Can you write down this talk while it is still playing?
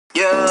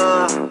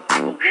Yeah,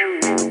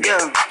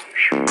 yeah.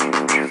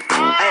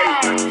 Hey,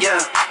 yeah.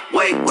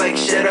 Wake,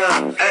 shut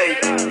up. Hey,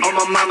 on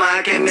my mama,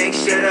 I can't make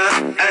shit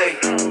up. Hey,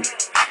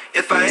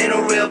 if I ain't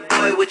a real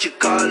boy, what you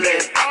call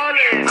it?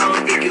 I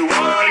don't think you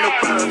want no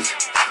problems.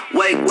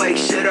 Wake,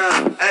 shut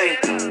up. Hey,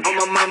 on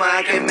my mama,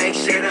 I can't make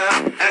shit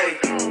up. Hey,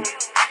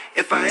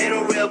 if I ain't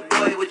a real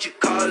boy, what you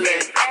call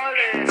it?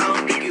 I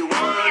don't think you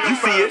want no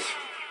problems.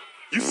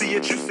 You see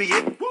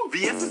it. Woo.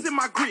 VS is in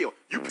my grill.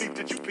 You peeped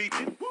it.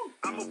 Woo.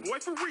 I'm a boy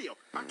for real.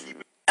 I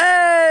keep it.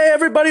 Hey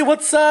everybody,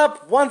 what's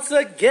up? Once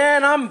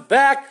again, I'm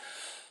back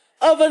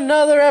of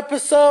another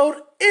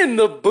episode in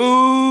the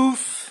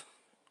booth.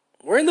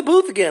 We're in the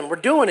booth again. We're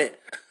doing it.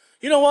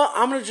 You know what?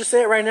 I'm going to just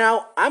say it right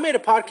now. I made a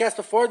podcast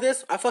before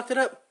this. I fucked it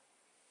up.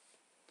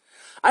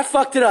 I'm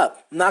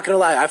not going to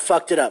lie. I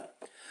fucked it up.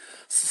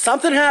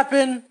 Something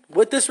happened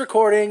with this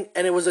recording,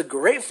 and it was a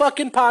great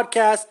fucking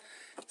podcast.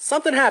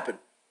 Something happened.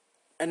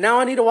 And now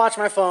I need to watch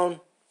my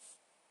phone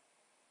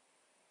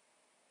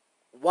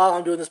while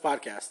I'm doing this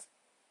podcast.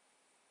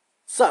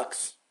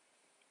 Sucks.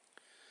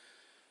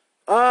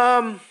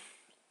 Real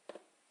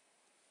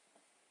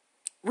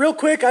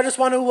quick, I just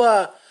want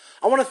to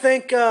I want to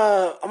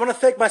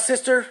thank my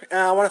sister.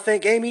 I want to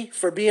thank Amy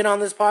for being on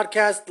this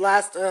podcast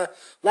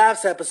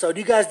last episode.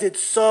 You guys did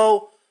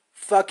so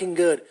fucking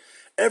good.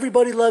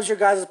 Everybody loves your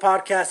guys'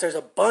 podcast. There's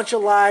a bunch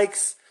of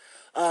likes.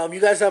 You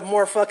guys have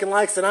more fucking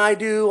likes than I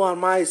do on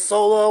my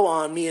solo,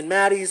 on me and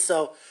Maddie's,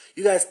 so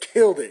you guys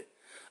killed it.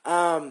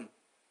 I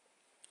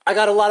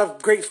got a lot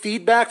of great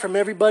feedback from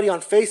everybody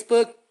on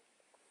Facebook.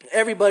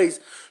 Everybody's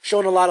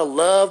showing a lot of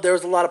love. There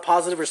was a lot of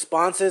positive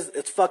responses.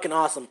 It's fucking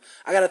awesome.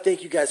 I gotta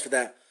thank you guys for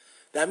that.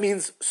 That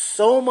means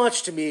so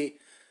much to me.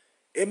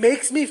 It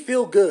makes me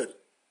feel good.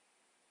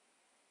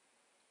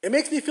 It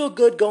makes me feel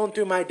good going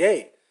through my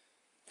day,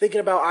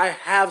 thinking about I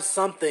have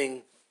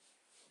something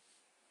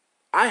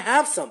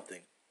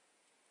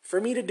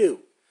for me to do.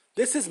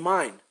 This is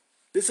mine.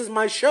 This is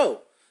my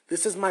show.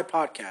 This is my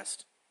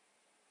podcast.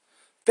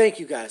 Thank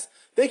you guys.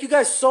 Thank you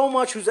guys so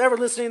much who's ever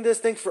listening to this.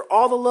 Thanks for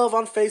all the love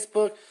on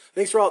Facebook.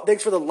 Thanks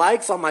for the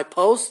likes on my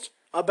post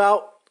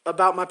about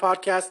my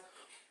podcast.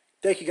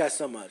 Thank you guys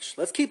so much.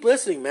 Let's keep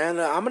listening, man.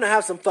 I'm going to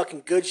have some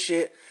fucking good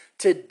shit.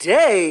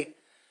 Today,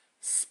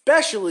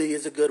 especially,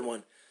 is a good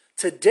one.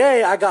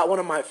 Today, I got one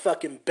of my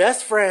fucking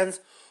best friends,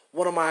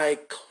 one of my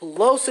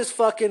closest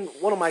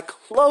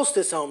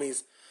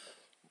homies,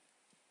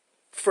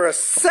 for a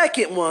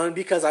second one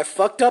because I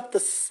fucked up the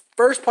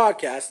first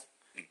podcast.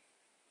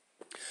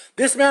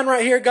 This man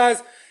right here,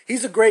 guys,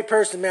 he's a great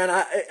person, man.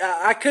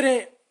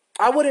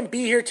 I wouldn't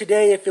be here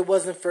today if it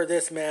wasn't for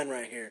this man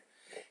right here.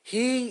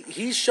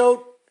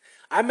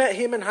 I met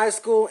him in high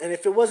school, and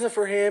if it wasn't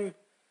for him,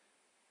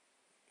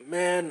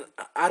 man,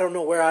 I don't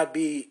know where I'd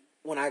be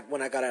when I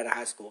got out of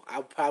high school.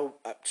 I probably,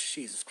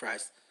 Jesus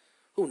Christ,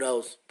 who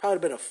knows? Probably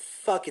been a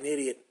fucking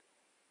idiot.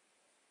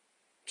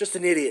 Just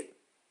an idiot.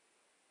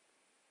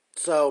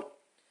 So,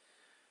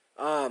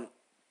 I'm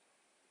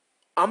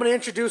going to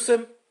introduce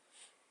him.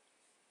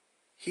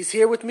 He's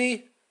here with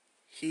me.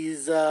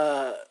 He's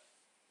ready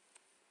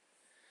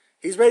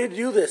to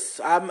do this.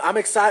 I'm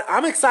excited.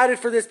 I'm excited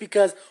for this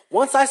because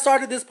once I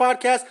started this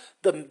podcast,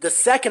 the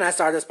second I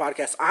started this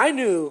podcast, I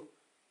knew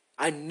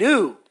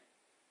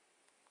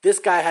this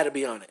guy had to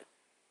be on it.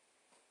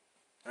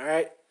 All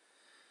right.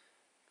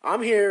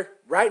 I'm here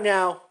right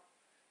now.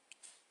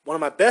 One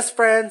of my best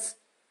friends,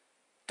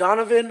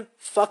 Donovan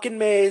fucking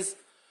Maes,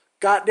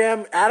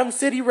 goddamn Adam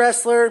City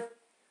wrestler,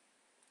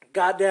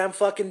 goddamn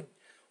fucking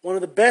one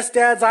of the best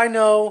dads I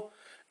know,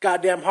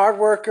 goddamn hard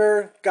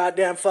worker,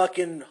 goddamn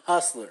fucking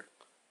hustler.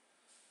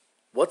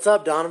 What's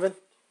up, Donovan?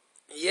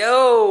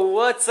 Yo,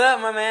 what's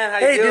up, my man? How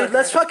you doing? Hey, dude,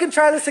 let's fucking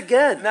try this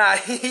again. Nah,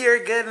 you're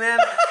good, man.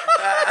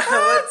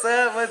 What's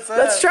up?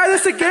 Let's try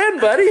this again,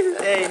 buddy.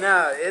 Hey,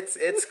 no,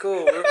 it's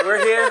cool.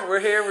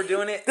 We're here. We're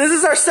doing it. This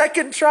is our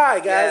second try,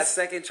 guys. Yeah,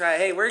 second try.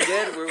 Hey, we're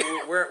good.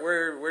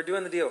 We're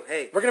doing the deal.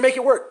 Hey, we're gonna make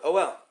it work. Oh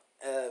well.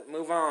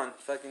 Move on.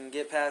 Fucking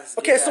get past.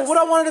 Okay, so what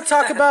I wanted to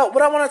talk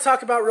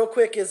about, real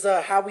quick is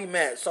how we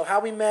met. So how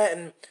we met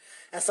and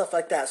stuff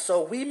like that.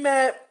 So we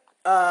met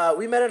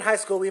in high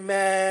school. We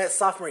met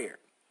sophomore year.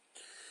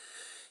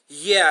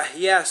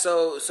 Yeah.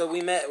 So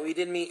we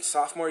did meet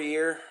sophomore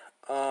year.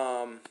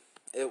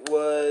 It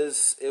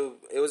was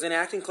in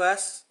acting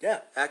class. Yeah.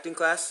 Acting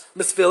class.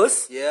 Miss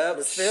Phyllis. Yep.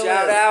 Miss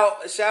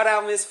Phyllis. Shout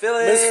out Miss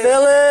Phyllis. Miss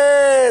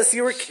Phyllis.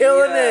 You were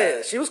killing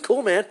it. She was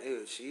cool, man.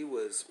 Dude, she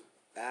was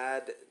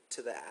bad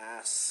to the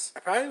ass.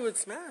 I probably would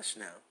smash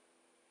now.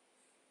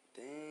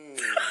 Dang.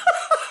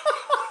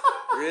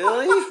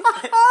 Really?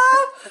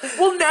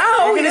 Well,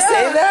 now you're gonna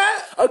say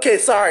that? Okay,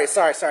 sorry.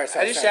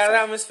 I just shouted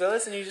out Miss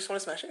Phyllis, and you just want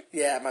to smash her?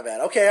 Yeah, my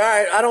bad. Okay, all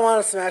right. I don't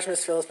want to smash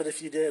Miss Phyllis, but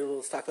if you did,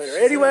 we'll talk later.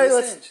 She's anyway, gonna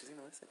let's. She's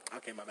gonna listen.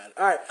 Okay, my bad.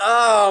 All right.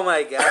 Oh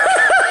my god.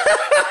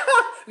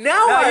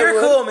 No,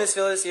 you're cool, Miss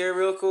Phyllis. You're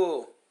real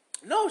cool.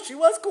 No, she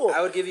was cool.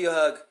 I would give you a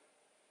hug.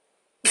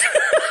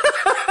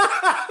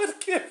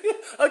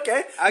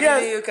 Okay.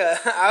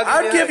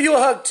 I'll give you a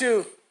hug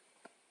too,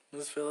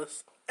 Miss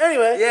Phyllis.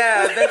 Anyway.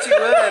 Yeah, I bet you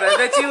would. I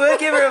bet you would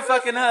give her a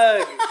fucking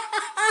hug.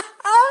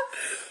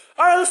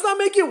 All right, let's not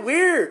make it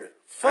weird.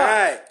 Fuck. All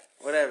right,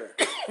 whatever.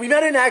 We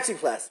met in acting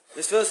class.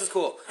 Miss Phyllis is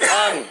cool.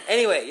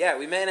 Anyway, yeah,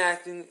 we met in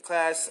acting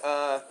class.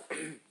 I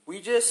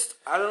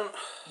don't.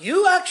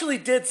 You actually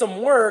did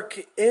some work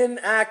in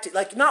acting,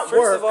 like not First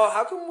work. of all,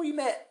 how come we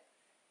met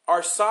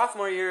our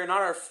sophomore year,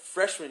 not our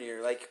freshman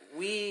year? Like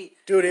we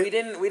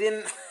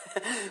didn't.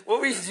 What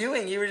were you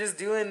doing? You were just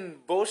doing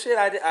bullshit.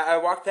 I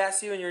walked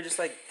past you and you were just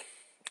like,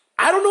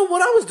 I don't know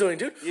what I was doing,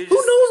 dude. Who knows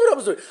what I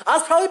was doing? I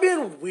was probably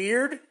being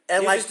weird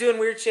and you're just doing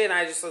weird shit. And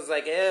I just was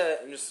like,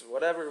 I'm just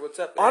whatever. What's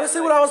up? Man?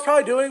 Honestly, what I was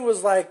probably doing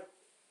was like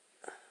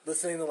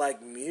listening to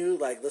like mute,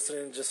 like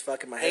listening to just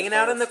fucking my hanging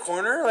headphones. out in the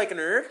corner like a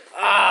nerd.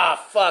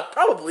 Ah, fuck,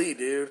 probably,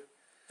 dude.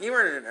 You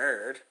weren't a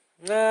nerd.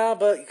 Nah,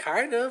 but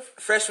kind of.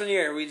 Freshman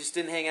year, we just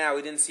didn't hang out.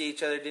 We didn't see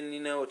each other. Didn't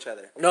even know each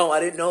other. No, I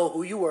didn't know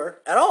who you were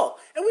at all,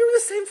 and we were in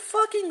the same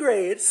fucking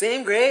grade.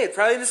 Same grade,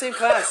 probably in the same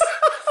class.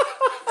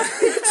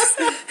 Just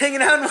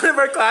hanging out in one of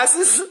our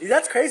classes.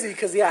 That's crazy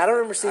because I don't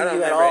remember seeing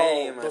you at all.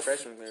 Any of my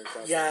freshman year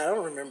classes. Yeah, I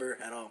don't remember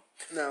at all.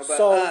 No, but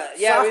so,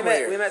 yeah, we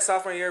met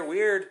sophomore year.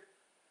 Weird.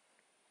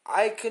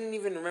 I couldn't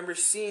even remember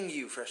seeing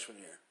you freshman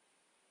year.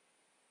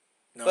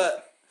 No.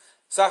 But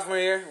sophomore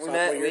year, we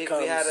met. Year We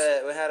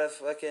had a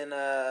fucking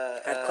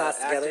had class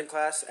together.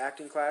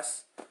 acting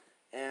class,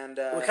 and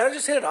we kind of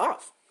just hit it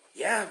off.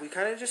 Yeah, we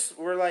kind of just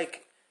were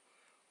like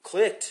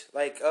clicked.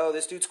 Like, oh,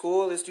 this dude's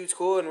cool,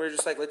 and we're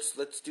just like,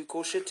 let's do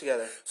cool shit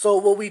together. So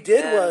what we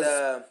did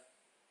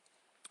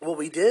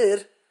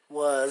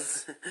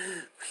was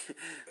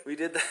we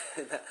did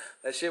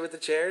that shit with the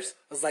chairs. It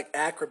was like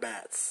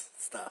acrobats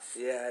stuff.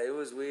 Yeah, it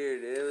was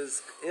weird. It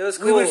was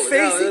cool. We would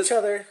face each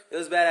other. It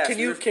was badass. Can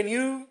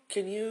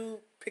you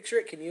picture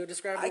it? Can you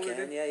describe it? I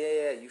can.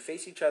 Yeah. You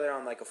face each other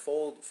on like a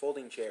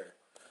folding chair.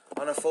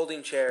 On a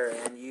folding chair,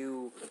 and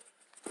you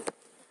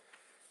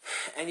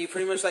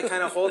pretty much like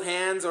kind of hold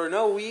hands, or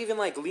no, we even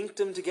like linked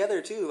them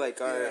together too. Like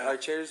our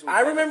chairs.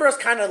 I remember us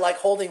kind of like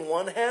holding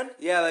one hand.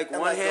 Yeah, like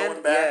one hand.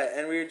 Yeah,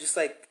 and we were just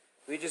like.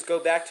 We just go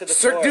back to the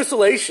Cirque du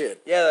Soleil.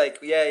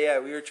 Yeah,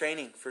 we were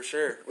training, for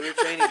sure. We were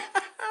training.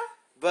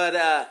 But,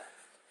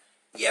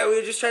 yeah, we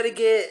would just try to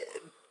get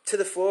to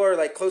the floor,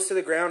 like, close to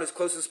the ground, as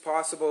close as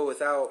possible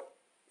without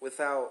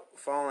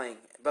falling.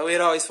 But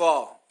we'd always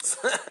fall.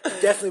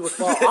 Definitely would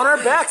fall. On our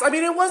backs. I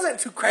mean, it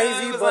wasn't too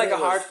crazy. It was like a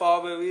hard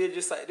fall, but we were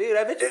just like, dude,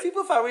 I bet you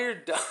people thought we were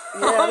dumb.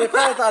 Yeah, they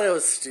probably thought it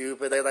was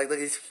stupid. They're like, look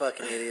at these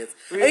fucking idiots.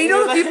 And you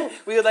know, people...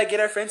 We would, like, get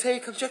our friends, hey,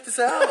 come check this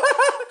out.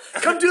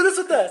 Come do this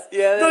with us.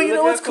 Yeah, no, you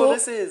know what's cool?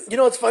 This is. You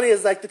know what's funny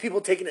is, like, the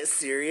people taking it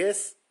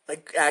serious,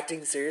 like,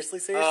 acting seriously.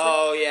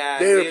 Oh, yeah.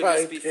 They were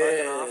probably just be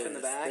fucking off in the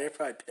back. They're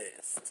probably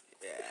pissed.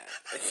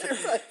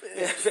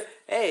 Yeah.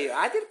 Hey,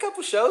 I did a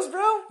couple shows,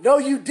 bro. No,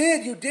 you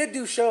did. You did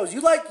do shows.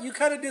 You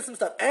kind of did some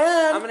stuff.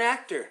 And I'm an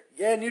actor.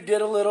 Yeah, and you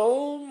did a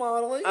little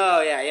modeling.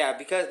 Oh yeah.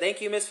 Because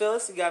thank you, Miss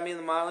Phyllis. You got me in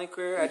the modeling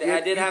career. I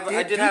did have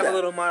a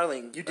little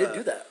modeling. You did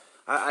do that.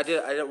 I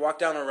did walk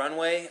down a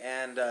runway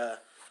and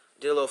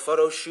did a little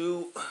photo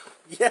shoot.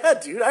 Yeah,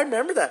 dude, I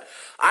remember that.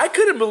 I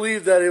couldn't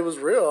believe that it was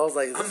real. I was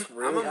like, is this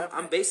really happening?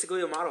 I'm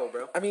basically a model,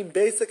 bro. I mean,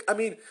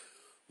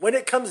 when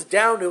it comes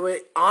down to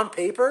it, on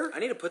paper... I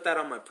need to put that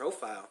on my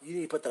profile. You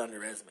need to put that on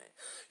your resume.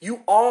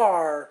 You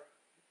are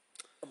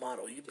a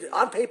model.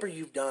 On paper,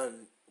 you've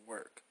done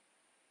work.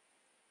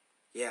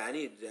 Yeah, I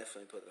need to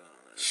definitely put that on.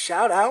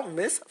 Shout out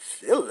Miss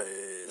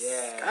Phyllis.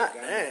 Yeah. God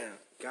damn.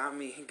 Got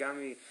me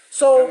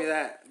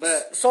that.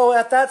 But so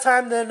at that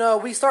time, then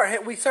we start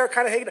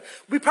kind of hanging.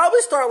 We probably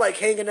start like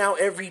hanging out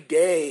every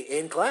day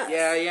in class.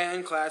 Yeah,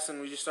 in class,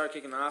 and we just start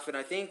kicking off. And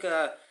I think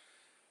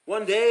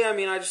one day, I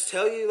mean, I just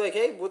tell you like,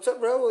 hey, what's up,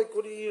 bro? Like,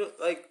 what do you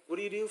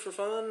do for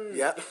fun?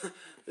 Yeah,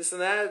 this and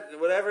that,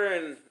 whatever.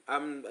 And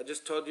I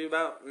just told you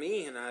about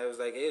me, and I was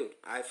like, hey,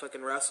 I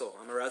fucking wrestle.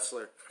 I'm a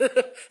wrestler.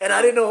 And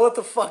I didn't know what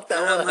the fuck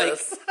that was. I'm like,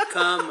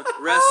 come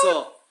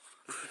wrestle.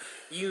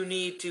 You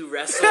need to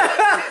wrestle.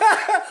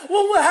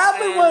 Well, what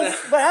happened?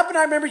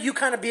 I remember you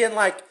kind of being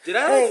like, did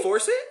I like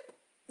force it?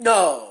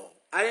 No,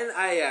 I didn't.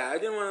 I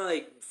didn't want to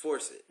like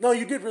force it. No,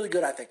 you did really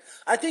good. I think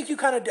I think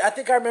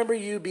I remember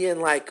you being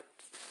like,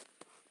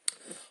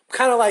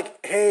 kind of like,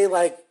 hey,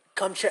 like,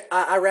 come check.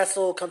 I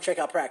wrestle. Come check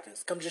out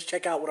practice. Come just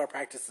check out what our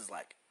practice is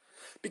like.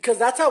 Because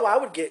that's how I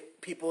would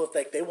get people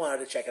if they wanted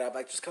to check it out.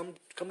 Like, just come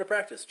to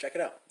practice. Check it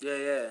out.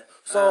 Yeah.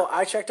 So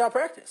I checked out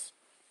practice.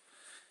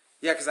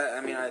 Yeah, because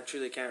I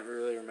truly can't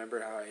really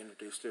remember how I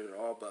introduced it at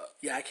all, but...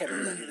 Yeah, I can't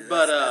remember that either.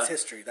 But, that's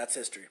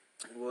history.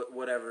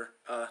 Whatever.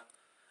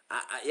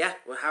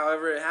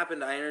 However it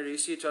happened, I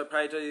introduced you,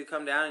 probably told you to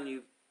come down, and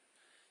you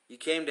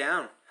came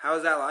down. How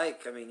was that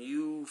like? I mean,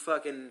 you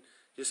fucking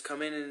just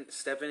come in and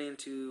stepping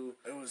into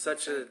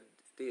such insane.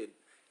 Dude.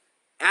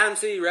 Adam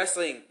City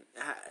Wrestling,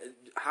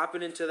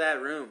 hopping into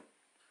that room.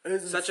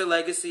 Such a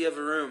legacy of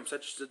a room.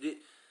 Such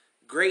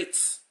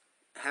greats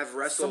have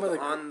wrestled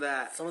on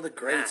that. Some of the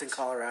greats in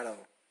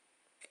Colorado.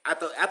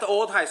 At the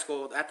old high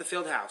school, at the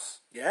field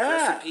house. Yeah.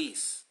 Rest in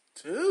peace.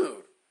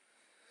 Dude.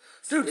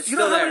 Dude, It's you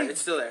still know there.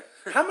 It's still there.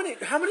 how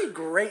many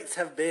greats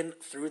have been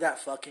through that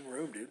fucking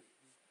room, dude?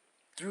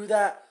 Through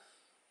that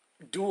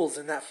duels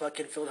in that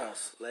fucking field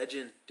house.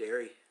 Legend,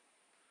 Derry.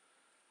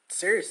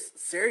 Serious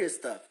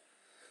stuff.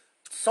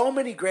 So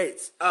many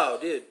greats. Oh,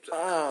 dude.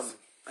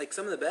 Like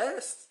some of the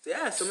best.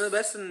 Yeah, some of the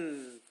best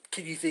in...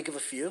 Can you think of a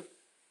few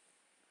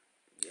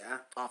Yeah.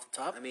 off the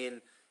top? I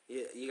mean,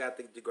 you got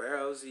the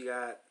DeGueros, you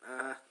got...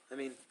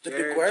 The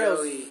Jared, DeGueros,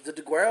 Joey. the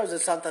DeGueros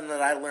is something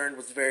that I learned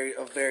was a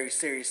very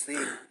serious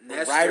thing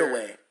Nestor. right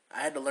away. I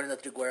had to learn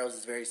that DeGueros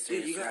is very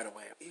serious Dude, right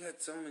away. You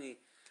got so many...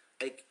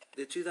 Like,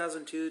 the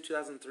 2002,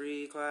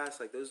 2003 class,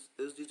 like, those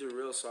dudes are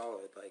real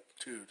solid. Like,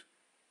 Dude.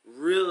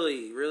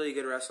 really, really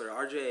good wrestler.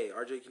 RJ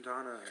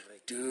Quintana.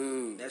 Like,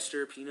 Dude.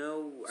 Nestor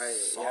Pino.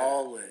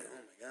 Solid. Yeah.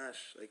 Oh, my gosh.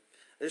 Like,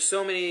 there's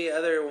so many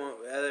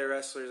other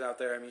wrestlers out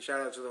there. I mean,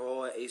 shout out to the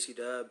whole AC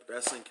Dub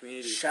wrestling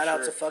community. Shout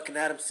out to fucking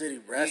Adam City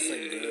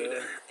Wrestling,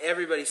 dude.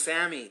 Everybody,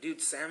 Sammy.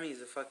 Dude,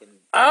 Sammy's a fucking...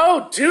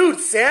 Oh, dude,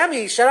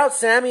 Sammy. Shout out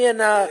Sammy and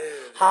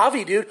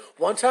Javi, dude.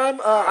 One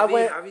time I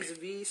went... Javi's a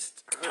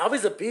beast.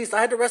 Javi's a beast.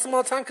 I had to wrestle him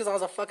all the time because I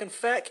was a fucking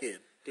fat kid.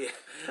 Yeah,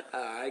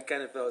 I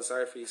kind of felt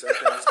sorry for you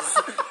sometimes.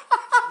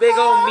 Big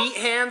old meat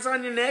hands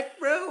on your neck,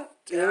 bro.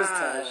 It was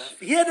tough.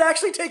 He had to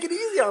actually take it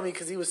easy on me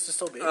because he was just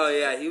so big. Oh,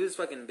 yeah, he was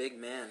fucking big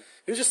man.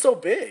 He was just so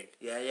big.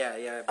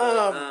 Yeah.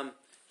 But,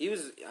 he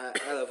was...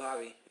 I love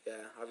Javi. Yeah,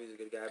 Javi's a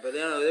good guy. But,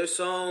 there's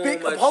so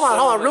much... Hold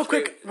on, real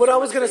quick. What I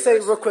was going to say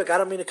real quick, I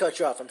don't mean to cut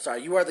you off. I'm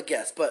sorry. You are the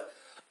guest. But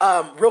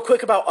real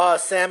quick about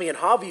Sammy and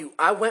Javi,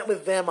 I went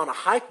with them on a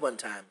hike one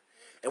time.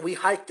 And we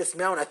hiked this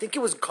mountain. I think it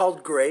was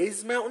called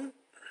Gray's Mountain.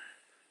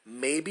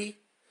 Maybe.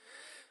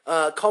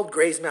 Called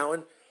Gray's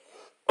Mountain.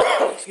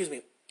 Excuse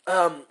me.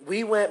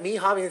 Me,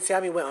 Javi, and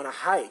Sammy went on a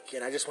hike.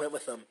 And I just went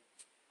with them.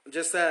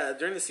 Just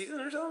during the season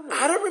or something?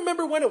 I don't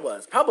remember when it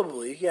was.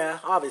 Probably, yeah,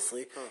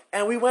 obviously. Huh.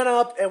 And we went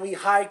up and we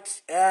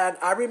hiked. And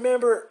I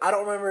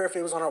don't remember if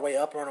it was on our way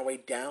up or on our way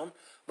down.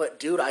 But,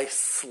 dude, I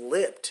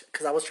slipped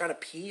because I was trying to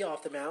pee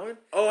off the mountain.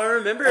 Oh, I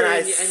remember.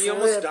 And you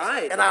almost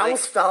died. And I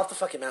almost fell off the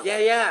fucking mountain.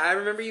 Yeah. I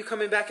remember you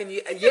coming back and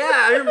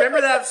I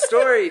remember that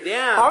story.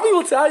 Damn. Javi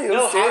will tell you.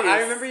 No,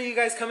 I remember you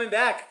guys coming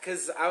back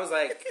because I was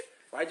like,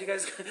 why'd you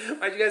guys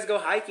go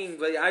hiking?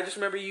 But I just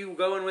remember you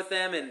going with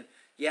them and...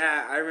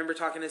 Yeah, I remember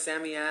talking to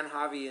Sammy and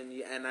Javi,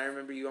 and I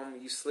remember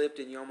you slipped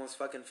and you almost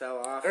fucking fell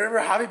off. I remember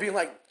Javi being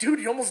like, "Dude,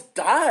 you almost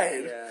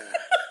died." Yeah.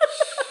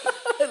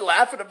 And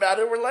laughing about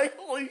it, we're like,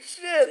 "Holy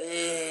shit!"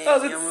 Dang,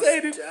 that was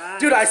insane,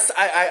 dude.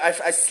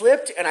 I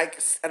slipped and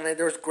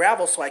there was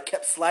gravel, so I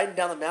kept sliding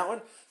down the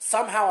mountain.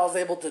 Somehow, I was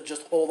able to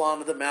just hold on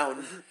to the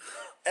mountain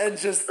and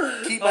just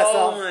keep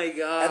myself. Oh my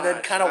god! And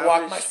then kind of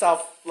walk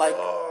myself like.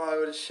 I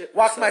would have shit.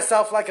 Walked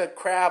myself like a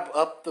crab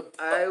up the.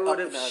 I would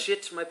have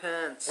shit my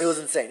pants. It was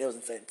insane.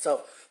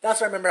 So that's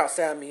what I remember about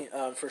Sammy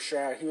for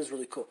sure. He was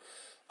really cool.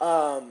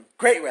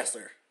 Great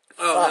wrestler.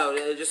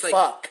 No, just like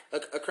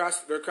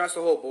across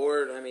the whole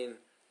board. I mean,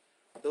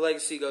 the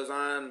legacy goes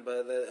on,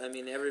 but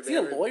everybody. Is he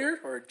a lawyer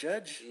or a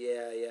judge?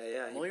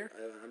 Yeah. Lawyer?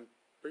 I'm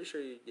pretty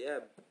sure.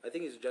 I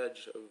think he's a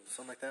judge of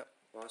something like that.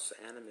 Los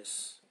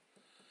Animas.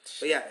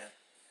 But yeah. Man.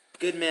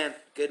 Good man.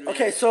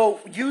 Okay,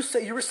 so you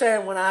were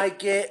saying when I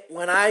get to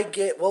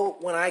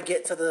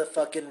the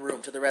fucking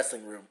room, to the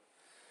wrestling room.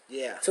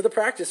 Yeah. To the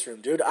practice room,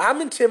 dude. I'm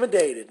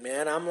intimidated,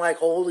 man. I'm like,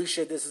 holy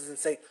shit, this is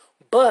insane.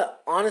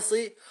 But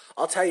honestly,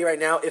 I'll tell you right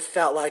now, it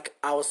felt like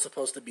I was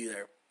supposed to be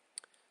there.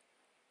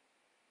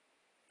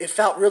 It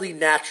felt really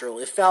natural.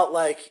 It felt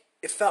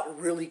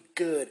really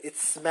good. It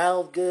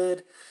smelled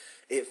good.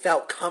 It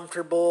felt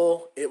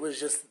comfortable. It was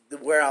just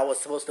where I was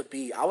supposed to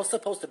be. I was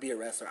supposed to be a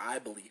wrestler. I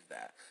believe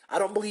that. I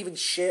don't believe in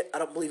shit. I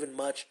don't believe in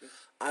much.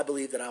 I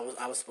believe that I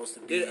was supposed to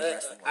be in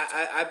wrestling.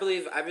 I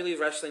believe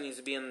wrestling needs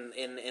to be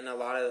in a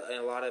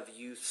lot of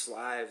youth's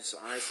lives.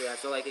 Honestly, I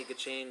feel like it could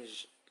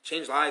change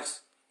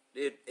lives.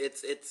 Dude,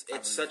 it's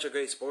such a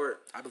great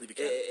sport. I believe it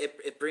can.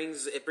 It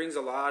brings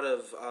a lot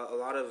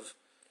of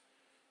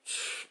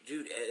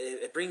dude.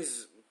 It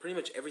brings pretty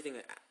much everything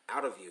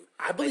out of you.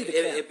 I believe like,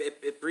 it can.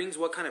 It brings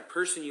what kind of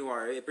person you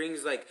are. It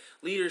brings like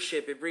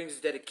leadership. It brings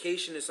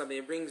dedication to something.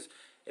 It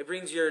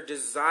brings your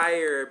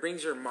desire. It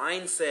brings your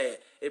mindset.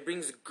 It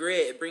brings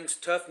grit. It brings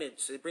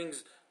toughness. It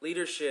brings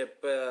leadership.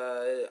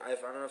 I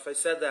don't know if I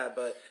said that,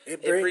 but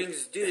it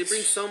brings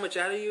so much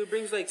out of you. It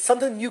brings like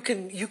something you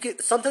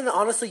get something that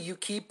honestly you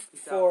keep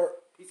for.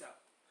 Peace out.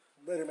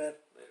 Later, man.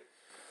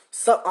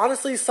 So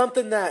honestly,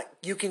 something that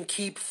you can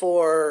keep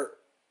for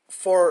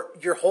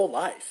your whole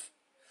life.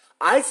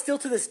 I still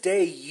to this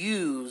day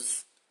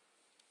use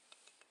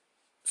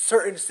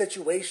certain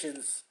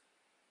situations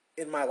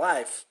in my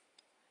life.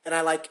 And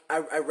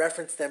I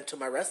reference them to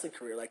my wrestling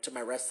career, like to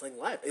my wrestling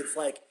life. It's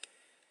like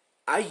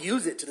I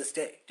use it to this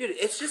day. Dude,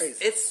 it's just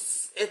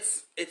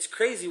crazy. It's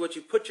crazy what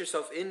you put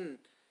yourself in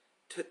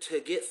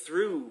to get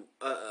through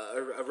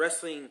a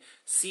wrestling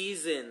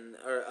season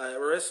or a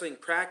wrestling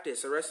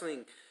practice, a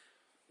wrestling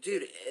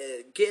dude,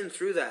 getting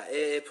through that.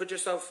 It put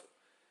yourself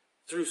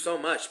through so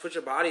much, put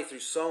your body through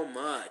so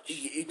much,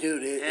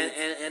 dude.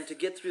 And to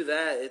get through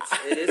that,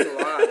 it is a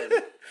lot.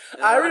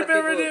 And I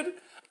remember, dude.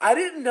 I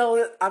didn't know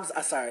that. I'm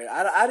sorry.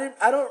 I didn't.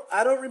 I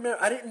don't remember.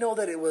 I didn't know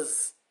that it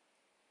was.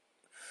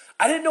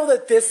 I didn't know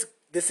that this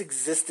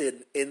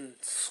existed in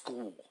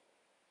school.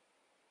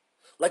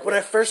 Like when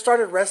I first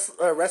started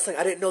wrestling,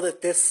 I didn't know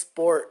that this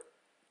sport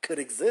could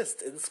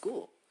exist in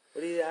school.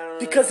 What do you? I don't know.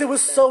 Because it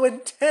was so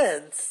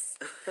intense.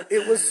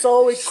 It was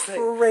so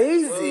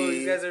crazy. Whoa,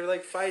 you guys are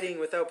like fighting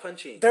without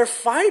punching. They're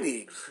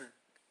fighting.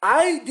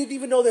 I didn't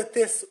even know that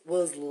this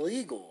was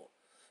legal.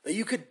 That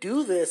you could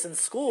do this in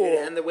school.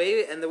 Yeah, and the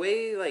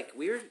way like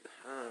we were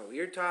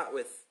taught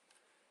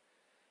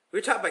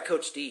by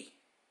Coach D.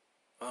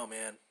 Oh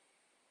man.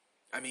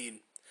 I mean,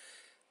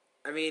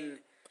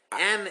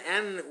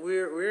 and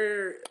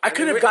we're I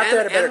couldn't have got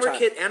there at a better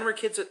time. And we're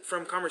kids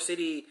from Commerce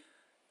City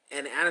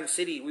and Adams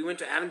City. We went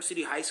to Adams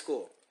City High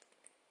School.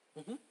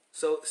 Mm-hmm.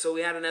 So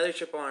we had another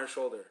chip on our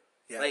shoulder.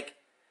 Yeah. Like,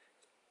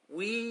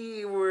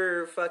 we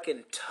were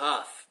fucking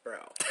tough, bro.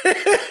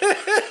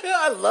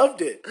 I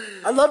loved it.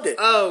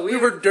 Oh, we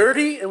were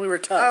dirty and we were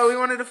tough. Oh, we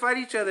wanted to fight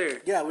each other.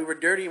 Yeah, we were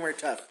dirty and we were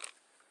tough.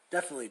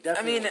 Definitely.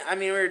 I mean,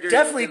 we were dirty.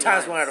 Definitely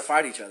times we wanted to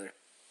fight each other.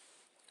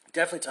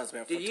 Definitely times we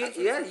wanted to fight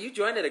each other. You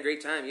joined at a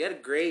great time. You had a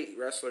great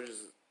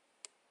wrestlers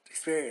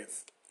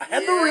experience. I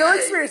had the real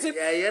experience.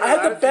 I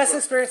had the best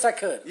experience I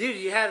could. Dude,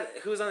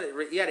 who was on it?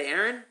 You had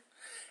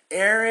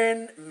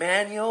Aaron,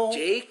 Manuel,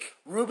 Jake,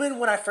 Ruben.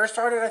 When I first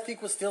started, I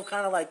think was still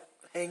kind of like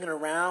hanging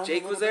around.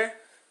 Jake was there.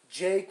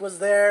 Jake was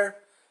there.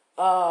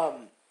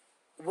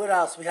 What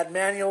else? We had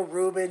Manuel,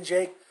 Ruben,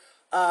 Jake.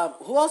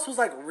 Who else was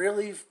like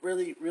really,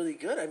 really, really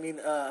good? I mean,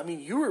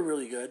 you were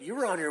really good. You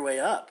were on your way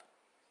up.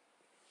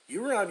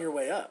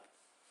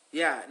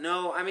 Yeah.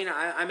 No. I mean,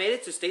 I made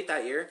it to state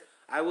that year.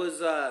 I was.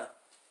 I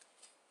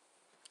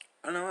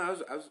don't know. I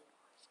was.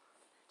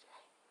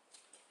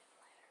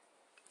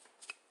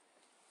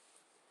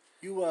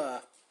 You.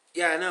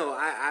 Yeah. No.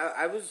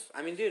 I was.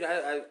 I mean, dude.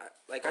 I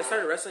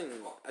started wrestling.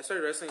 I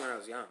started wrestling when I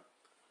was young.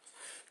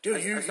 Dude,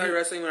 I started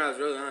wrestling when I was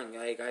really young.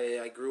 Like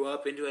I grew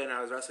up into it, and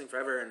I was wrestling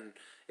forever, and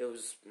it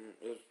was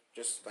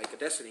just like a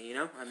destiny, you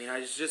know. I mean,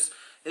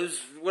 it was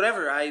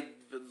whatever. I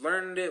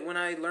learned it when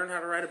I learned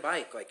how to ride a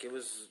bike. Like it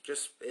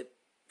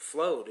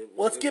flowed.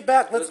 Let's get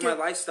back. It was my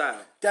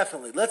lifestyle.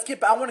 Definitely. Let's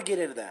get. I want to get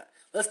into that.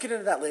 Let's get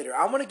into that later.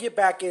 I want to get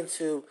back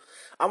into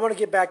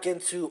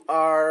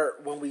our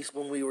when we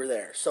were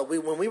there. So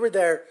when we were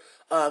there,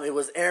 it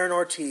was Aaron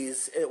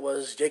Ortiz, it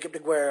was Jacob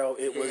DeGuero,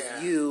 it was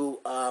you.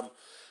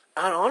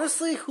 And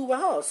honestly, who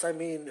else? I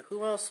mean,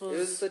 who else was? It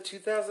was the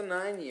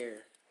 2009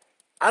 year.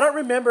 I don't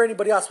remember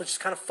anybody else, which is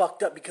kind of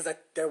fucked up because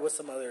there's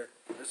some really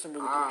good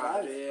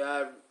guys.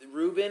 Yeah,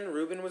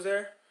 Ruben was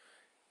there.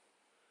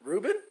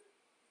 Ruben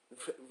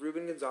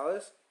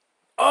Gonzalez.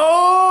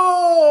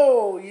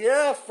 Oh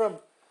yeah,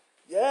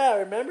 I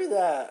remember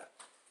that.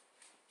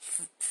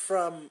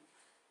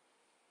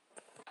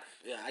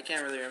 Yeah, I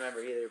can't really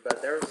remember either,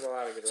 but there was a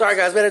lot of good. Sorry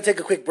guys, we had to take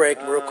a quick break,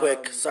 real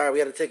quick. Sorry, we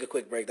had to take a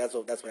quick break. That's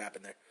what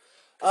happened there.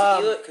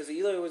 Because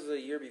Eloy was the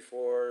year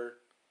before.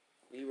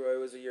 Leroy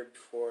was the year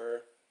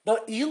before.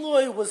 But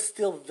Eloy was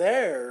still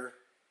there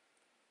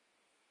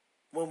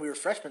when we were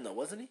freshmen, though,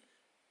 wasn't he?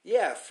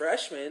 Yeah,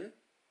 freshmen.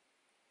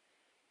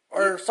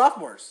 Or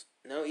sophomores.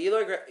 No,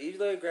 Eloy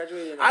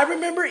graduated. I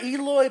remember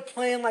Eloy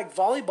playing like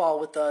volleyball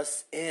with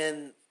us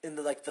in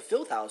the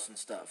field house and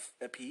stuff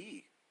at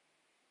PE.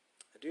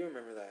 I do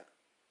remember that.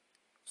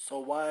 So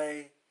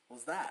why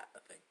was that a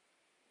thing?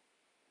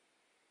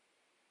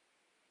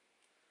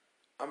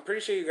 I'm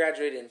pretty sure you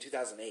graduated in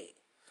 2008.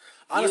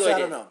 Honestly, I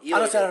don't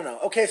know.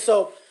 Okay,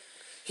 so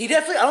he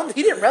definitely.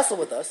 He didn't wrestle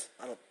with us.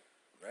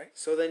 Right.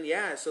 So then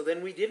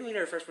we did meet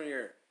our freshman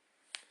year.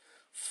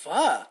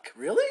 Fuck!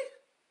 Really?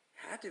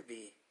 Had to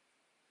be.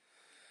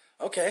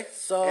 Okay,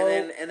 so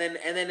and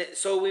then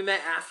so we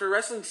met after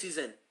wrestling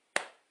season.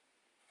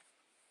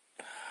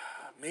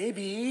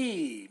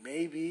 Maybe,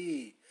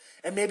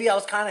 and maybe I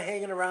was kind of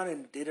hanging around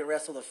and didn't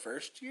wrestle the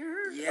first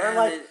year. Yeah, or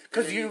like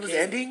because you was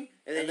ending,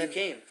 and then you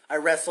came. I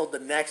wrestled the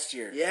next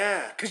year.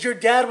 Yeah, because your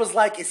dad was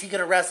like, "Is he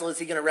gonna wrestle? Is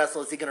he gonna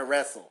wrestle? Is he gonna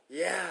wrestle?"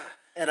 Yeah.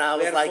 And I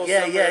was like,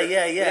 yeah.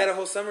 We had a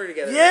whole summer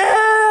together.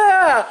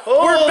 Yeah!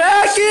 We're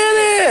back in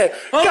it!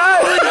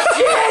 Holy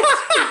shit!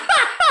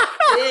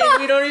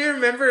 Dude, we don't even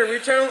remember. We're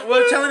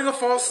telling a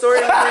false story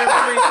and we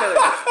remember each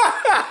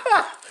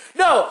other.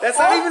 No. That's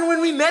not even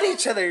when we met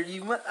each other.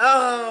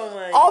 Oh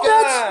my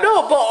god.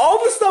 But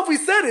all the stuff we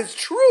said is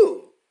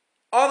true.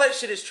 All that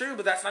shit is true,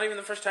 but that's not even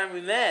the first time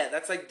we met.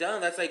 That's like dumb.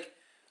 That's like...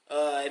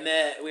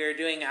 we were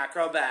doing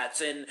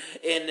acrobats in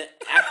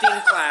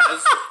acting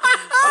class.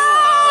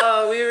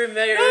 We were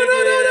married.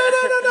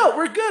 No.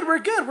 We're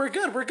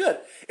good.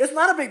 It's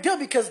not a big deal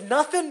because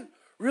nothing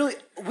really.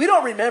 We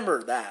don't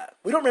remember that.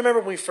 We don't remember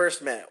when we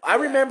first met. I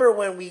remember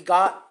when we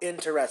got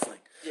into wrestling.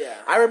 Yeah.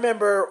 I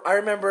remember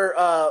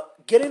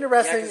getting into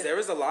wrestling. Yeah, because there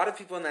was a lot of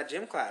people in that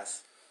gym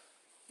class.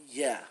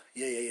 Yeah.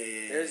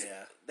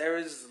 There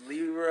was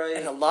Leroy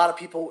and a lot of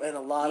people and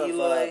a lot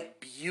Eloy. of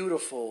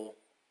beautiful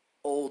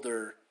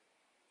older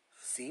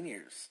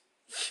seniors.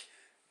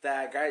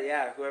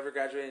 Whoever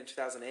graduated in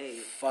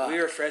 2008. Fuck. We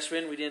were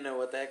freshmen. We didn't know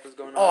what the heck was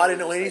going on. Oh, I didn't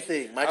We know were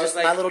anything. I was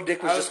My little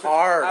dick was just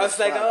hard. I was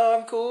like, oh,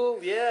 I'm cool.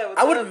 Yeah.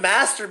 What's I would up?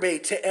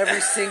 masturbate to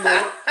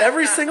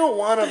every single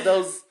one of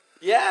those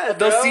Yeah,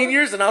 those bro.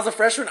 seniors, and I was a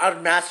freshman. I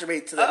would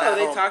masturbate to them. Oh, at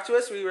they home. talked to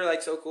us. We were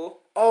like so cool.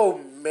 Oh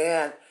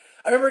man,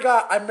 I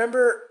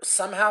remember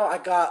somehow I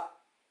got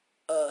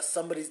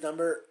somebody's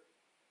number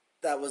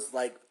that was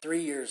like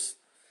 3 years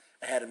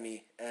ahead of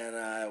me, and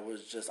I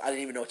didn't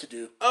even know what to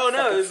do. Oh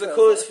no, it was the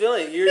coolest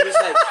feeling. You were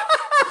just like,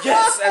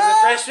 yes, as a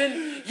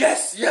freshman,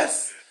 yes. Yeah.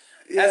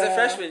 As a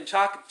freshman,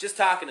 just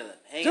talking to them,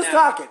 hanging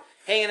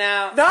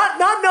out.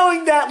 Not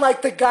knowing that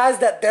like the guys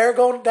that they're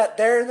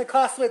in the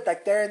class with,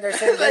 like they're in their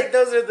same like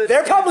those are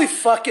they're probably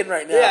fucking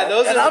right now. Yeah,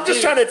 those and are I'm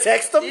just trying to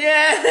text them.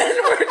 Yeah,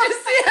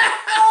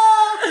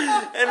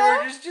 and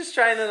we're just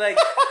trying to like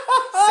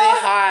say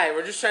hi.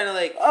 We're just trying to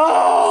like say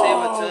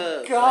what's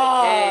up.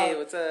 God. Like, hey,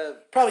 what's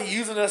up? Probably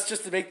using us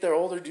just to make their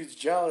older dudes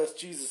jealous.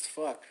 Jesus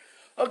fuck.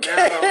 Okay.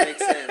 That all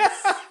makes sense.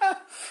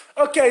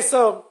 Okay,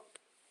 so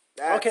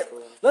That's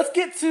cool. let's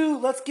get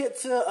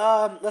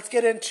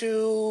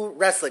into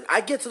wrestling.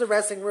 I get to the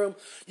wrestling room.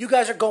 You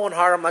guys are going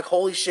hard. I'm like,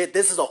 holy shit,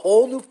 this is a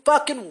whole new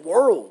fucking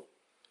world.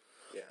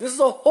 Yeah. This is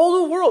a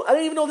whole new world. I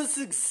didn't even know this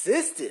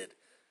existed.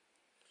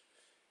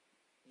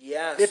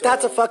 Yeah. If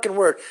that's a fucking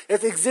word.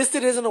 If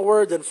existed isn't a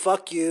word, then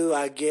fuck you.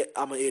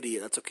 I'm an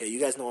idiot. That's okay. You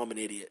guys know I'm an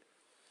idiot.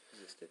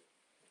 Existed.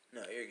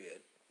 No, you're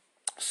good.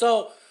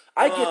 So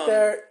I get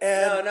there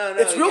and no,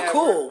 it's real yeah,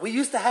 cool. What did we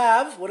used to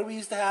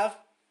have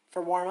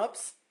for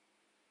warm-ups?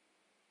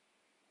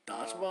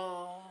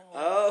 Dodgeball.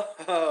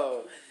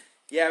 Oh.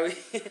 Yeah,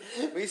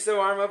 we used to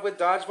warm up with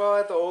dodgeball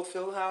at the old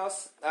field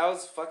house. That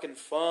was fucking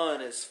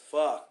fun as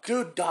fuck.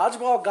 Dude,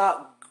 dodgeball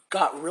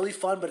got really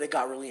fun, but it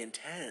got really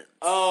intense.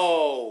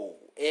 Oh,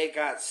 it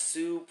got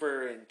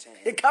super intense.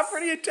 It got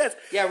pretty intense.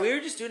 Yeah, we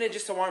were just doing it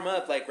just to warm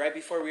up, like right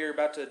before we were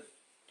about to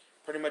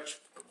pretty much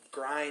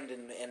grind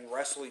and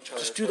wrestle each other.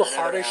 Just do the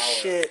hardest hour.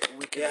 shit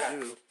we can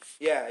do.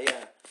 Yeah.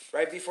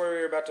 Right before we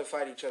were about to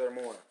fight each other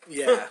more.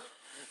 Yeah.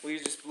 We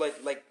just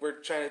like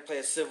we're trying to play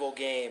a civil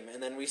game,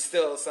 and then we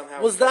still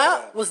somehow Was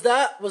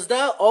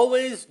that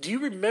always? Do you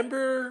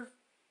remember?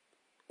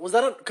 Was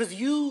that because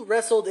you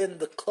wrestled in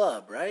the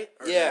club, right?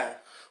 Yeah. No?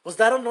 Was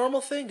that a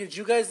normal thing? Did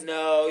you guys?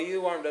 No,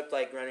 you warmed up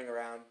like running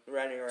around.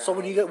 So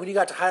when you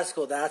got to high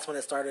school, that's when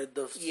it started.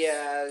 The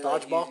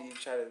dodgeball. Like you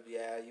try to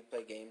you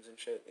play games and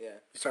shit. Yeah.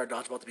 You started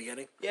dodgeball at the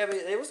beginning. Yeah, but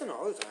it wasn't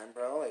all the time,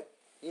 bro. Like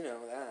you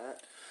know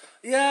that.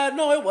 Yeah,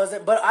 no, it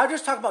wasn't. But I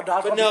just talk about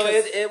dodgeball. But no,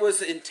 it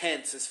was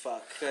intense as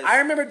fuck. I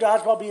remember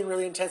dodgeball being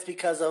really intense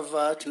because of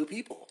 2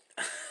 people.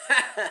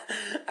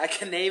 I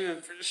can name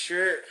him for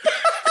sure.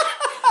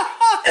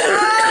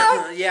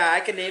 Yeah, I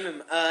can name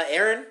him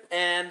Aaron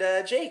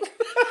and Jake.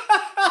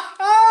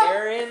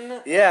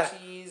 Aaron,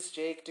 Ortiz,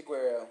 Jake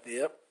DeGuero.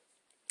 Yep.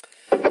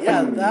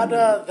 Yeah,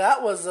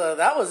 that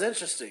was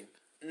interesting.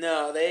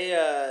 No,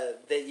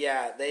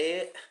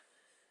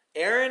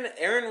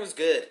 Aaron was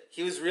good.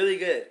 He was really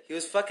good. He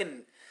was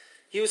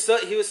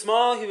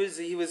small.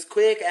 He was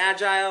quick,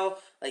 agile.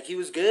 Like he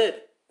was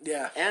good.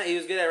 Yeah. And he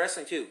was good at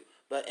wrestling too.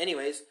 But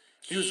anyways,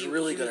 he was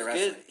really good at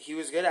wrestling. He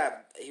was good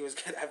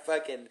at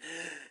fucking,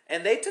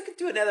 and they took it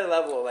to another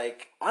level.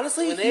 Like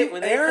honestly,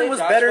 Aaron was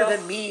better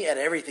than me at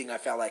everything. I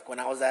felt like when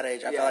I was that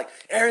age, I felt like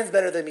Aaron's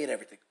better than me at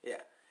everything. Yeah.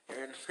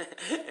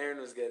 Aaron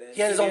was good.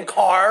 He had his own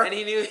car, and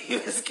he knew he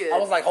was good. I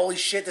was like, "Holy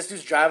shit, this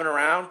dude's driving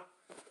around!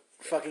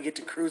 Fucking get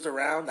to cruise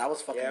around. That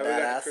was fucking badass." Yeah,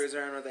 we got to cruise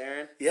around with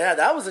Aaron. Yeah,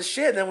 that was a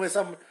shit. And then with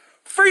some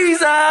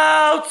freeze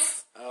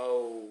outs.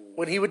 Oh.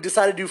 When he would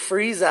decide to do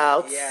freeze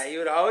outs. Yeah, he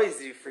would always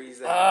do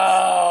freeze outs.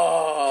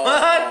 Oh.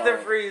 Fuck the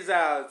freeze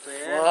outs,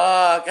 man.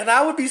 Fuck. And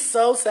I would be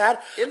so sad.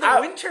 In the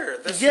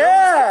winter.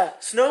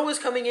 Snow was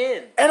coming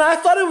in. And I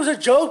thought it was a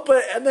joke,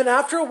 and then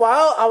after a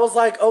while, I was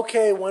like,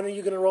 okay, when are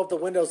you going to roll up the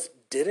windows?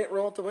 Didn't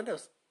roll up the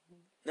windows.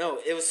 No,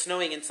 it was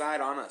snowing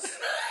inside on us.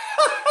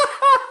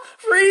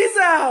 Freeze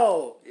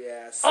out.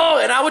 Yes. Oh,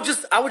 and I would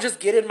just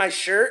get in my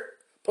shirt,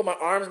 put my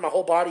arms, my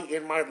whole body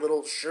in my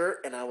little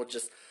shirt, and I would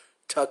just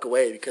tuck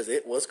away because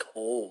it was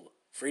cold.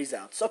 Freeze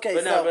outs. Okay,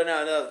 but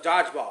no.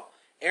 Dodgeball.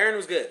 Aaron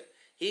was good.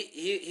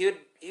 He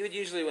would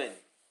usually win.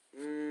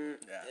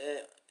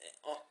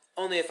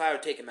 Only if I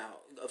would take him out,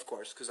 of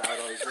course, because I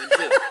would always win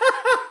too.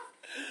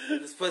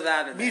 Let's put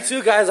that in there. Me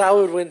too, guys. I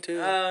would win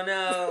too. Oh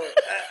no.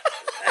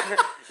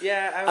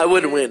 Yeah, I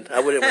wouldn't win.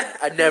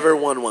 I never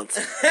won once.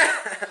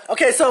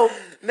 Okay, so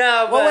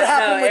what would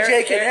happen with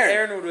Jake and Aaron?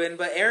 Aaron would win,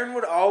 but Aaron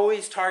would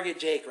always target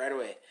Jake right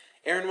away.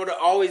 Aaron would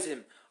always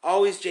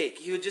Jake.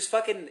 He would just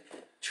fucking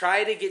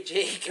try to get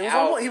Jake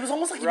out. He was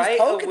almost like he was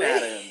poking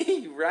at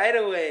him. Right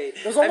away.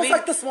 It was almost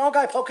like the small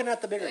guy poking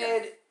at the bigger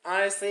guy.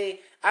 Honestly,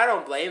 I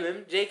don't blame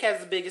him. Jake has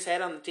the biggest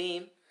head on the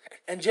team.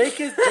 And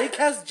Jake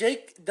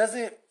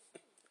doesn't.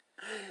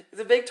 He's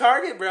a big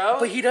target, bro.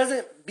 But he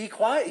doesn't be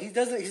quiet.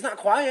 He's not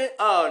quiet.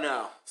 Oh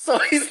no. So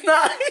he's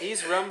not.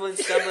 He's rumbling,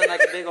 stumbling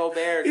like a big old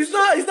bear. He's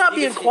not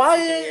being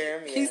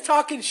quiet. He's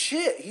talking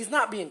shit. He's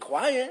not being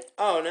quiet.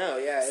 Oh no,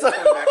 yeah. It's going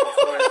back and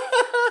forth.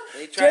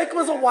 Jake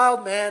was a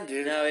wild man,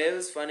 dude. No, it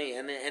was funny,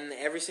 and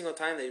every single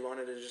time they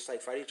wanted to just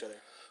like fight each other.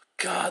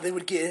 God, they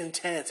would get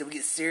intense. It would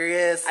get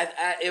serious.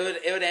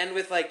 It would end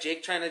with like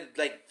Jake trying to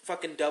like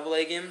fucking double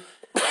leg him,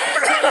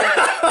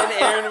 and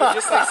Aaron would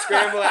just like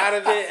scramble out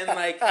of it, and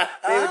like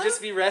they would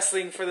just be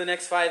wrestling for the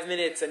next 5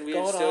 minutes, and we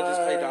would still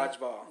just play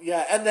dodgeball.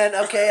 Yeah, and then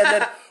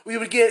we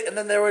would get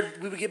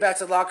back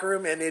to the locker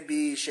room, and it'd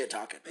be shit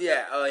talking.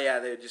 Yeah, oh yeah,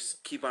 they would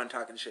just keep on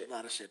talking shit. A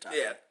lot of shit talking.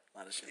 Yeah. A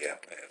lot of shit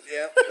talking.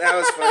 Yeah, that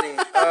was funny.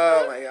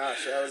 Oh my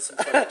gosh, that was some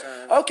fun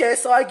time. Okay,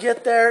 so I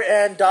get there,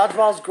 and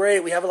dodgeball's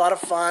great. We have a lot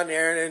of fun.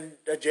 Aaron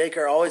and Jake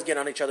are always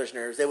getting on each other's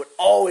nerves. They would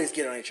always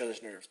get on each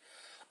other's nerves.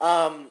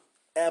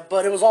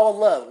 But it was all in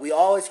love. We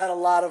always had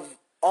all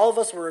of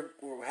us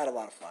had a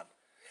lot of fun.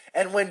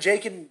 And when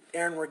Jake and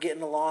Aaron were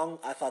getting along,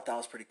 I thought that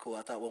was pretty cool.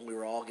 I thought when we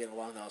were all getting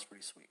along, that was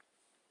pretty sweet.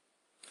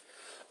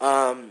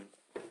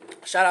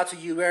 Shout out to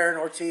you, Aaron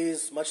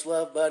Ortiz. Much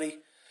love, buddy.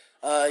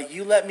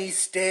 You let me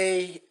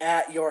stay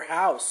at your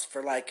house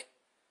for like,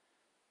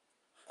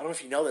 I don't know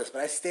if you know this,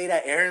 but I stayed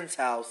at Aaron's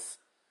house,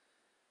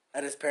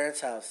 at his parents'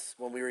 house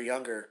when we were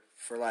younger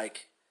for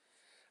like,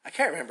 I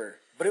can't remember,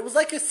 but it was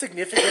like a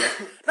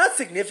not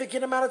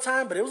significant amount of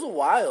time, but it was a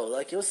while.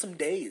 Like it was some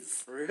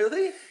days.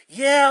 Really?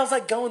 Yeah, I was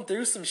like going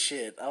through some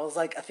shit. I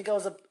think I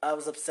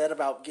was upset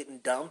about getting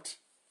dumped.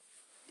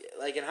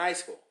 Like in high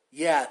school?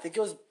 Yeah, I think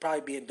it was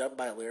probably being dumped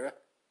by Lyra.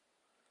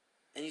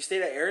 And you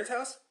stayed at Aaron's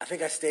house? I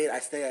think I stayed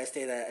at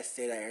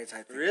Aaron's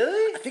house.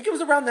 Really? I think it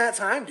was around that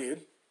time,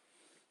 dude.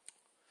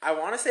 I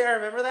want to say I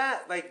remember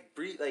that, like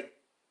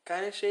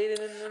kind of shaded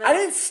in and out. I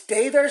didn't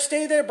stay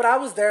there, but I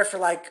was there for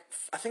like,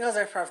 I think I was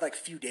there for like a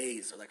few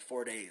days or like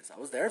 4 days. I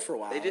was there for a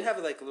while. They did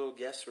have like a little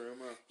guest room.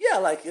 Yeah,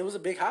 like it was a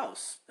big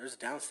house. There's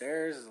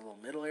downstairs, there's a little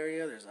middle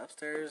area, there's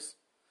upstairs.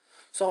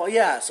 So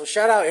yeah, so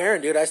shout out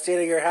Aaron, dude. I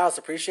stayed at your house.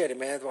 Appreciate it,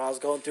 man. While I was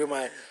going through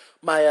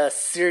my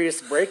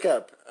serious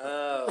breakup.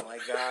 Oh my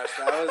gosh,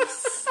 that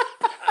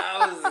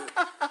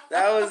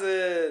was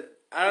a.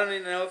 I don't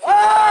even know if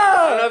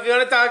I don't know if you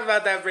want to talk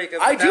about that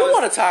breakup. I do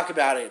want to talk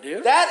about it,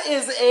 dude. That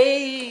is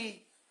I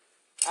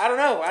don't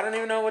know. I don't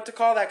even know what to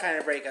call that kind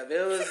of breakup.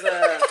 It was.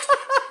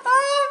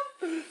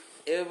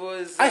 It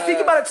was. I think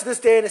about it to this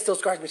day, and it still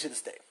scars me to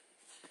this day.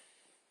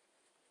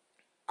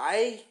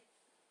 I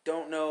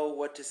don't know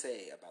what to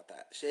say about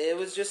that. It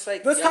was just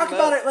like Let's talk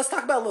about it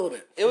a little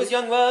bit. It was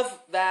young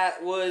love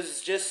that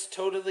was just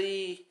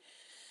totally.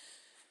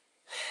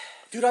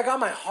 Dude, I got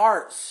my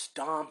heart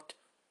stomped.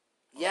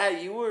 Yeah,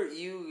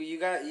 you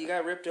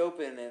got ripped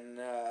open, and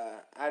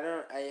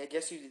I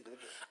guess you.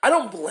 I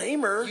don't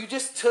blame her. You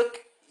just took.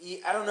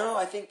 I don't know.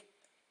 I think.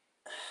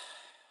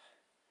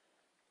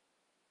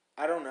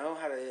 I don't know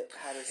how to.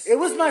 It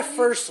was my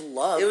first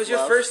love. It was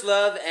your first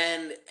love,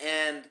 and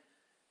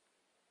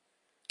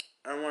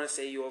I don't want to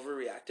say you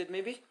overreacted,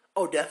 maybe.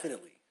 Oh,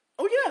 definitely.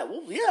 Oh yeah,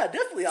 well yeah,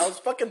 definitely. I was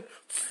fucking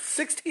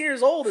 16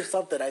 years old or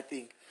something, I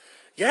think.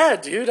 Yeah,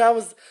 dude, I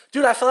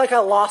felt like I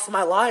lost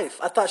my life.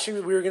 I thought we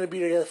were going to be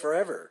together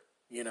forever,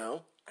 you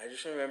know? I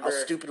just remember... How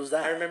stupid was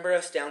that? I remember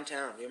us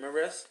downtown. Do you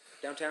remember us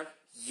downtown?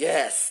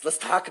 Yes, let's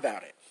talk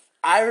about it.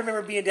 I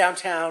remember being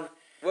downtown.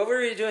 What were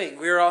we doing?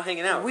 We were all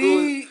hanging out.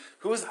 Who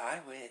was I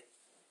with?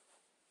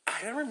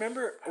 I don't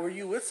remember. Were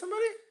you with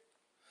somebody?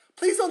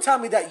 Please don't tell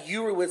me that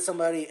you were with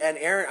somebody and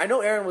Aaron... I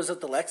know Aaron was with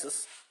the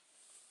Lexus.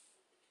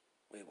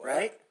 Wait, what?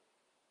 Right?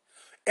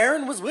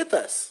 Aaron was with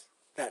us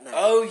that night.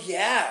 Oh,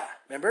 yeah.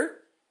 Remember?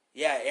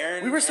 Yeah,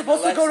 Aaron. We were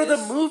supposed to go to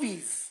the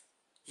movies.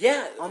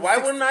 Yeah, why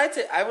wouldn't I?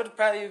 I would have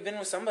probably been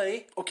with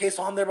somebody. Okay,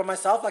 so I'm there by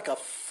myself like a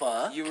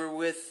fuck. You were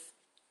with...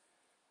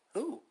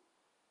 Who?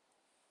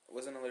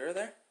 Wasn't Alira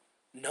there?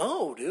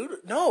 No, dude.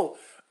 No.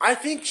 I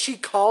think she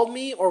called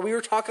me or we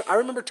were talking. I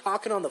remember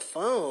talking on the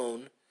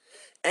phone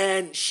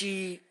and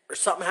or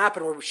something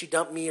happened where she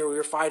dumped me or we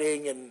were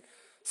fighting and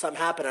something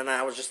happened and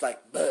I was just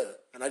like, bleh,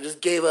 and I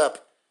just gave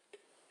up.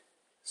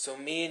 So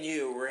me and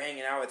you were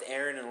hanging out with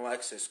Aaron and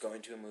Alexis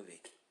going to a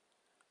movie.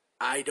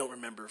 I don't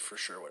remember for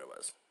sure what it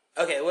was.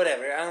 Okay,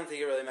 whatever. I don't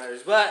think it really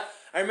matters. But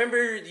I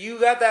remember you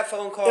got that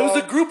phone call. It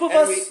was a group of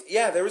us.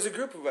 There was a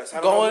group of us.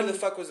 I don't know who the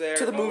fuck was there.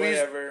 To the movies.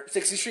 Whatever.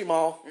 60th Street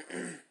Mall.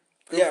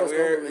 Yeah, we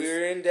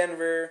were in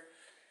Denver.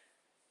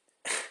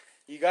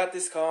 You got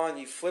this call and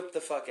you flipped the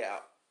fuck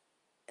out.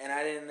 And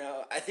I didn't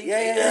know. I think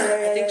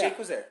Jake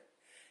was there.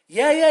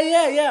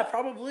 Yeah,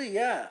 probably,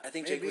 yeah. I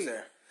think Jake was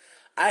there.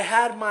 I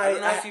had my... I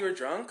don't know if you were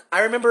drunk.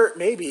 I remember,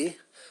 maybe.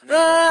 No,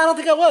 I don't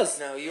think I was.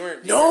 No, you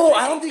weren't. No,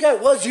 I don't think I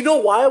was. You know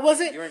why I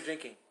wasn't? You weren't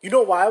drinking. You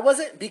know why I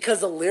wasn't?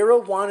 Because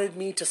Alira wanted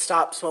me to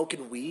stop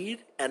smoking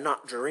weed and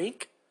not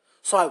drink.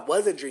 So I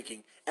wasn't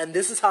drinking. And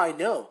this is how I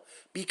know.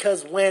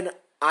 Because when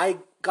I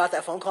got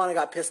that phone call and I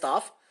got pissed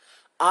off,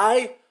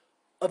 I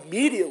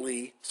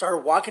immediately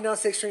started walking down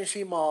 6th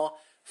Street Mall,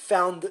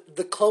 found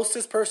the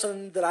closest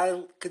person that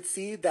I could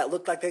see that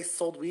looked like they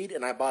sold weed,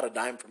 and I bought a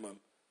dime from him.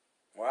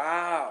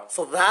 Wow.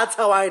 So that's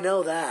how I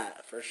know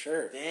that for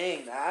sure.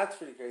 Dang, that's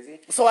pretty crazy.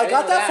 So I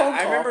got didn't know that phone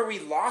I call. remember we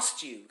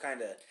lost you,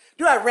 kind of.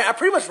 Dude, I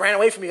pretty much ran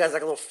away from you guys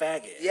like a little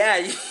faggot.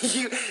 Yeah,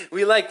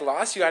 we like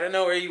lost you. I don't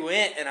know where you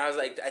went, and I was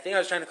like, I think I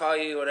was trying to call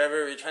you,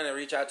 whatever. We were trying to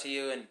reach out to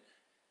you, and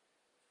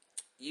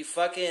you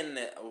fucking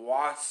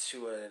walked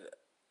to a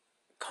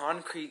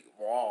concrete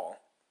wall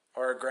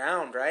or a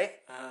ground, right?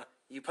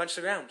 You punched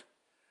the ground.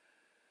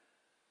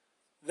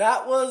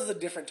 That was a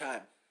different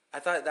time. I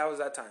thought that was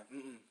that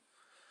time.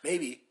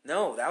 Maybe.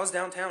 No, that was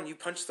downtown. You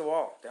punched the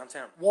wall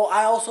downtown. Well,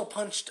 I also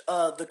punched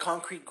the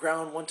concrete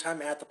ground one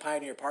time at the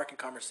Pioneer Park in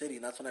Commerce City,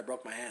 and that's when I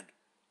broke my hand.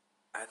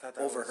 I thought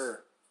that Over was...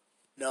 her.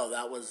 No,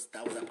 that was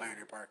at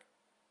Pioneer Park.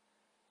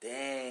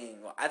 Dang.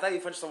 I thought you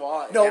punched the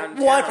wall No,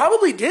 well, I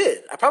probably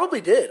did.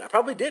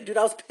 Dude,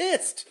 I was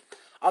pissed.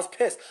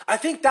 I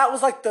think that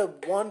was like the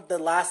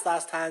last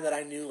time that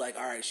I knew, like,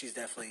 all right, she's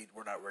definitely,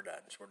 we're done.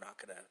 We're not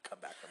going to come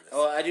back from this.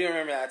 Oh, I do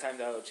remember that time,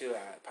 though, too,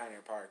 at Pioneer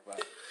Park,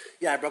 but...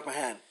 Yeah, I broke my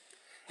hand.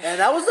 And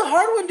that was the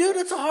hard one, dude.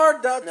 It's a hard,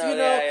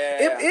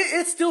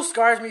 It still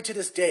scars me to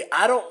this day.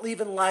 I don't want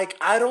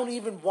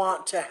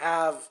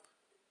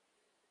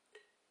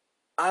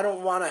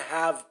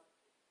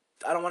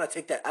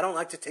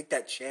to take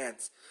that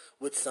chance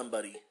with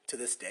somebody to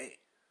this day.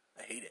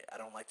 I hate it. I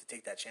don't like to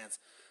take that chance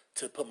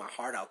to put my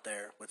heart out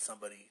there with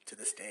somebody to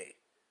this day.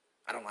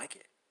 I don't like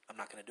it. I'm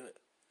not going to do it.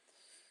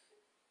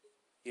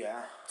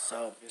 Yeah.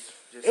 So,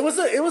 it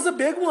was a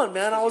big one,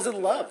 man. I was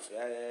in love.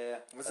 Yeah.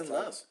 I was in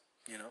love,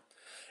 you know.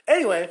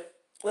 Anyway,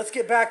 let's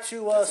get back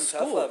to some school.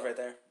 tough love right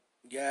there.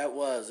 Yeah, it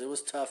was. It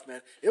was tough,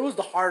 man. It was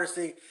the hardest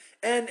thing.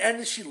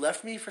 And she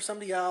left me for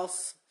somebody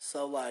else.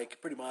 So,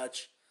 like, pretty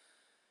much.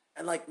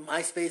 And, like,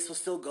 MySpace was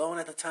still going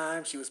at the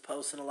time. She was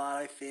posting a lot,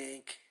 I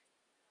think.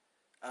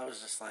 I was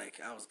just like,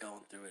 I was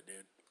going through it,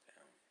 dude.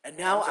 And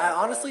now, I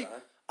honestly,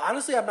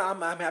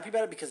 I'm happy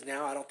about it because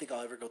now I don't think I'll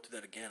ever go through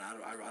that again.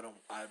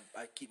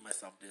 I keep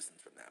myself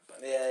distant from that. But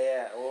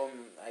Yeah. Well,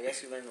 I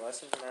guess you learned a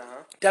lesson from that,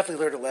 huh?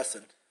 definitely learned a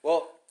lesson.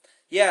 Well,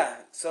 yeah.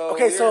 So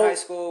Okay, we were in high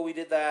school. We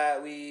did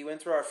that. We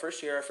went through our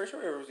first year.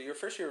 Your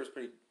first year was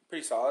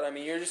pretty solid. I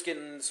mean, you're just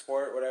getting the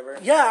sport, whatever.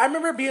 Yeah, I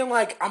remember being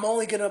like,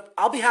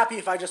 I'll be happy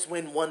if I just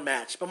win one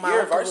match. But my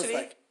You're uncle was varsity?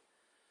 like,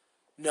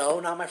 no,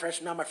 not my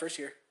first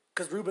year.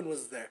 Because Ruben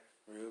was there.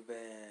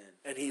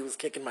 And he was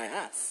kicking my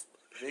ass.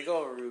 Big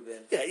old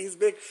Ruben. Yeah, he's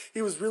big.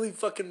 He was really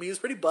he was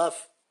pretty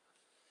buff.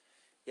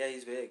 Yeah,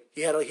 he's big.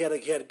 He had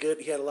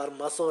a lot of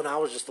muscle, and I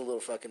was just a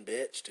little fucking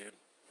bitch, dude.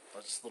 I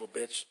was just a little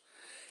bitch.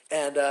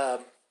 And,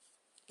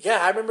 yeah,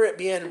 I remember it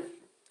being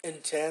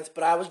intense,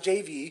 but I was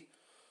JV.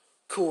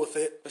 Cool with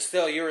it. But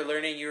still, you were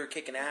learning, you were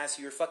kicking ass,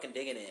 you were fucking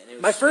digging it. And it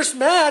was My first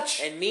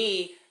match. And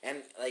me,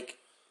 and like,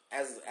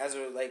 as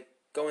we're like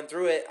going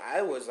through it,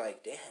 I was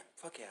like, damn,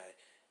 fuck yeah.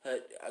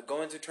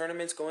 Going through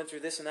tournaments, going through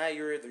this and that,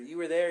 you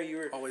were there,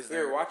 always we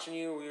there. were watching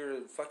you, we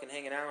were fucking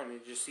hanging out, and you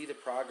just see the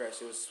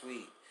progress. It was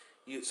sweet.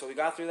 So we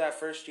got through that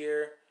first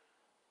year.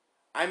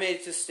 I made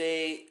it to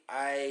state.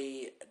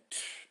 I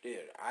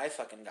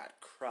fucking got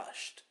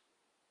crushed.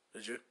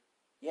 Did you?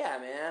 Yeah,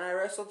 man, I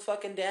wrestled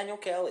fucking Daniel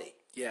Kelly.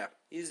 Yeah.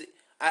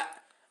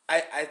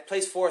 I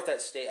placed fourth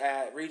at state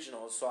at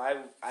regionals, so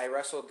I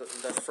wrestled the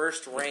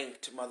first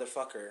ranked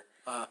motherfucker.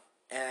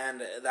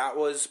 And that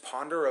was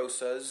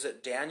Ponderosa's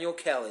Daniel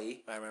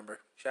Kelly. I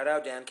remember. Shout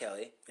out Dan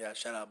Kelly. Yeah,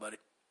 shout out, buddy.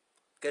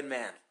 Good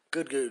man.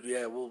 Good.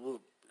 Yeah,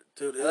 we'll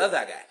dude. I love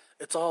that guy.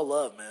 It's all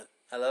love, man.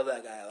 I love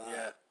that guy a lot.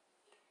 Yeah.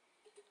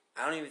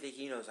 I don't even think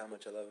he knows how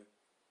much I love him.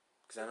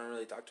 Because I don't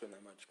really talk to him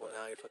that much. Well,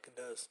 now he fucking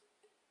does.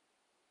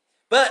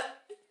 But,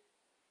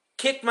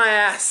 kicked my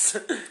ass.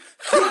 Kicked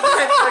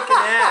my fucking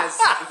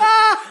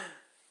ass.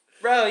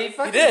 Bro,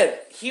 he did.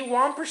 He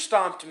whomper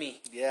stomped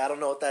me. Yeah, I don't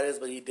know what that is,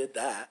 but he did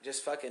that.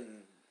 Just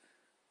fucking...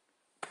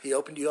 He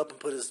opened you up and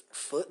put his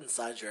foot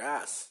inside your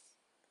ass.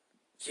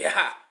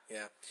 Yeah.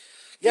 Yeah.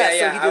 Yeah,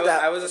 so he did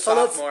that. I was a So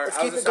sophomore. let's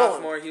I was keep a it going.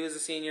 sophomore. He was a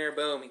senior.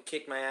 Boom. He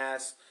kicked my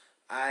ass.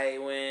 I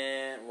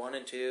went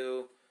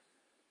 1-2.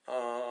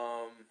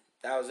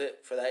 That was it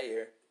for that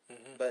year.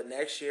 Mm-hmm. But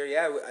next year,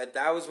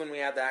 that was when we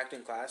had the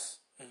acting class.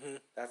 Mm-hmm.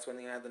 That's when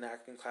we had the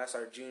acting class.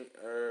 Our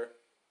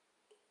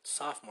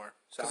sophomore.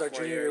 Because our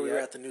junior year, we were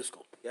at the new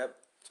school. Yep.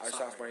 Our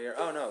sophomore year.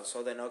 Oh, no.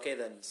 So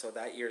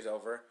that year's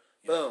over.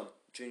 Yeah. Boom.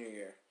 Junior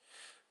year.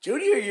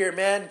 Junior year,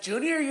 man.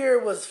 Junior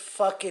year was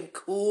fucking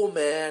cool,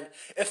 man.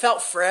 It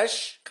felt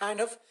fresh,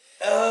 kind of.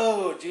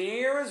 Oh, junior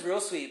year was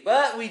real sweet.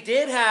 But we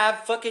did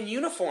have fucking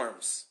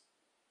uniforms.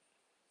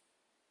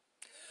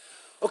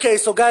 Okay,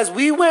 so guys,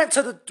 we went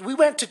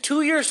to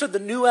 2 years to the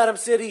new Adam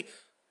City,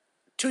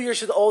 2 years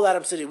to the old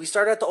Adam City. We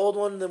started at the old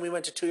one, then we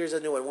went to 2 years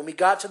at the new one. When we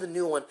got to the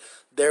new one,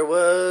 there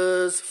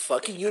was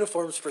fucking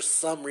uniforms for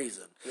some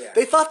reason. Yeah.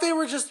 They thought they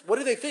were just, what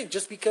did they think?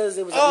 Just because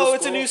it was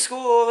it's a new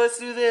school, let's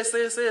do this,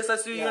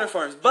 let's do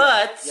uniforms.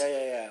 But,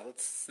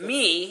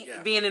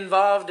 being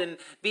involved and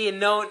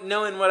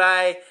knowing what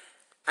I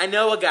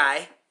know a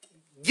guy.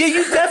 Yeah,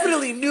 you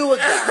definitely knew a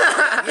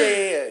guy.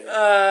 Yeah.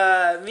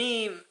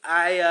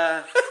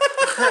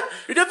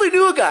 You definitely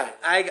knew a guy.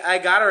 I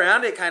got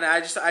around it kind of.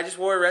 I just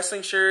wore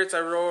wrestling shirts.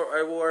 I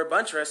wore a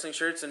bunch of wrestling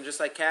shirts and just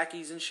like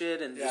khakis and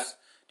shit. And just,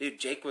 dude,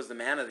 Jake was the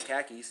man of the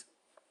khakis.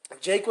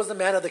 Jake was the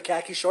man of the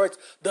khaki shorts,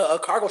 the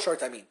cargo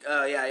shorts. I mean,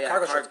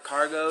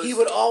 Cargos. He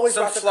would always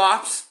some rock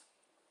flops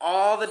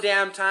all the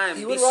damn time.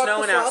 It'd be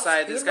snowing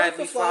outside. This guy'd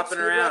be flopping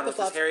around with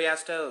his hairy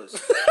ass toes.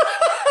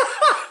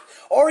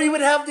 Or he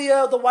would have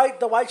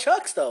the white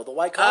chucks though, the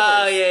white Converse.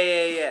 Oh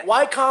yeah.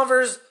 White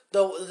Converse,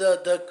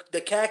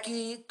 the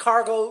khaki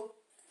cargo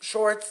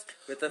shorts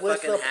with the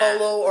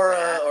polo or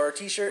a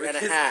t-shirt and a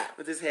hat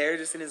with his hair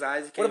just in his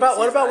eyes. What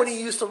about when he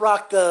used to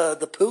rock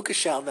the puka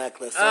shell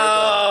necklace?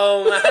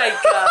 Oh my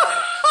god!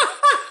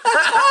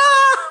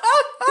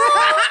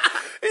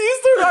 He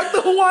used to rock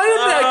the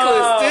Hawaiian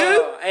necklace,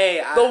 dude.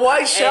 Hey, the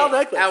white shell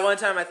necklace. At one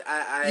time,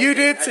 you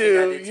did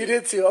too. You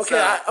did too.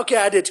 Okay,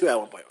 I did too at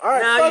one point. All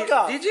right, fuck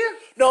off. Did you?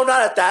 No,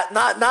 not at that.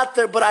 Not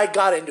there. But I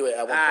got into it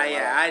at one point.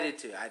 Yeah, I did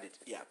too.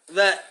 Yeah.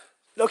 But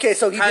okay,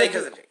 so he probably did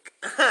because of Jake.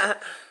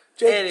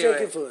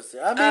 Jake influenced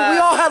it. I mean, we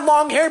all had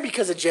long hair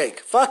because of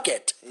Jake. Fuck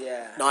it.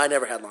 Yeah. No, I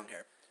never had long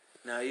hair.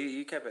 No,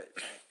 you kept it.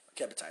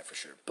 Kept it tight for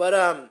sure.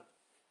 But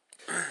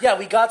yeah,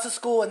 we got to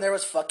school and there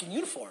was fucking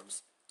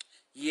uniforms.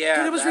 Yeah,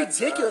 dude, it was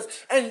ridiculous.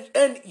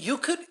 And you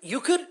could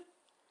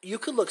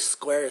look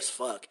square as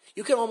fuck.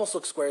 You could almost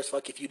look square as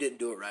fuck if you didn't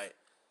do it right.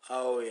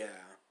 Oh yeah.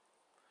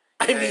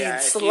 I mean,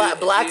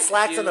 black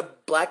slacks and a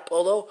black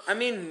polo. I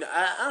mean,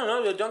 I don't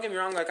know. Don't get me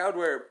wrong. Like I would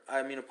wear,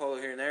 a polo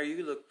here and there. You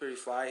could look pretty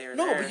fly here and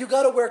there. No, but you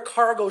gotta wear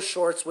cargo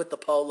shorts with the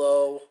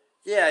polo.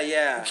 Yeah.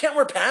 You can't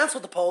wear pants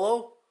with the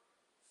polo.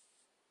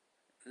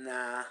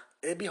 Nah.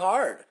 It'd be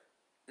hard.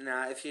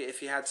 Nah, if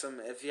you had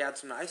some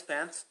nice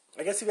pants.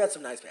 I guess if you had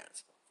some nice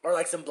pants. Or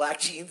like some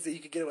black jeans that you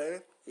could get away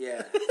with.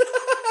 Yeah.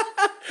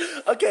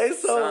 Okay,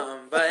 so.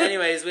 But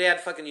anyways, we had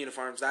fucking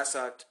uniforms. That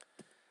sucked.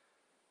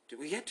 Dude,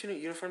 we had 2 new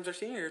uniforms our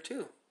senior year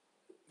too.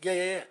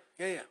 Yeah,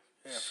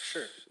 for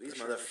sure. These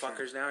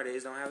motherfuckers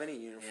nowadays don't have any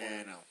uniform.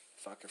 Yeah, I know.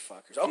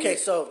 Fuckers. Okay,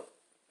 so.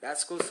 That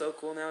school's so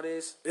cool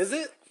nowadays. Is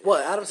it?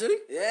 What, Adam City?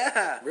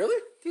 Yeah. Really?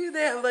 Dude,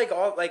 they have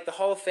the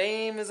Hall of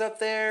Fame is up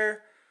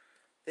there.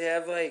 They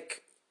have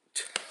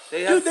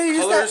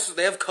colors.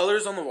 They have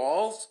colors on the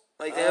walls.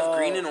 Like they have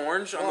green and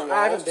orange on the walls.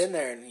 I haven't been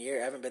there in a year.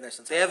 I haven't been there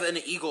since. They have an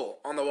eagle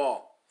on the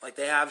wall. Like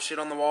they have shit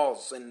on the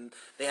walls, and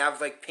they have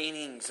like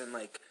paintings and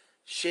like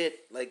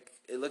shit. Like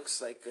it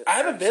looks like. I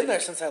haven't been there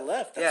since I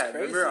left. That's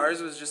crazy. Remember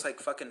ours was just like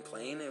fucking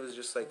plain. It was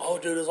just like. Oh,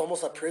 dude, it was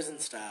almost like prison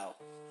style.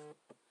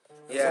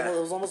 It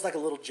was almost like a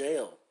little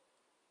jail.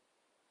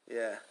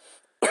 Yeah.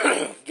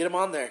 Get him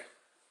on there.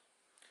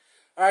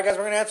 All right, guys,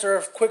 we're gonna answer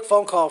a quick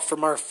phone call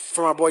from our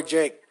boy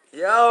Jake.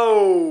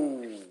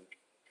 Yo.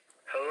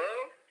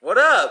 Hello? What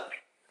up?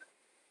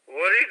 What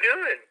are you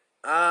doing?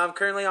 I'm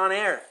currently on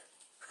air.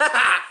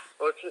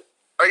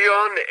 Are you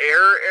on the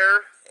air?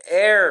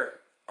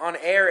 Air. On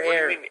air. What do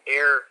you mean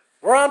air?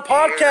 We're on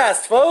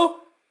podcast, fool.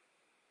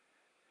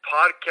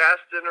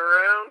 Podcasting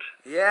around?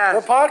 Yeah.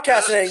 We're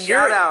podcasting.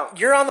 Shout out.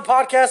 You're on the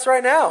podcast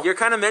right now. You're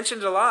kind of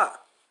mentioned a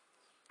lot.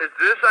 Is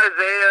this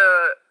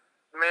Isaiah?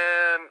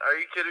 Man, are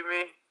you kidding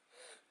me?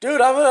 Dude,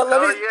 I'm gonna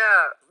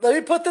let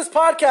me put this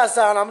podcast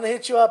out. I'm gonna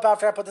hit you up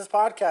after I put this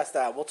podcast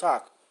out. We'll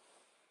talk.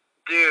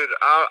 Dude,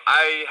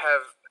 I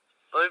have.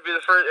 Let me be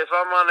the first. If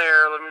I'm on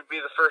air, let me be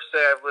the first to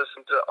say I've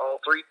listened to all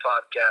 3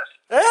 podcasts.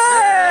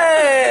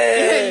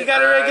 Hey, you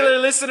got a regular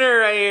listener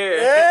right here.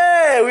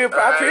 Hey, I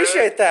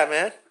appreciate that,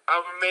 man.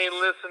 I'm a main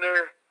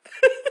listener.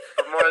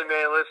 I'm more than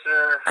main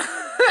listener. I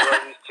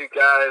love these 2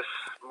 guys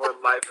more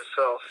than life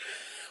itself.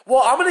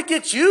 Well, I'm gonna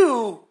get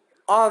you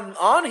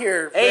on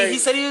here. Hey, he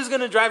said he was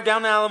gonna drive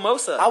down to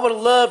Alamosa. I would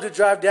love to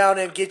drive down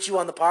and get you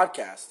on the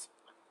podcast.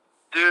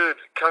 Dude,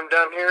 come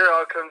down here.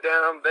 I'll come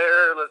down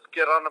there. Let's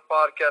get on the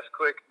podcast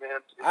quick,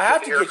 man. I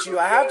have to get you.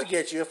 I have to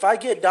get you. If I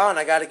get Don,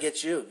 I got to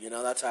get you. You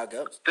know, that's how it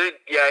goes. Dude,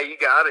 yeah, you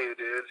got to,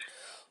 dude.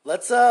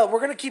 Let's. We're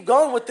gonna keep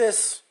going with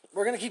this.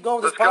 We're gonna keep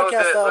going with this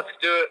podcast, though. Let's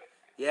do it.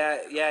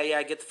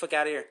 Yeah. Get the fuck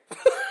out of here.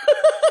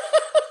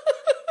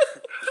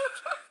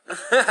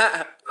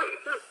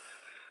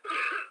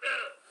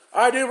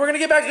 All right, dude. We're gonna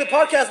get back to the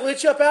podcast. We'll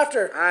hit you up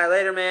after. All right,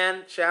 later,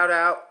 man. Shout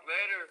out.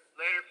 Later,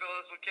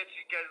 fellas. We'll catch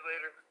you guys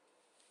later.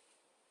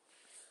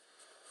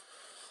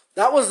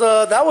 That was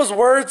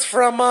words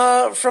from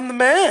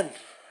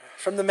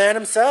the man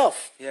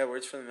himself. Yeah,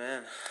 words from the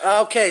man.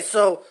 Okay,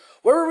 so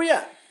where were we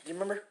at? Do you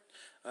remember?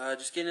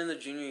 Just getting in the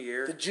junior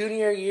year. The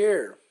junior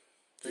year.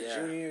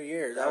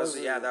 That was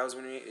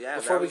when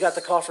before we got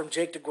the call from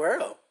Jake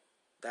DeGuero.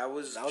 That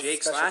was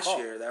Jake's last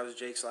year. That was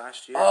Jake's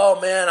last year.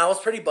 Oh man, I was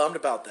pretty bummed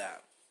about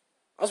that.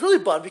 I was really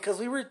bummed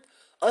because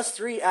us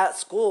 3 at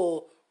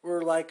school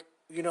were like,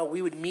 you know,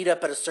 we would meet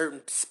up at a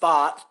certain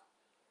spot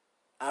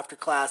after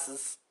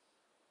classes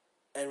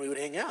and we would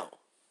hang out.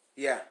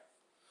 Yeah.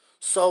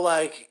 So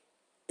like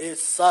it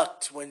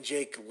sucked when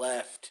Jake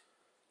left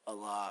a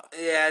lot.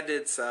 Yeah, it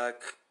did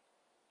suck.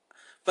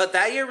 But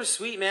that year was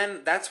sweet,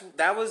 man. That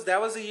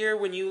was a year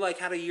when you like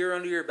had a year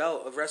under your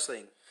belt of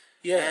wrestling.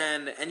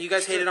 Yeah. And you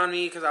guys hated on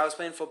me because I was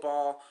playing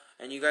football,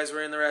 and you guys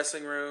were in the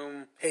wrestling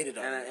room. Hated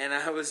on me. And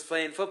I was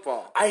playing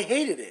football. I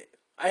hated it.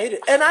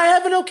 And I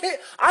have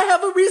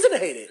a reason to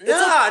hate it.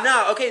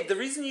 No. Okay, the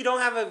reason you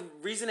don't have a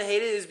reason to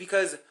hate it is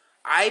because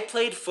I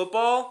played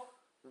football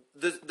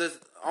the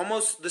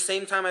almost the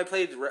same time I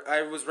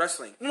was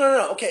wrestling.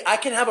 No. Okay, I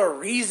can have a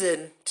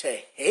reason to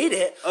hate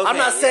it. Okay, I'm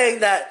not saying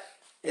that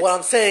what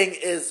I'm saying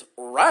is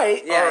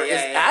right or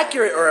is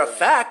accurate or a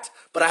fact,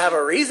 but I have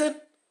a reason.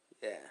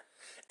 Yeah.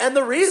 And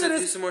the reason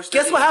is,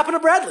 guess what happened to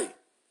Bradley?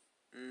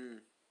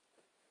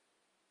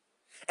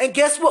 And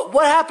guess what?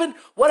 What happened?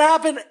 What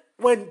happened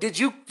when did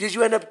you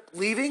end up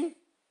leaving?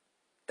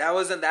 That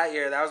wasn't that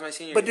year. That was my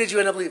senior year. But did you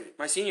end up leaving?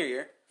 My senior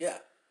year. Yeah.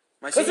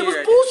 Because it was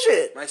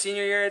bullshit. My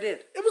senior year I did.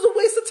 It was a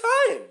waste of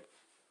time.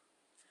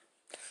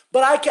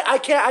 But I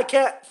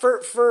can't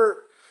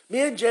for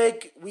me and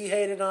Jake, we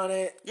hated on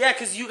it. Yeah,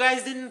 because you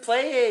guys didn't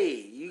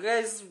play. You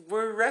guys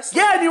were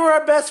wrestling. Yeah, and you were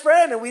our best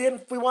friend, and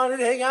we wanted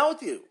to hang out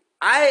with you.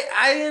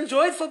 I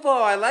enjoyed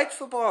football. I liked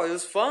football. It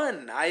was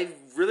fun. I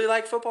really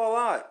liked football a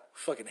lot.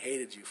 Fucking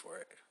hated you for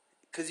it.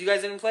 Because you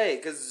guys didn't play.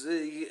 Because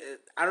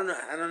I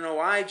don't know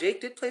why.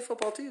 Jake did play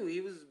football too.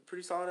 He was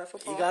pretty solid at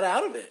football. He got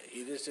out of it.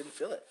 He just didn't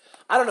feel it.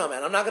 I don't know,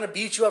 man. I'm not gonna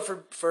beat you up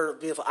for.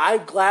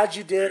 I'm glad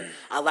you did.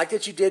 I like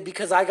that you did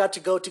because I got to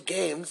go to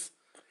games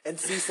and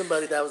see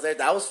somebody that was there.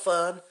 That was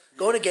fun.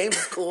 Going to games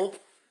is cool.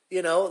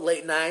 You know,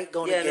 late night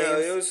going to games. Yeah,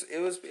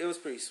 no, it was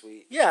pretty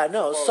sweet. Yeah,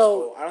 no. Football So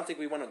was cool. I don't think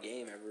we won a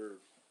game ever.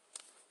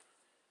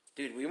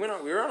 Dude, we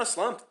were on a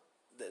slump.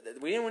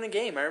 We didn't win a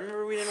game. I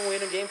remember we didn't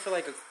win a game for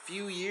like a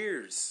few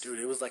years. Dude,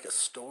 it was like a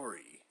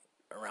story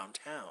around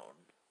town.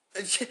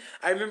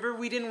 I remember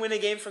we didn't win a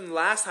game from the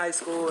last high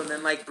school, and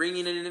then like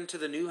bringing it into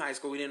the new high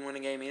school, we didn't win a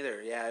game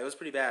either. Yeah, it was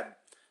pretty bad.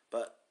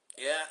 But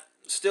yeah,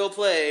 still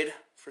played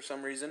for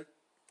some reason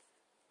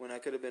when I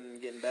could have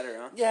been getting better,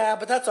 huh? Yeah,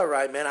 but that's all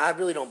right, man. I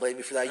really don't blame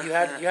you for that. You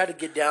had to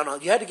get down.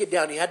 You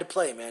had to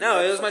play, man.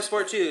 No, it was my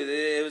sport too.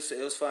 It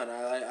was fun.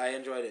 I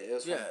enjoyed it. It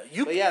was fun.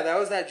 Yeah, But yeah, that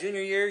was that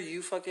junior year.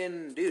 You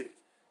fucking dude.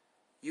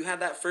 You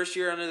had that first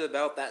year under the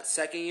belt. That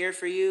second year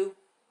for you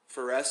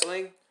for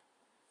wrestling.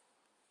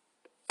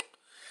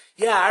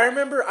 Yeah, I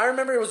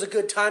remember it was a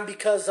good time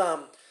because I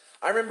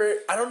remember,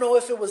 I don't know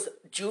if it was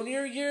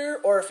junior year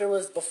or if it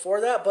was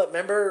before that, but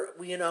remember,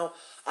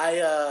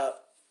 I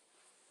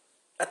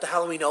at the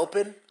Halloween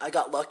Open, I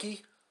got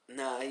lucky.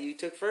 Nah, you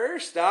took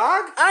first,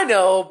 dog. I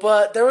know,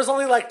 but there was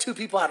only like 2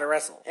 people had to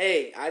wrestle.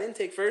 Hey, I didn't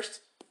take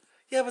first.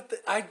 Yeah, but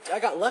I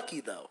got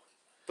lucky though.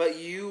 But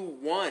you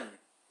won.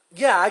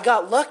 Yeah, I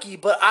got lucky,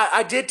 but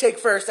I did take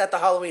first at the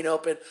Halloween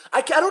Open.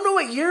 I don't know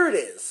what year it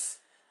is.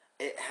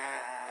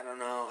 I don't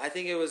know. I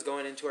think it was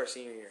going into our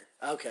senior year.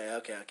 Okay.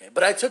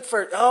 But I took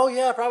first. Oh,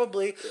 yeah,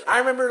 probably. Yeah. I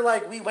remember,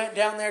 like, we went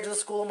down there to the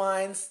School of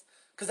Mines.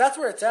 Because that's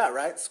where it's at,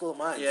 right? The School of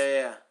Mines.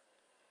 Yeah.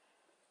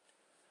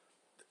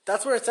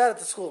 That's where it's at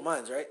the School of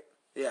Mines, right?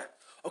 Yeah.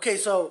 Okay,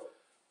 so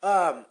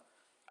I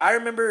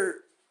remember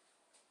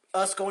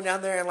us going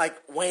down there and, like,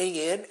 weighing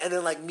in. And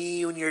then, like,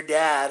 me and your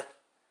dad,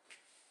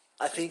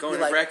 I think going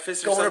to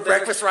breakfast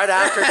right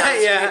after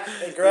yeah.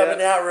 and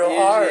grubbing out real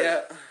hard.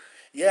 Yeah.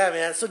 Yeah,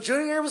 man. So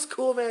junior year was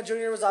cool, man.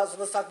 Junior year was awesome.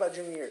 Let's talk about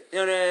junior year.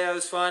 No, it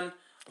was fun.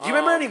 Do you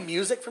remember any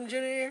music from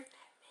junior year?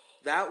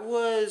 That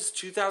was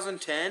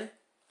 2010.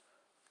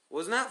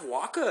 Wasn't that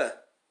Waka?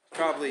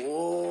 Probably.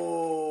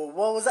 Oh,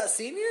 well, was that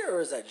senior or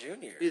was that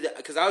junior?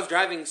 Because I was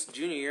driving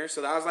junior year,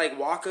 so that was like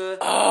Waka.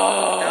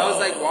 Oh. That was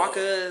like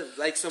Waka,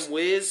 like some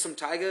Wiz, some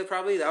Tyga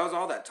probably. That was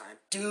all that time.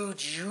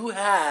 Dude, you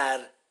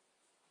had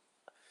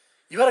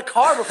a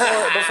car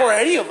before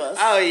any of us.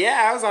 Oh,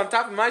 yeah. I was on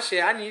top of my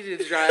shit. I needed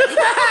to drive.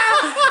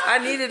 I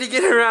needed to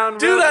get around.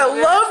 Dude, I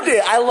loved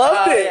it. I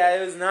loved it. Yeah,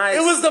 it was nice. It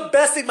was the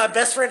best thing. My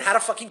best friend had a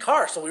fucking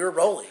car, so we were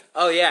rolling.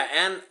 Oh, yeah.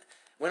 And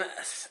when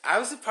I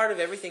was a part of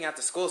everything at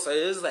the school, so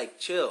it was like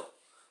chill.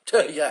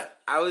 Like, yeah.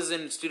 I was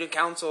in student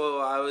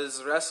council. I was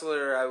a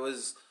wrestler.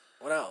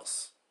 What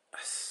else?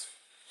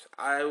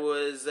 I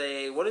was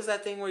what is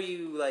that thing where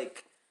you're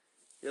like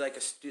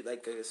a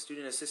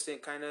student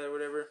assistant kind of or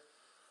whatever?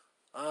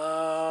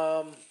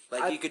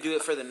 You could do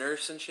it for the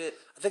nurse and shit.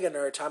 I think I know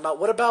what you're talking about.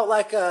 What about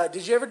like?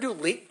 Did you ever do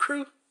Link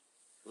Crew?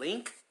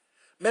 Link?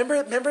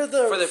 Remember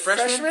the for the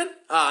freshmen?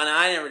 Oh no,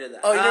 I never did that.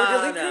 Oh, you never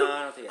did Link Crew? No,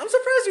 I don't think. I'm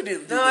surprised you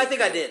didn't. No, I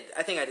think I did.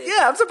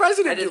 Yeah, I'm surprised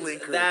you didn't do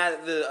Link Crew. I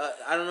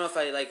don't know if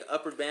I like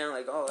upward band,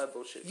 like all that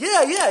bullshit.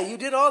 Yeah, you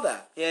did all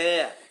that.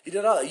 Yeah. You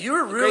did all that. You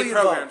were really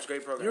involved.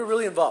 Great programs. You were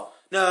really involved.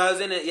 No, I was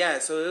in it. Yeah,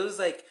 so it was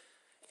like,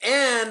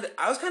 and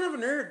I was kind of a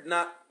nerd.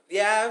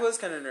 I was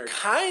kind of a nerd.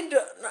 Kind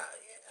of.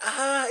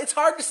 It's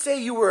hard to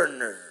say you were a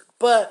nerd,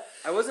 but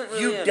I wasn't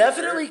really. You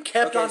definitely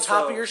kept on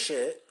top of your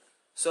shit.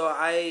 So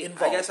I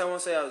guess I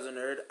won't say I was a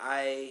nerd.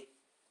 I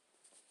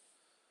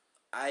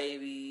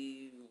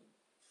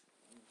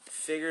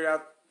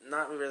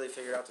not really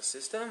figured out the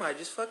system. I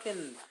just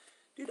fucking,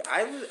 dude.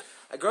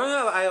 Growing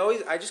up.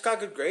 I just got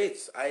good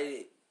grades.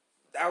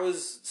 That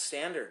was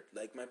standard.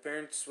 Like my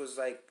parents was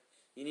like,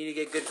 you need to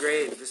get good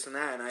grades, this and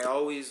that, and I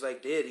always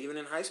like did. Even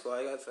in high school,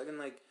 I got fucking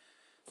like.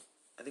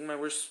 I think my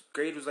worst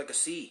grade was like a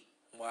C.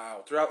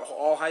 Wow. Throughout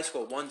all high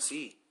school,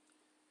 1C.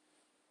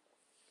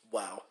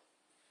 Wow.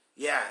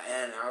 Yeah,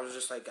 and I was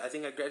just like, I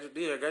think I graduated.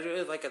 Dude, I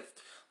graduated like a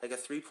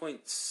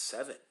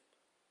 3.7.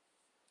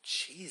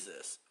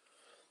 Jesus.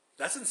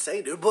 That's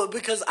insane, dude. But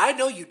because I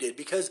know you did.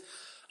 Because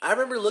I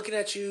remember looking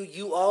at you,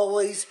 you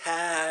always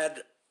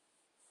had...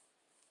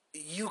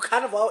 You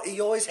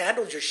always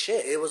handled your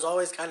shit. It was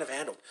always kind of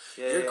handled.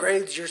 Your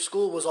grades, your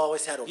school was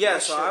always handled. Yeah,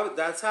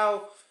 that's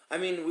how, I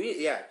mean,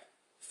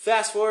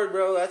 fast forward,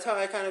 bro, that's how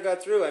I kind of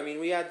got through. I mean,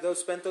 we had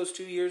spent those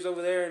 2 years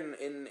over there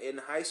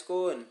in high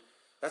school, and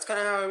that's kind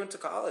of how I went to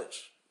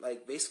college.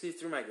 Like, basically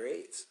through my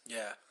grades.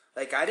 Yeah.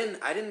 Like, I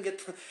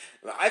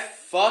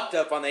fucked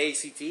up on the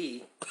ACT.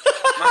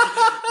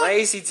 my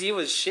ACT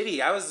was shitty.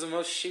 I was the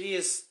most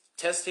shittiest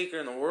test taker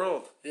in the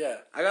world. Yeah.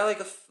 I got like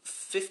a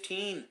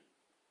 15.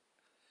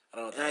 I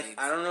don't know what that means.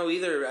 I don't know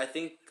either. I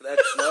think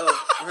that's low.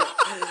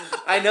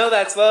 I know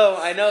that's low.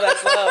 I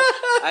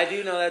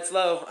do know that's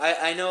low.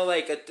 I know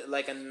like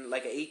an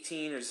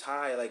 18 is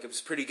high. Like, it was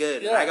pretty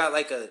good. Yeah. I got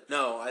I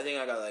think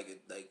I got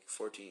like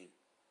 14.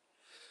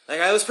 Like,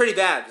 I was pretty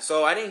bad.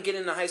 So I didn't get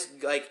into high school.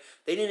 Like,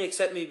 they didn't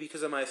accept me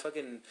because of my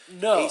fucking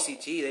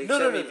ACT. They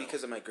accepted me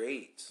because of my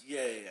grades.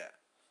 Yeah.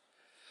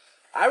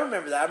 I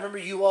remember that. I remember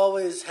you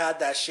always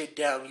had that shit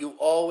down. You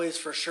always,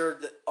 for sure,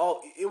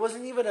 it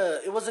wasn't even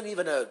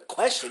a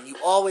question. You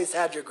always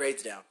had your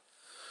grades down.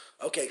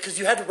 Okay, because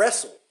you had to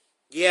wrestle.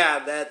 Yeah,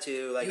 that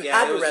too. Like, you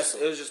had to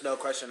wrestle. It was just no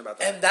question about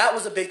that. And that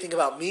was a big thing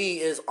about me.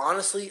 Is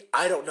honestly,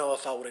 I don't know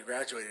if I would have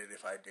graduated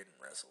if I didn't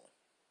wrestle.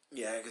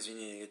 Yeah, because you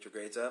need to get your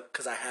grades up.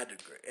 Because I had to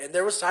grade, and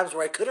there was times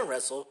where I couldn't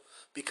wrestle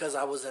because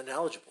I was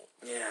ineligible.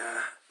 Yeah,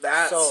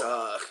 that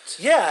sucked.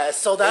 Yeah,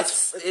 so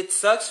it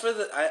sucks for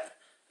the.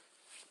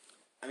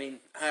 I mean,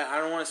 I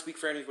don't want to speak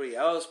for anybody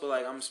else, but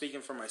like, I'm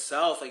speaking for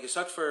myself. Like, it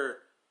sucked for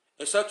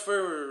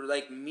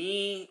like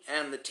me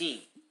and the team,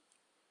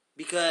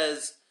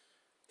 because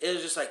it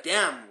was just like,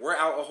 damn, we're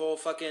out a whole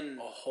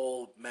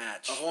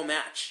match.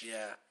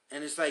 Yeah,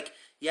 and it's like,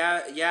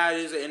 yeah, it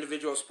is an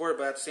individual sport,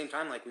 but at the same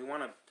time, like, we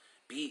want to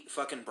beat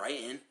fucking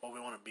Brighton. Well, we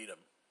want to beat them.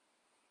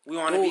 We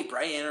want to beat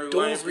Brighton, or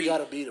we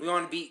gotta beat them. We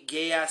want to beat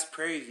gay ass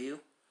Prairie View.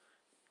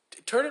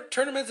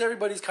 Tournaments,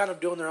 everybody's kind of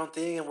doing their own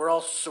thing, and we're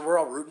all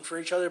rooting for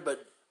each other,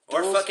 but.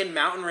 Or fucking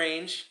Mountain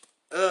Range.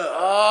 Ugh.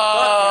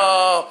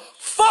 Oh,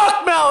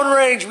 fuck Mountain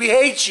Range. We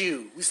hate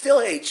you. We still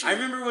hate you. I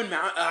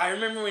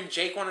remember when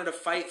Jake wanted to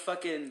fight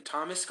fucking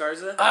Thomas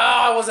Garza. Oh,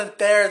 I wasn't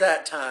there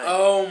that time.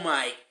 Oh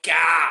my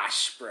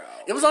gosh, bro.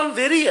 It was on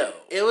video.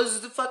 It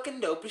was the fucking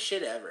dopest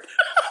shit ever.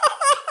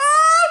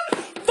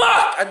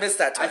 Fuck! I missed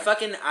that time.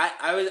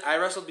 I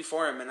wrestled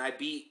before him, and I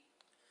beat,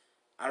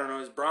 I don't know, it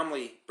was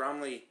Bromley.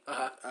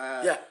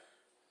 Yeah.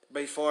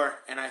 Before,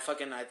 and I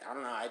don't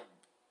know,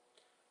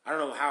 I don't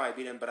know how I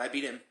beat him, but I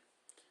beat him.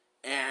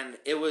 And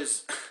it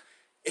was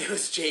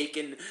Jake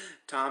and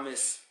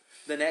Thomas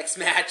the next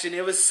match, and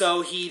it was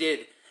so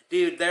heated.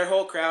 Dude, their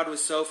whole crowd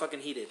was so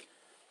fucking heated.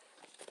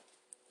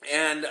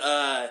 And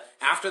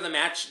after the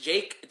match,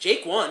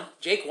 Jake won.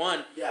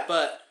 Yeah.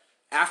 But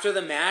after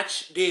the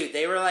match, dude,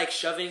 they were like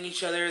shoving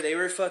each other. They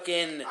were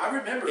fucking... I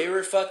remember. They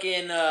were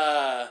fucking...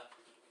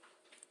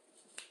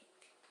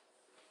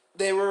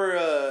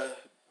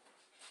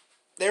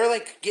 They were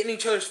like getting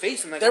each other's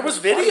face, and like there was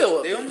video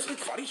of it. They almost like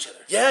fought each other.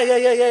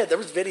 Yeah. There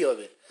was video of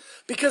it.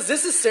 Because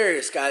this is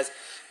serious, guys.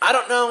 I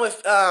don't know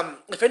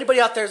if anybody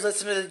out there is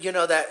listening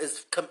to, that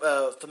is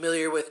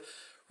familiar with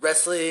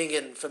wrestling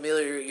and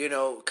familiar,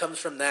 comes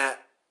from that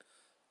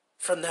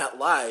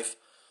life.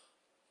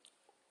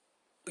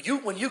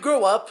 When you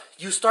grow up,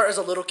 you start as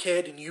a little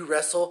kid and you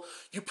wrestle.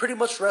 You pretty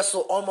much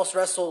almost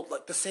wrestle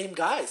like the same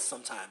guys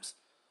sometimes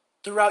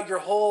throughout your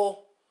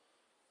whole.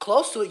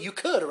 Close to it, you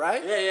could,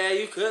 right? Yeah,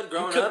 you could.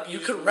 Growing up, you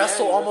could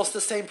wrestle almost the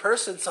same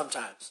person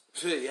sometimes.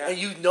 Yeah, and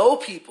you know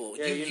people.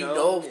 Yeah, you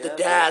know the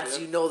dads.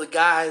 You know the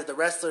guys, the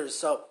wrestlers.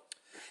 So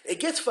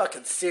it gets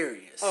fucking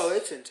serious. Oh,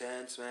 it's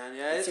intense, man.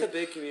 Yeah, it's a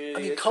big community.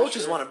 I mean,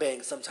 coaches want to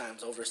bang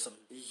sometimes over some.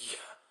 Yeah.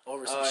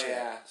 Over some shit.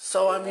 Yeah.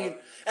 So I mean,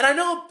 and I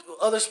know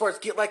other sports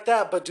get like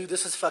that, but dude,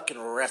 this is fucking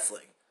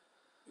wrestling.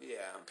 Yeah.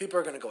 People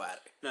are gonna go at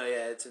it. No,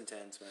 yeah, it's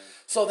intense, man.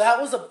 So that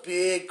was a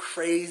big,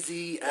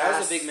 crazy. That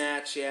was a big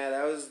match. Yeah,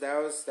 that was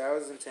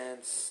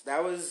intense.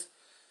 That was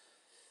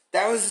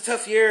a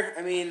tough year.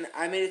 I mean,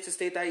 I made it to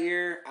state that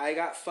year. I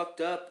got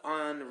fucked up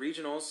on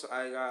regionals.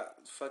 I got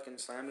fucking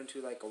slammed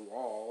into like a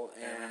wall.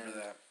 And I remember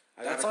that.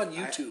 That's on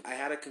YouTube. I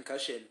had a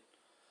concussion.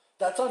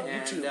 That's on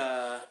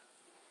YouTube.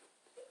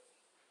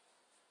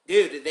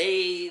 Dude,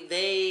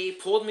 they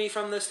pulled me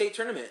from the state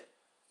tournament.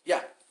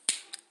 Yeah.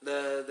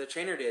 The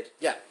trainer did.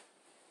 Yeah.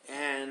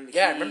 And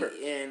I remember.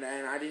 And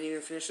I didn't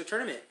even finish the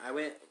tournament. I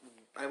went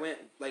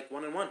like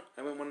 1-1.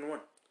 I went 1-1.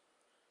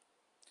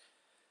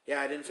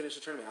 Yeah, I didn't finish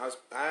the tournament.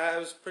 I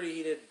was pretty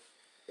heated.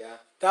 Yeah.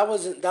 That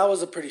was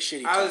a pretty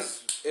shitty time.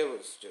 It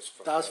was just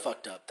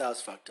fucked up. That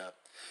was fucked up.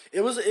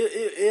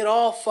 It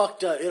all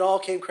fucked up. It all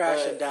came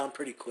crashing down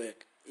pretty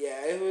quick.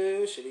 Yeah, it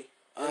was shitty.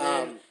 And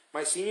then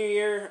my senior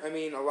year, I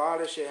mean, a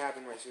lot of shit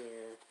happened my senior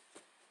year.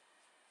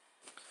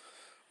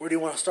 Where do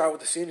you want to start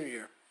with the senior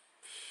year?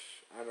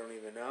 I don't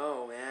even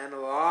know, man. A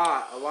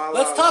lot.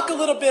 Let's talk a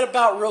little bit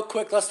about real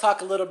quick. Let's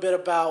talk a little bit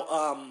about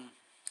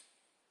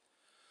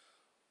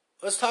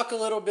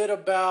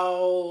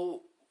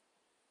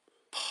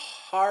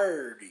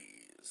parties.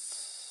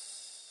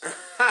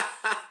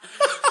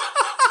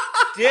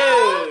 Dude.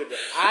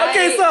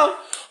 Okay, so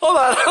hold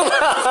on.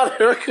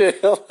 Real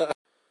quick, hold on.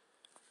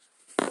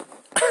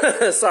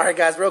 Sorry,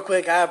 guys, real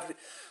quick.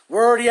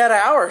 We're already at an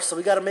hour, so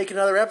we got to make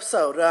another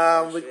episode.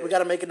 We got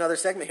to make another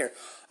segment here.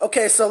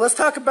 Okay, so let's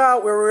talk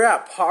about where we're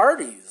at.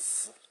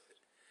 Parties.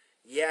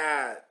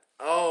 Yeah.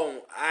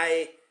 Oh,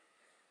 I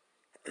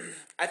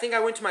think I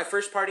went to my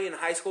first party in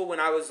high school when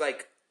I was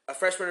like a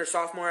freshman or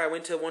sophomore. I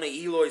went to one of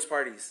Eloy's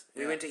parties.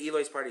 We went to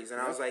Eloy's parties,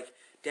 and I was like,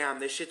 damn,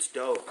 this shit's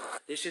dope.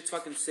 This shit's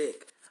fucking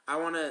sick. I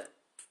want to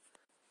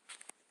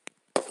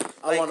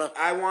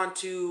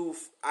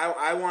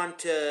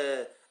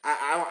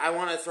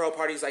throw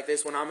parties like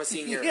this when I'm a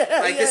senior.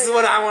 This is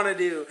what I want to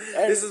do.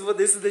 This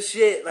is the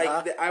shit.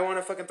 I want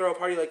to fucking throw a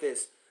party like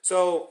this.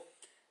 So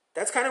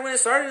that's kind of when it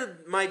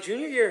started. My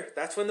junior year.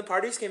 That's when the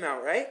parties came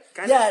out, right?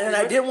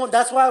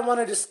 That's why I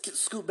wanted to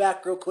scoot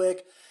back real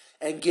quick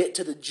and get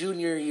to the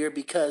junior year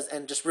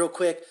and just real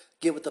quick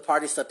get with the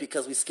party stuff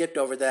because we skipped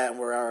over that and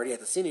we're already at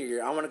the senior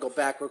year. I want to go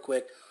back real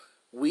quick.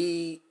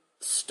 We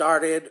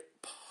started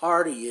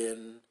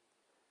partying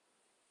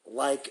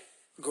like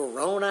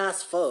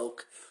grown-ass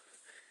folk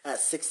at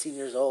 16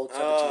 years old,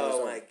 17 years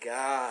old. Oh, my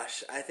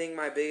gosh. I think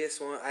my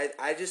biggest one, I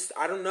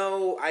don't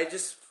know.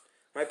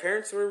 My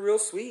parents were real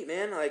sweet,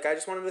 man. Like, I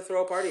just wanted to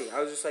throw a party.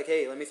 I was just like,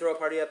 hey, let me throw a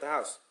party at the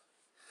house.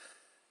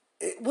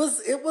 It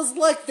was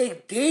like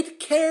they did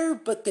care,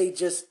 but they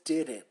just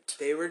didn't.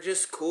 They were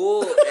just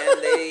cool,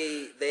 and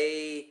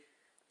they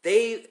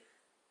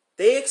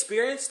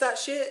experienced that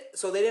shit,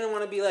 so they didn't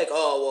want to be like,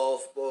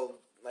 oh, well,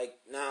 like,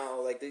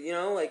 no, like, you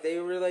know, like, they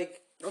were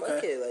like,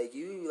 fuck it, like,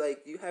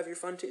 you have your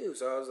fun too.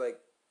 So I was like,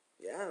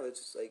 yeah, it's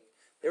just like,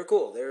 they were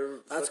cool.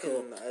 That's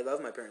cool. I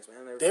love my parents,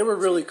 man. They were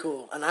really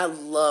cool, and I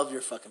love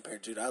your fucking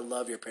parents, dude. I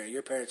love your parents.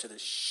 Your parents are the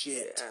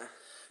shit. Yeah.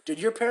 Dude,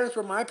 your parents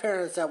were my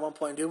parents at one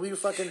point, dude. We were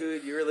fucking...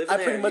 Dude, you were living there.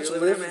 I pretty much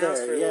lived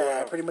there.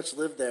 Yeah, I pretty much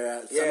lived there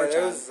at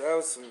summertime. That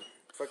was some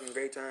fucking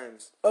great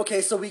times.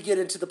 Okay, so we get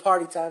into the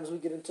party times. We're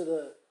getting into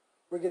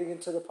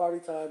the party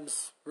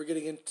times.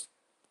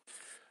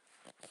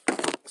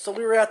 So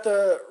we were at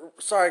the...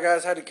 Sorry,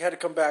 guys. Had to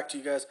come back to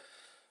you guys.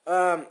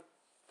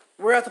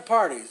 We're at the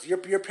parties.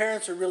 Your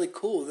parents are really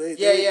cool.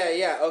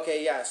 Yeah.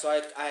 Okay, yeah. So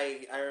I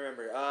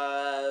remember.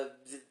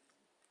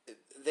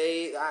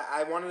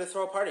 I wanted to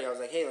throw a party. I was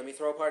like, hey, let me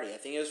throw a party. I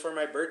think it was for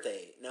my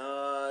birthday.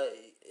 No,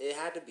 it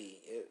had to be.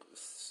 It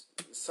was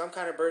some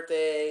kind of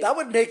birthday. That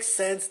would make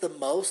sense the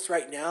most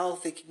right now,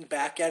 thinking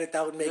back at it.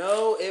 That would make...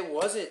 No, it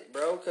wasn't,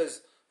 bro,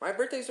 because my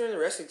birthday's during the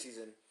wrestling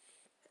season.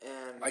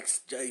 And like,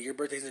 your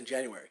birthday's in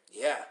January.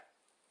 Yeah.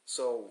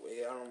 So,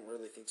 I don't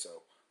really think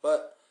so.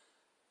 But,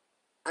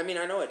 I mean,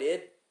 I know I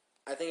did.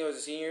 I think it was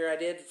a senior year I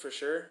did, for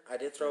sure. I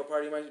did throw a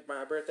party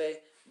my birthday,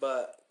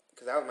 but...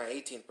 Because that was my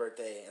 18th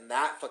birthday, and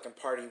that fucking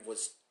party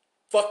was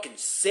fucking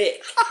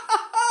sick.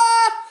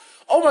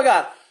 Oh my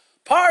god.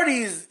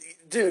 Parties!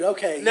 Dude,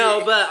 okay.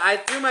 No, but I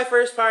threw my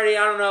first party,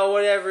 I don't know,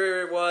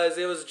 whatever it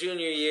was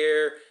junior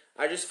year.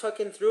 I just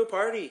fucking threw a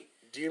party.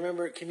 Do you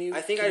remember,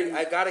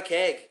 I got a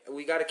keg.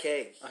 We got a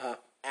keg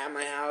at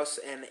my house,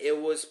 and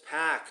it was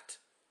packed.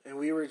 And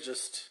we were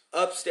just...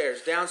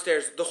 Upstairs,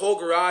 downstairs, the whole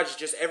garage,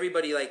 just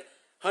everybody, like,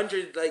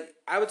 100, like,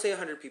 I would say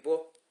 100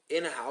 people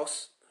in a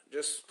house,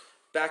 just...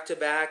 Back to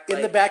back.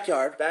 In the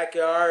backyard.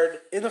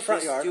 In the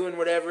front yard. Doing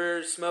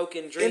whatever,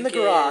 smoking, drinking. In the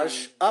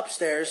garage,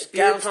 upstairs,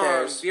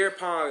 downstairs. Beer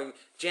pong,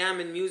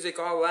 jamming music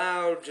all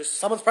loud. Just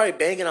someone's probably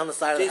banging on the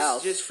side of the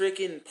house. Just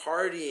freaking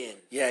partying.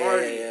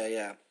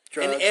 Yeah.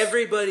 Drugs. And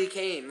everybody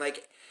came.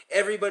 Like,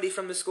 everybody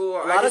from the school.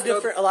 A lot of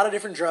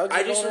different drugs.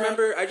 I just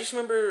remember, I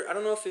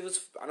don't know if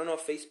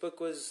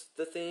Facebook was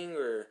the thing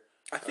or...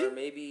 I think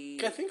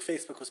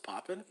Facebook was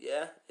popping.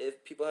 Yeah,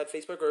 if people had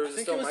Facebook, or was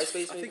it still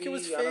MySpace? I think it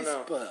was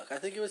Facebook. I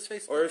think it was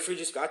Facebook. Or if we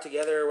just got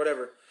together or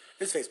whatever.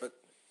 It's Facebook,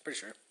 pretty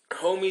sure.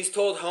 Homies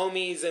told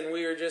homies, and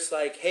we were just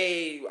like,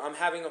 "Hey, I'm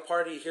having a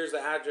party. Here's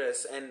the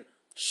address." And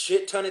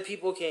shit ton of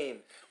people came.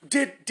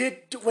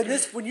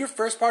 When your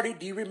first party?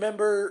 Do you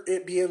remember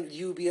it being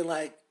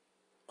like,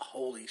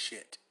 "Holy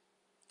shit"?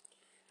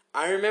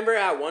 I remember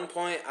at one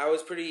point I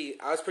was pretty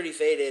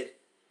faded,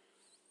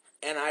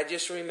 and I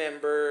just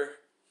remember.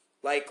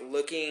 Like,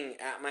 looking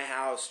at my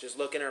house, just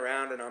looking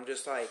around, and I'm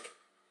just like,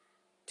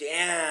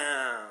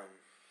 damn.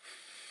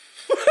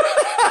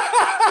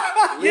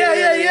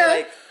 Yeah.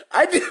 Like,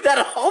 I did that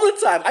all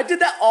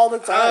the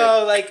time.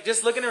 Oh, like,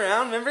 just looking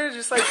around, remember?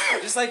 Just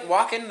like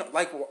walking,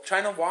 like,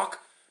 trying to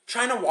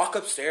walk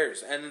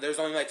upstairs, and there's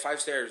only, like, 5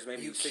 stairs,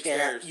 maybe 6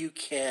 stairs. You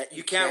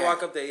can't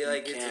walk up there.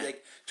 Like, it's,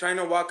 like, trying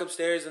to walk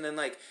upstairs, and then,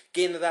 like,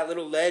 get into that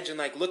little ledge, and,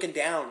 like, looking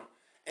down.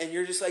 And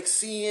you're just like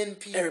seeing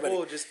people, everybody.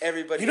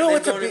 You know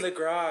what's going in the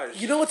garage.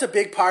 You know what's a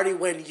big party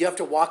when you have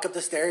to walk up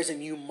the stairs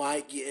and you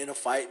might get in a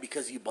fight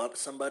because you bumped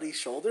somebody's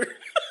shoulder.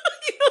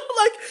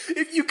 Like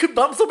if you could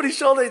bump somebody's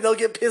shoulder, they'll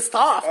get pissed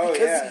off Oh,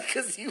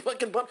 because you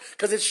fucking bump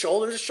because it's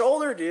shoulder to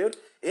shoulder, dude.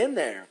 In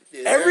there,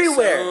 Dude,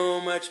 everywhere. There's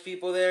so much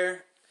people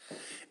there.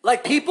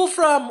 Like people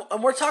from,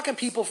 and we're talking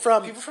people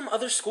from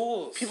Other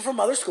schools. people from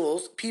other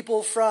schools,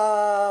 people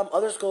from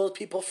other schools,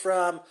 people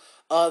from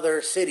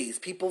other cities,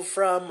 people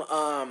from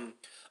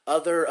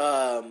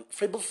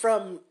people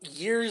from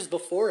years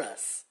before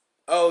us.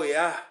 Oh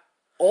yeah.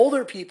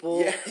 Older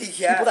people,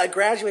 Yeah. people that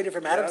graduated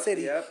from Adams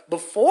City yep.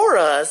 before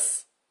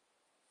us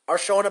are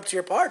showing up to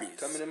your parties.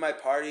 Coming to my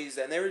parties,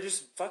 and they were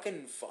just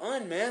fucking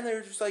fun, man. They were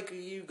just like,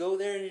 you go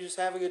there and you just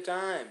have a good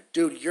time.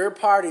 Dude, your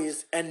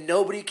parties, and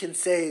nobody can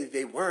say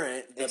they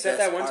weren't the Except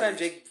best that one time parties.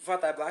 Jake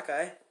fought that black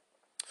guy.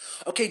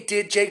 Okay,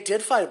 Jake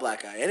did fight a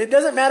black guy, and it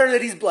doesn't matter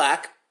that he's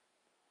black,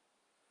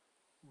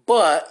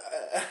 but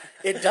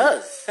it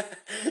does.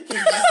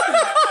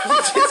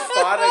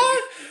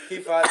 He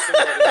fought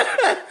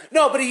somebody.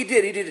 No, but he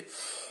did.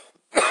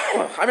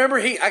 I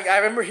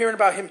remember hearing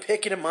about him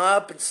picking him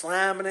up and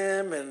slamming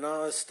him and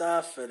all this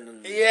stuff.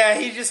 And Yeah,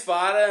 he just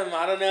fought him.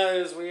 I don't know.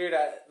 It was weird.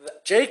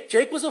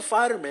 Jake was a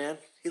fighter, man.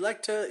 He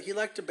liked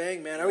to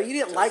bang, man. I mean, he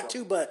didn't like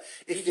to, but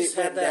if He it just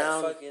went had that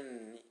down,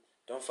 fucking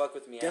don't fuck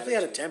with me. definitely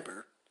had a attitude.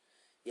 temper.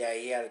 Yeah,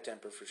 he had a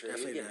temper for sure.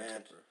 Definitely He had would a get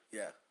mad. temper.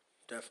 Yeah,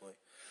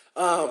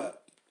 definitely.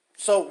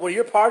 So when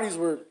your parties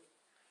were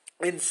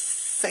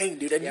insane,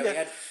 dude, and Yeah, you we had,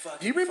 had fucking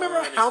do you remember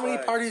fun as how many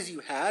fuck. parties you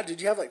had?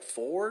 Did you have like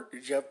 4?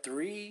 Did you have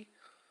 3?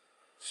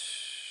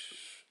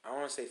 I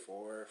want to say 4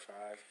 or 5.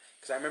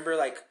 Because I remember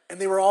like And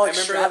they were all I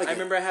extravagant.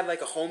 remember I had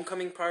like a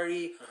homecoming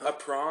party, a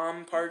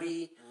prom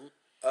party,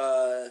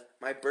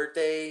 my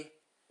birthday,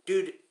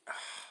 dude.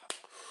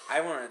 I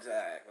wanted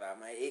to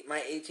my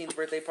 18th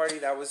birthday party.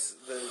 That was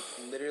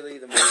literally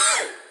the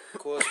most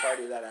coolest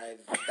party that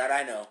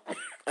I know.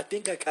 I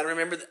think I kind of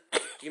remember that.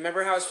 Do you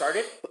remember how it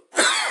started?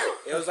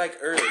 It was like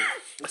early.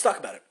 Let's talk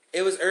about it.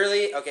 It was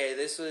early. Okay,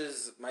 this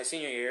was my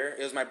senior year.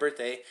 It was my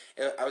birthday.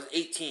 I was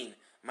 18.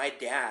 My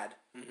dad.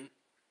 Mm-hmm.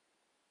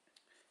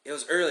 It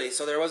was early,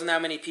 so there wasn't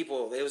that many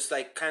people. It was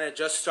like kind of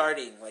just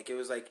starting. Like it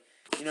was like,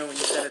 you know, when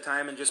you set a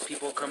time and just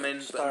people come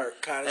in,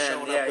 Start kind of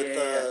showing up with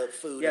the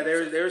food. Yeah, and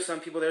there stuff. were some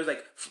people. There was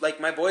like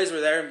my boys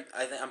were there.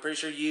 I'm pretty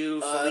sure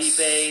you, Us,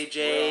 Felipe,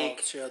 Jake, we're all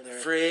chilling there.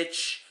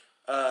 Fritch,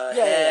 yeah.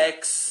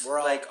 Hex, We're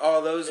all- like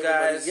all those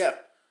guys. Yeah.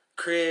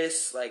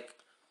 Chris, like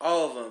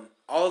all of them,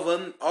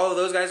 all of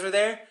those guys were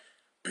there,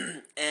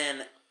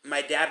 and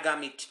my dad got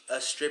me a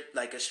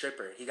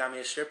stripper. He got me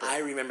a stripper, I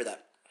remember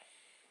that.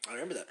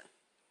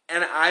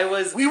 and I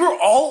was, We were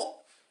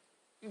all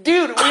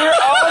dude, we were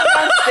all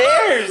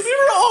downstairs.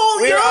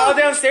 young. We were all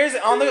downstairs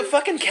on the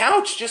fucking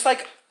couch, just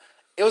like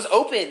it was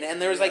open,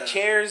 and there was like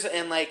chairs,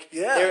 and like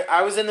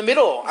I was in the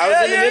middle. I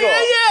was in the middle. Yeah,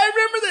 I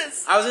remember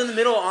this. I was in the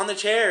middle on the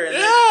chair. And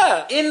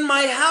Yeah. in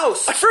my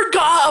house. I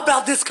forgot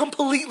about this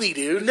completely,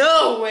 dude.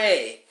 No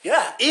way.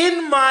 Yeah.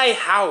 In my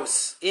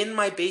house, in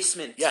my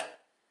basement. Yeah.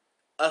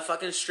 A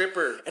fucking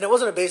stripper. And it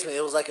wasn't a basement.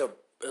 It was like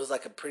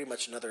a pretty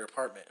much another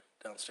apartment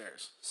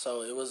downstairs.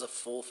 So it was a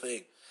full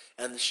thing.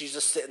 And she's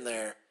just sitting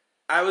there.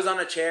 I was on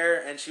a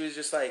chair, and she was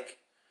just like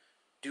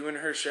doing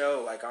her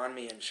show like on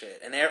me and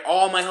shit. And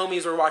all my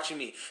homies were watching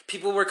me.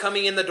 People were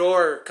coming in the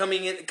door,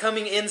 coming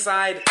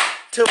inside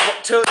to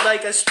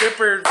like a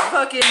stripper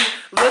fucking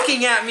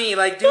looking at me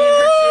like doing her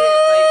shit.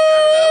 Like, I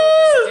don't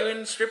know, just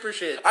doing stripper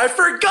shit. I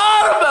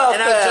forgot about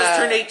And that. I just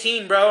turned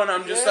 18, bro, and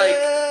I'm just like,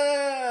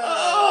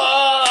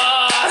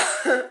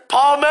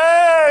 Paul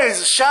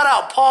Maes! Shout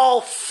out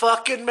Paul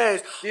fucking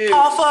Maes. Dude.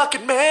 Paul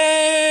fucking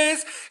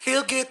Maes!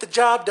 He'll get the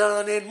job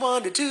done in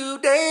 1 to 2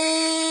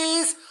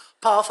 days.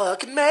 Paul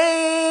fucking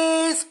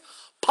Maes!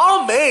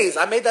 Paul Maes!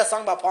 I made that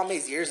song about Paul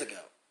Maes years ago.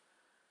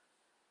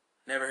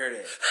 never heard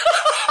it.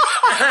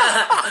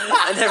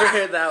 I never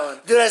heard that one.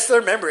 Dude, I still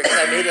remember it because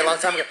I made it a long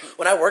time ago.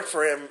 When I worked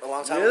for him a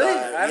long time Really?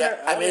 ago.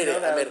 I I made didn't know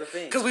that it. was a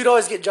thing. Because we'd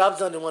always get jobs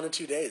done in 1 to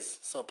 2 days.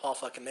 So Paul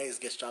fucking Maes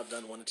gets job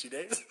done in 1 to 2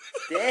 days.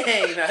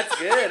 Dang, that's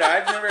good.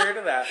 I've never heard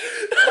of that.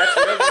 That's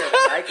real good.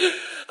 I like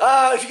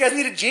it. If you guys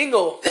need a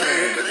jingle for you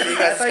I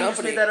guys' thought you just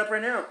company. made that up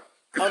right now.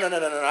 Oh,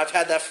 no. I've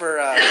had that for,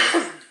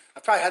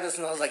 I've probably had this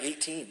since I was like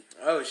 18.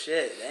 Oh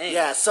shit, dang.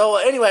 Yeah, so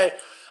anyway,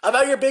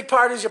 about your big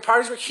parties, your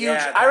parties were huge.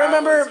 Yeah, I that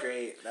remember, was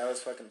great. That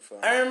was fucking fun.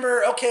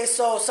 okay,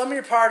 so some of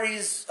your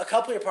parties, a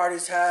couple of your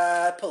parties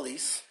had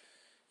police.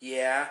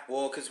 Yeah,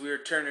 well, because we were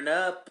turning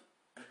up.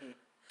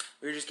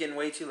 We were just getting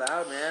way too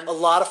loud, man. A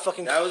lot of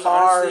fucking That was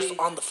cars honestly-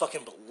 on the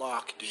fucking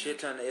block, dude. Shit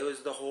ton. It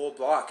was the whole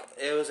block.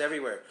 It was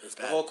everywhere.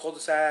 The bad. whole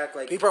cul-de-sac.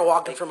 Like People are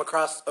walking from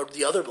across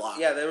the other block.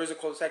 Yeah, there was a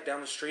cul-de-sac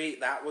down the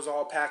street. That was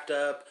all packed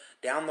up.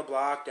 Down the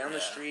block, down the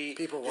Yeah, street.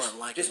 people weren't just,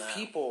 liking just that.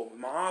 people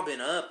mobbing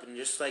up and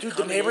just like Dude, the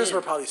coming neighbors in.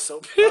 were probably so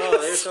pissed. Oh,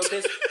 they were so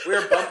pissed. We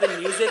were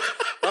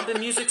bumping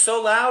music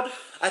so loud.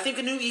 I think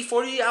a new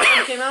E40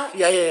 album came out.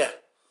 Yeah.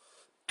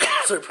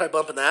 So you're probably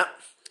bumping that.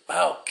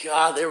 Oh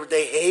God,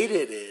 they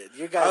hated it.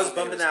 Your guys, I was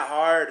bumping that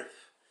hard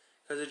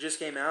because it just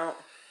came out.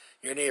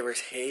 Your neighbors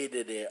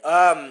hated it.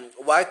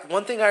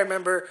 One thing I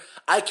remember,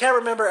 I can't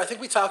remember. I think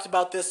we talked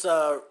about this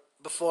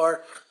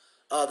before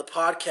the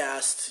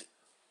podcast.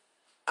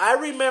 I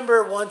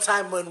remember one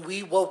time when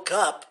we woke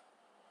up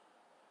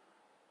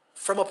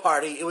from a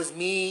party. It was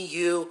me,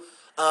 you,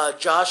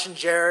 Josh and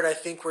Jared, I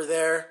think were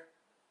there.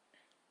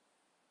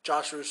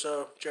 Josh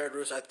Russo, Jared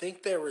Russo, I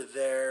think they were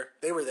there.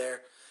 They were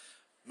there.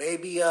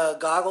 Maybe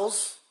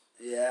Goggles.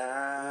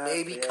 Yeah.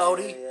 Maybe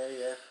Cody.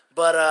 Yeah.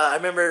 But I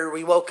remember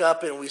we woke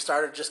up and we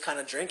started just kind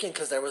of drinking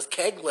because there was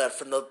keg left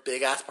from the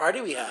big-ass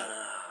party we had.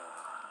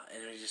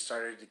 And we just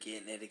started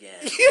getting it again.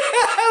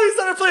 Yeah, we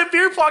started playing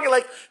beer pong at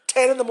like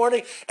 10 in the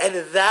morning. And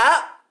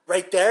that,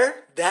 right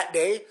there, that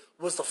day,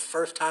 was the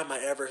first time I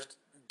ever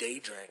day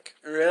drank.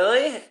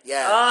 Really?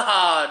 Yeah.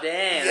 Oh,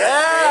 damn.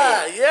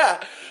 That's great.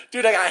 Yeah.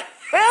 Dude, I got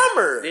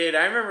hammered. Dude,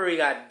 I remember we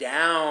got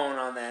down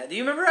on that. Do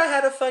you remember I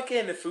had a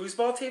fucking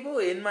foosball table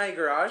in my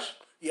garage?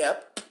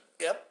 Yep.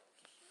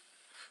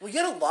 We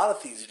get a lot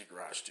of things in your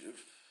garage, dude.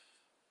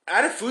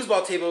 I had a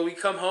foosball table. We'd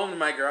come home to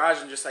my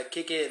garage and just like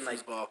kick it and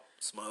like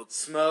Foosball,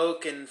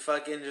 smoke and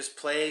fucking just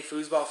play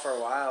foosball for a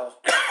while.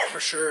 for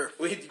sure.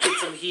 We'd get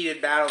some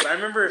heated battles. I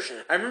remember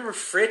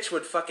Fritch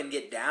would fucking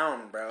get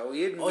down, bro.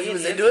 He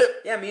was into it?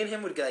 Yeah, me and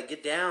him would like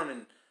get down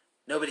and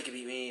nobody could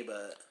beat me,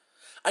 but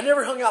I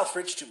never hung out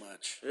with Fritch too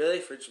much. really,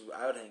 Fritch,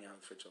 I would hang out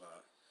with Fritch a lot.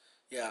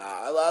 Yeah,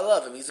 I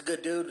love him. He's a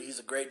good dude. He's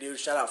a great dude.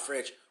 Shout out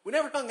Fritch. We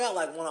never hung out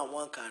like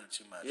one-on-one kind of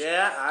too much.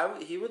 Yeah,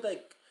 he would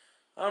like,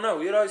 I don't know,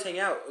 we would always hang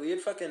out. We'd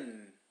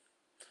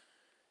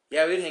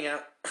hang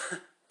out.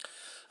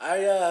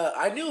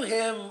 I knew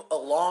him a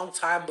long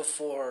time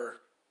before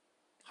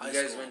high You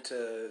guys school. went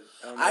to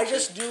I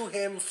just knew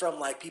him from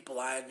like people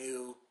I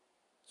knew.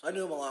 So I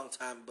knew him a long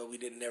time, but we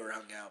never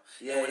hung out.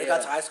 Yeah, And when it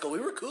got to high school, we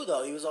were cool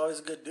though. He was always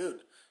a good dude.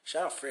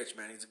 Shout out Fritch,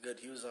 man.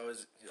 He was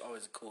always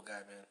a cool guy,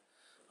 man.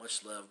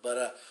 Much love.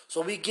 But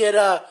so we get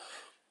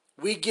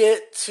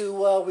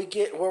where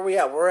we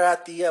at? We're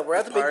at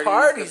the big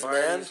parties,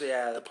 man.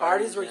 Yeah, the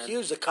parties were man.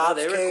 huge. The cops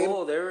they were came.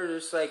 cool. They were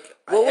just like,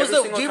 What was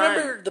every the? Do you single time.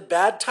 remember the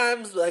bad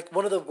times? Like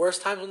one of the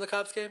worst times when the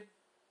cops came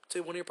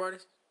to one of your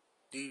parties?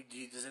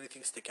 Does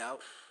anything stick out?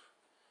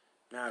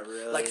 Not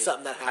really. Like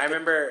something that happened? I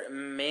remember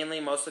mainly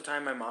most of the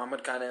time my mom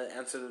would kind of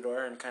answer the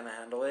door and kind of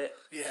handle it.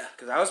 Yeah.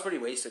 Because I was pretty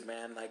wasted,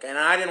 man. Like, and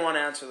I didn't want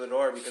to answer the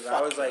door because I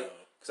Fuck was no. like,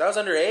 because I was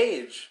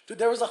underage. Dude,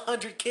 there was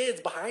 100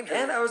 kids behind her.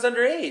 And I was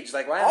underage.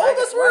 Like, why All am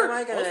of us I were.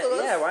 gonna? Most of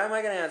us. Yeah, why am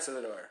I gonna answer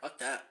the door? Fuck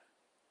that.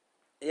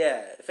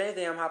 Yeah, if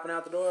anything, I'm hopping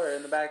out the door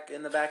in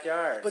the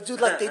backyard. But dude,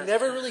 like they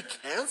never really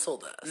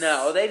canceled us.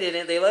 No, they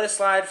didn't. They let us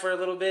slide for a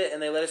little bit,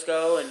 and they let us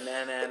go, and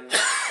then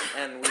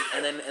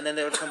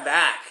they would come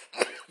back.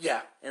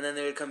 Yeah. And then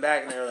they would come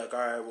back, and they were like, "All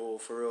right, well,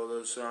 for real,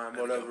 this time,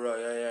 whatever,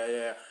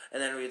 yeah."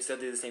 And then we'd still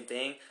do the same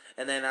thing,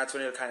 and then that's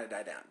when it would kind of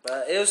die down.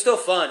 But it was still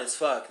fun as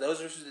fuck.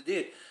 Those were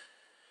dude.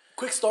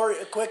 Quick story,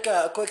 a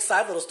quick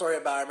side little story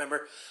about. I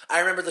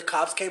remember the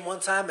cops came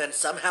one time, and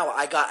somehow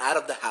I got out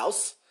of the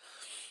house,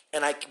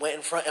 and I went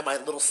in front, and my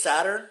little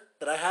Saturn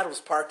that I had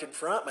was parked in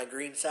front. My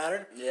green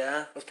Saturn.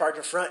 Yeah. Was parked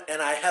in front,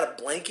 and I had a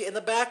blanket in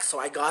the back, so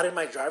I got in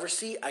my driver's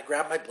seat. I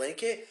grabbed my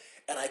blanket,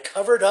 and I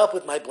covered up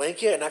with my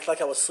blanket and acted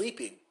like I was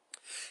sleeping.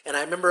 And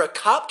I remember a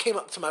cop came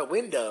up to my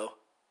window,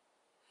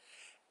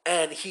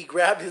 and he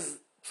grabbed his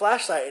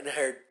flashlight and I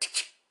heard,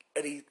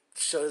 and he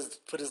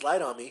put his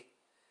light on me,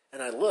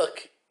 and I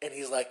look, and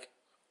he's like,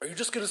 "Are you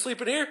just gonna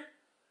sleep in here?"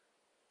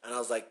 And I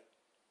was like,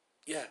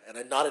 "Yeah," and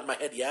I nodded my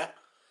head, "Yeah,"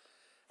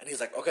 and he's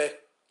like, "Okay,"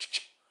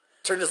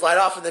 turned his light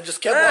off, and then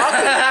just kept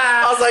walking.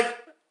 I was like,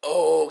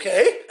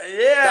 "Okay,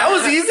 Yeah. that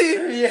was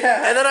easy."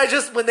 Yeah. And then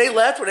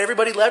when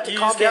everybody left, and You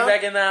calmed just came down.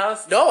 back in the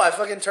house? No, I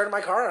fucking turned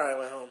my car and I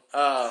went home.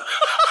 Oh.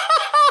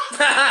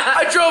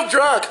 I drove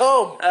drunk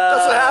home.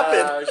 That's what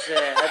happened. Oh shit!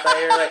 I thought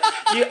you were like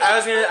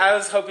I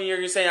was hoping you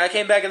were saying I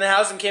came back in the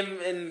house and came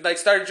and like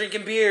started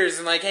drinking beers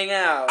and like hang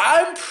out.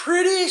 I'm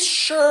pretty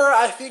sure.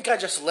 I think I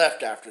just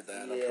left after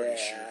that. I'm pretty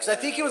sure because I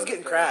think it was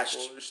getting crashed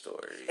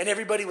Story. and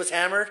everybody was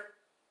hammered.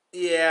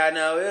 Yeah,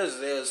 no, it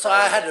was. So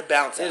I had to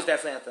bounce It out. was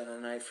definitely at the end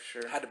of the night for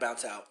sure. I had to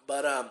bounce out.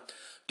 But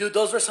dude,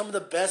 those were some of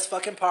the best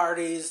fucking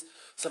parties.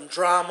 Some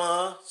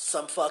drama,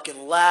 some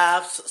fucking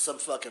laughs, some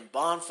fucking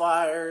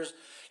bonfires.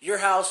 Your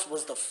house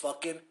was the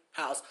fucking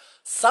house.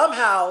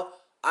 Somehow,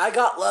 I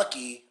got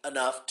lucky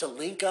enough to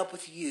link up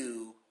with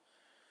you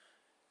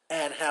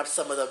and have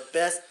some of the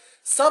best.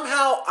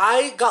 Somehow,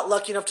 I got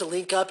lucky enough to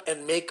link up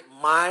and make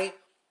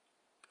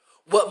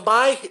what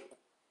my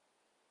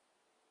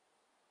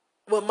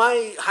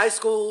high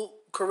school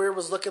career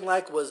was looking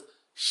like was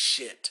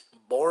shit.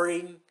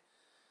 Boring,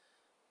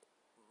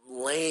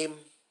 lame,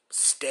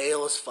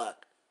 stale as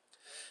fuck.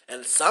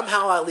 And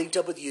somehow I linked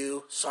up with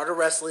you, started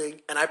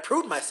wrestling, and I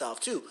proved myself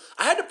too.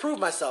 I had to prove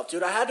myself,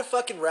 dude. I had to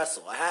fucking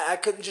wrestle. I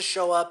couldn't just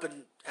show up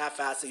and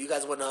half-ass it. You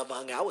guys wouldn't have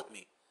hung out with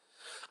me.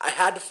 I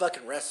had to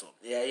fucking wrestle.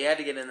 Yeah, you had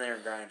to get in there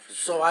and grind for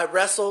sure. So I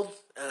wrestled,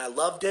 and I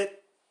loved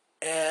it.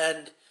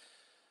 And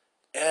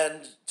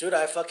dude,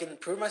 I fucking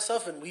proved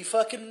myself, and we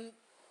fucking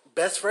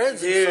best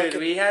friends. Dude, and fucking,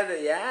 we had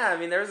I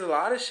mean, there was a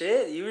lot of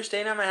shit. You were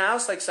staying at my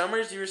house like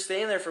summers. You were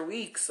staying there for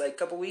weeks, like a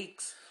couple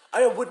weeks.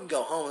 I wouldn't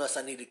go home unless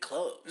I needed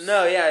clothes.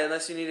 No, yeah,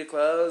 unless you needed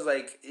clothes.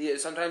 Like,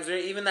 sometimes,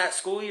 even that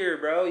school year,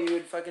 bro, you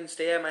would fucking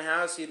stay at my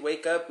house. You'd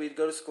wake up, we'd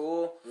go to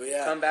school,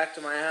 come back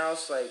to my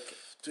house, like...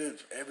 Dude,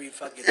 every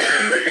fucking day.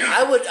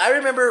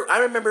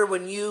 I remember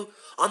when you,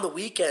 on the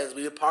weekends,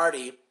 we would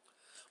party,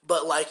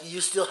 but, like,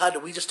 you still had to,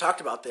 we just talked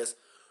about this,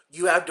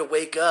 you had to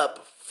wake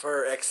up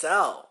for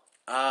Excel.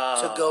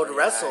 To go to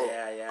wrestle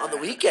on the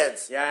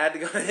weekends. Yeah, I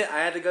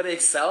had to go to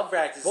Excel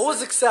practice. What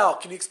was Excel?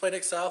 Can you explain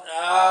Excel?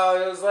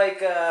 Oh, it was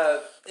like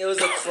it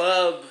was a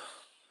club.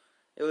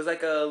 It was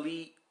like a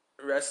elite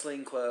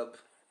wrestling club.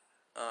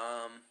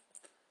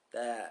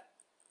 That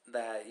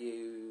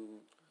you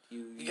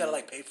gotta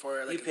like pay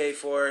for it. Like you pay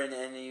for it,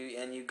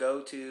 and you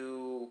go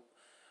to.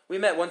 We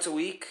met once a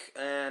week,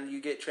 and you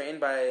get trained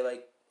by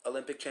like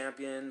Olympic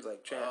champions,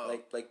 like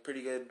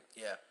pretty good.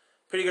 Yeah.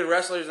 Pretty good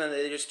wrestlers, and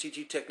they just teach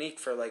you technique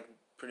for like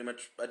pretty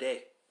much a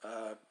day.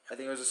 I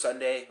think it was a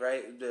Sunday,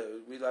 right?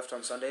 We left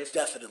on Sundays.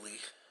 Definitely.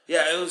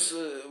 Yeah, it was.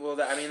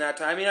 That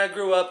time. I mean, I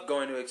grew up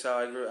going to Excel.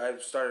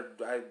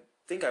 I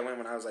think I went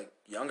when I was like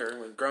younger.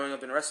 When growing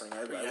up in wrestling,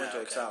 I went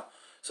to Excel.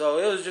 So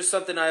it was just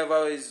something I've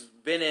always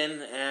been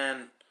in,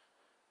 and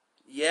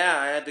yeah,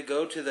 I had to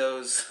go to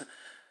those.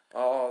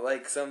 All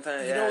like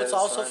sometimes. You know what's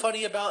also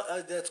funny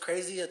about that's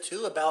crazy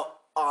too about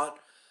on.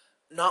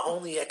 Not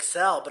only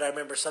Excel, but I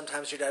remember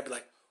sometimes your dad would be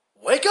like,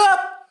 "Wake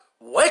up!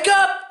 Wake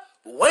up!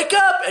 Wake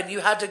up!" And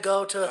you had to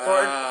go to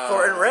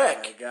Thornton Rec.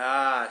 Oh my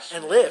gosh!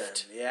 And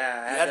lift.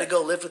 Yeah, you had to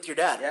go lift with your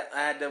dad. Yeah,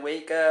 I had to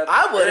wake up.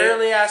 I would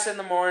early ass in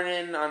the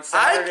morning on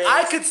Saturdays.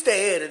 I could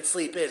stay in and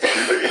sleep in.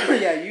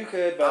 Yeah, you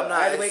could, but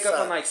I had to wake up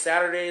on like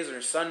Saturdays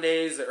or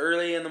Sundays,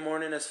 early in the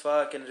morning as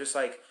fuck, and just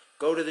like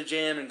go to the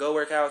gym and go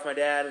work out with my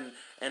dad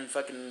and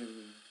fucking.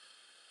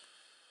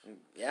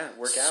 Yeah,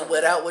 work out.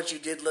 Sweat out what you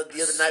did the other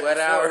night Sweat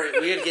before.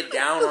 out. We'd get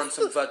down on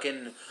some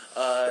fucking,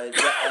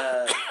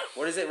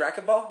 what is it,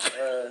 racquetball?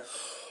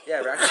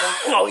 Yeah,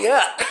 racquetball. Oh,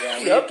 yeah.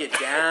 Yeah, we'd get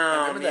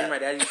down. Me and my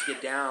dad used to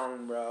get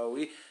down, bro.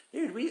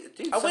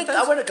 I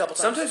went a couple times.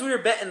 Sometimes we were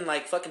betting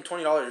like fucking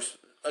 $20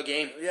 a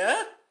game.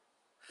 Yeah?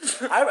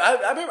 I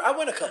remember I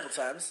went a couple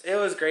times. It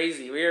was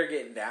crazy. We were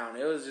getting down.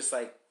 It was just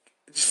like,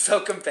 just so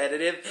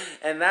competitive,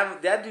 and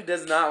that dude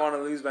does not want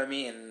to lose by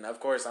me, and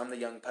of course I'm the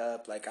young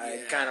pup. Like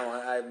I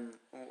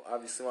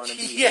obviously want to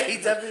be. Yeah, he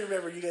definitely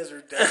remember you guys were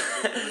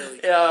definitely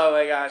really. Oh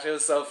my gosh, it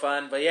was so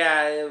fun. But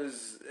yeah, it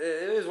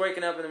was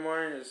waking up in the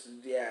morning.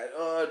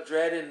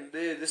 Dreading.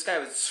 Dude, this guy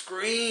would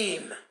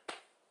scream.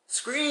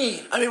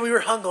 I mean, we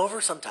were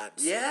hungover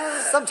sometimes.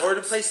 Yeah, sometimes. Or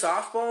to play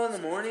softball in the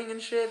morning and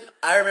shit.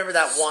 I remember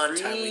that one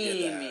time we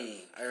did that.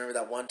 I remember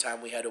that one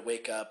time we had to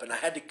wake up, and I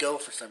had to go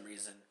for some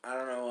reason. I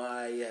don't know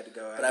why you had to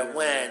go. But I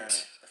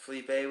went.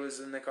 Felipe was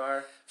in the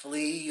car.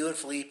 You and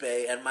Felipe,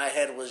 and my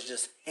head was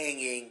just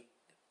hanging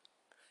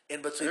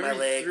in between my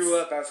legs. You threw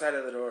up outside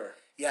of the door.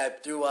 Yeah, I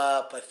threw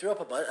up. I threw up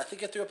a bunch. I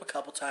think I threw up a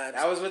couple times.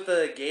 That was with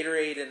the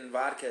Gatorade and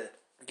vodka.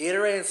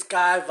 Gatorade and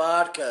Sky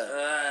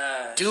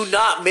vodka. Do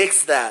not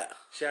mix that.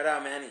 Shout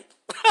out Manny.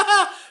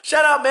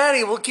 Shout out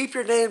Manny. We'll keep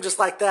your name just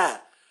like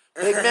that.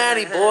 Big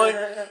Manny, boy.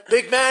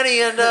 Big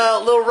Manny and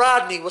Lil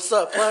Rodney. What's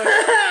up, player?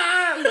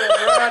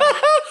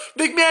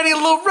 Big Manny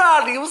and Lil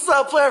Rodney. What's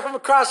up, player from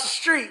across the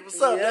street? What's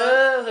up,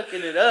 man?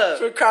 Hooking it up.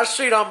 From across the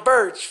street on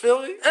Birch.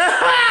 Feel me?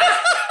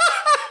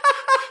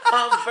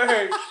 On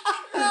Birch.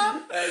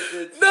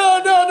 No.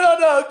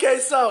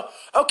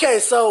 Okay,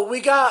 so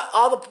we got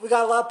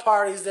a lot of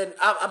parties, and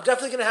I'm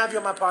definitely gonna have you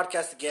on my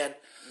podcast again.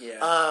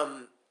 Yeah.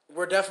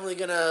 We're definitely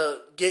gonna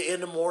get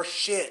into more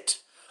shit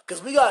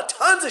because we got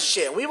tons of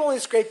shit. We've only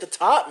scraped the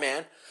top,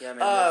 man. Yeah,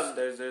 man.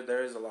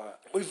 There is a lot.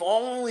 We've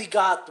only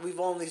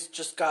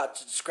just got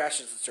to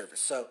scratching the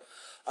surface. So,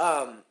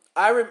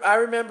 I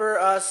remember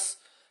us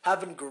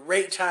having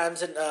great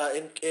times in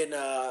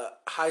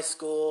high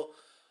school.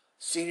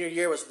 Senior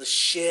year was the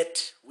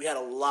shit. We had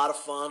a lot of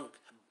fun,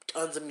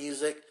 tons of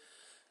music,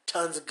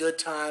 tons of good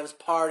times,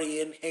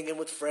 partying, hanging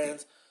with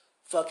friends,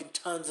 fucking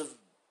tons of,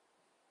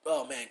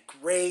 oh man,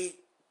 great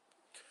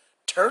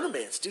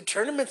tournaments. Dude,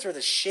 tournaments are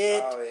the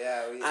shit. Oh,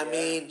 yeah. I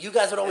mean, you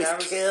guys would always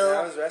kill.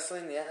 I was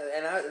wrestling, yeah.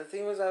 And the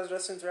thing was, I was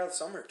wrestling throughout the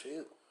summer,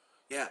 too.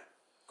 Yeah.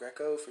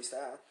 Greco,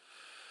 freestyle.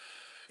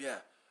 Yeah.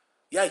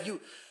 Yeah,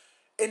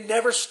 it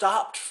never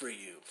stopped for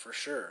you, for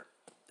sure.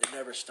 It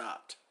never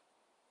stopped.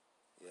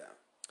 Yeah.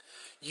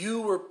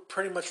 You were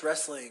pretty much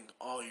wrestling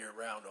all year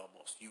round,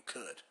 almost. You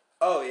could.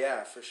 Oh,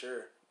 yeah, for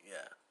sure.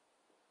 Yeah.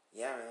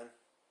 Yeah, man.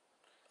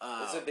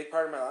 It's a big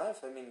part of my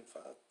life. I mean,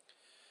 fuck.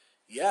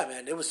 Yeah,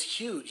 man, it was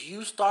huge.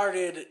 You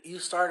started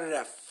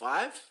at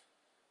 5?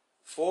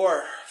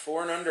 4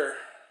 and under.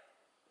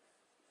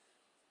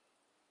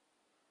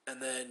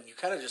 And then you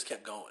kind of just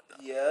kept going.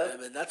 Yeah. I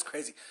mean, that's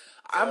crazy.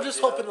 I'm just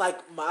hoping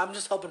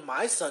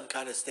my son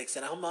kind of sticks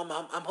in. I'm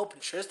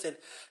hoping Tristan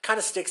kind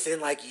of sticks in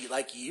like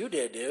you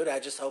did, dude. I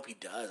just hope he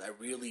does. I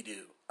really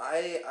do.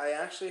 I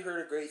actually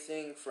heard a great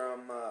thing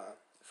from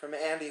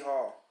Andy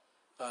Hall.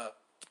 I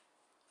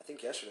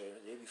think yesterday or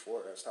the day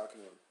before I was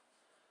talking to him.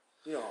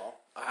 You know Hall.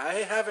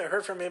 I haven't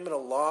heard from him in a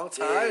long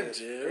time,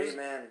 dude. Great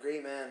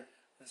man.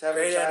 He's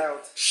having a child.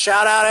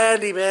 Shout out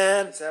Andy,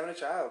 man. He's having a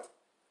child.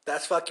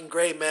 That's fucking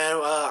great, man.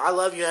 I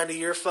love you, Andy.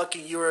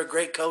 You were a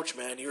great coach,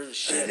 man. You were the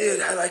shit.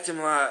 Dude, I liked him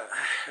a lot.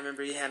 I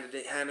remember he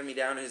handed me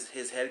down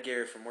his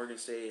headgear from Morgan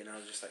State, and I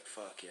was just like,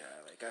 fuck yeah.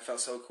 Like, I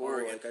felt so cool.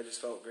 Oregon. Like, I just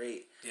felt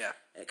great. Yeah.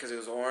 Because it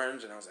was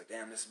orange, and I was like,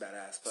 damn, this is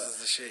badass. But This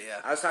is the shit, yeah.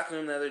 I was talking to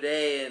him the other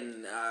day,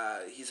 and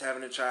he's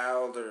having a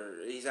child,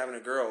 or he's having a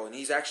girl, and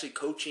he's actually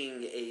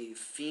coaching a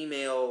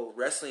female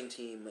wrestling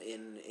team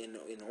in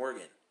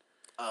Oregon.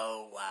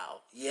 Oh, wow.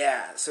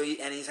 Yeah, so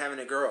he's having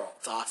a girl.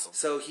 It's awesome.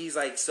 So he's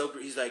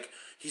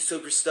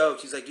super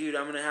stoked. He's like, dude,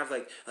 I'm gonna have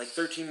like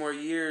 13 more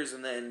years,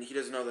 and then he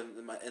doesn't know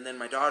and then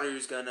my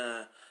daughter's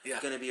gonna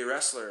be a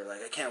wrestler.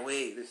 Like, I can't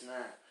wait. This and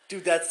that.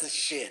 Dude, that's the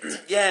shit.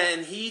 Yeah,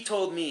 and he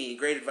told me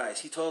great advice.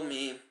 He told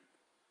me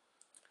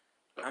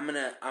I'm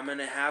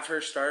gonna have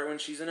her start when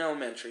she's in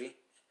elementary.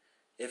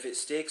 If it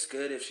sticks,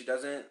 good. If she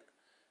doesn't,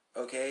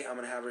 okay. I'm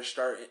gonna have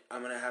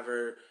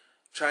her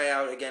try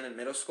out again in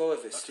middle school.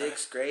 If it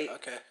sticks, great.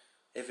 Okay.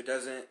 If it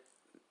doesn't,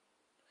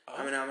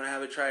 I'm gonna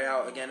have it try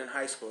out again in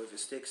high school. If it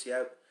sticks,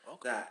 yep.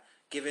 Okay. That.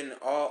 Given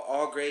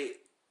all great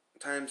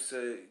times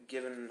to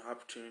given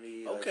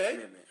opportunity, like,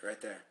 commitment,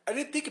 right there. I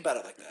didn't think about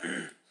it like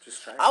that.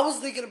 Just try. I was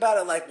thinking about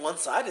it like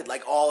one-sided,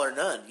 like all or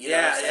none. You know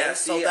what I'm saying? Yeah.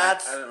 So See,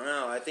 that's I don't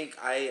know. I think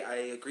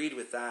I agreed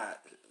with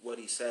that. What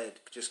he said,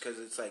 just because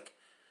it's like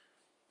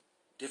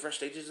different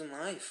stages in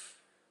life.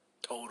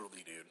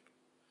 totally, dude.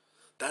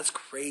 That's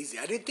crazy.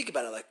 I didn't think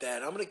about it like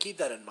that. I'm gonna keep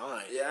that in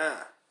mind. Yeah.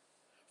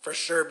 For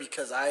sure,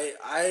 because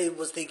I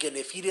was thinking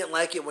if he didn't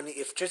like it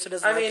if Tristan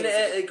doesn't I like mean,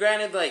 it,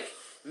 granted, like,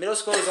 middle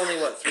school is only,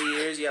 3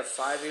 years? You have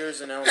 5 years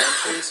in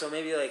elementary, so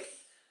maybe, like,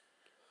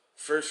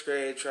 first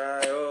grade, we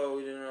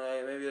didn't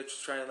really, maybe let's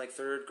just try in, like,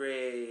 third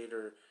grade,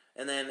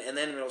 and then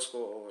middle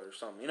school or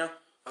something, you know?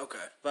 okay.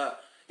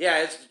 But,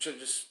 yeah, it's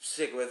just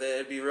stick with it.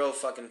 It'd be real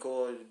fucking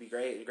cool. It'd be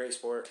great. A great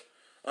sport.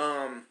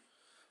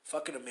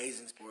 Fucking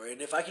amazing sport.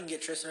 And if I can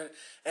get Tristan,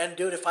 and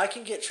dude, if I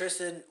can get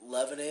Tristan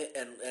loving it,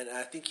 and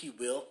I think he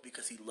will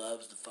because he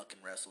loves the fucking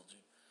wrestle, dude.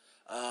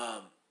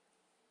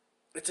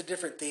 It's a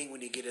different thing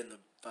when you get in the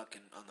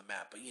fucking on the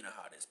map, but you know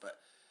how it is. But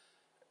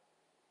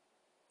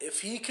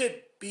if he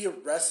could be a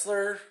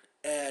wrestler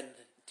and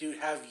dude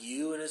have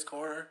you in his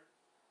corner,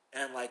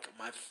 and like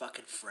my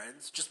fucking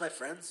friends, just my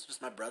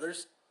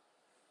brothers,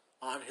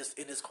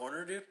 in his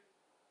corner, dude.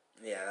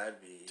 Yeah,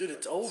 that'd be... Dude,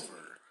 it's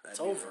over. It's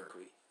over.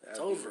 It's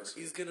over.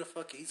 He's gonna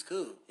he's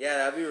cool. Yeah,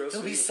 that'd be real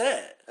He'll sweet. be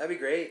set. That'd be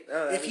great.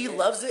 Oh, If he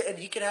loves it and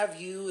he could have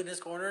you in his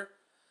corner,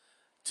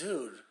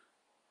 dude,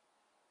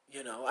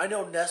 you know, I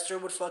know Nestor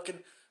would fucking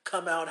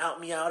come out and help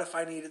me out if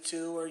I needed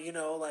to, or, you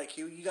know, like,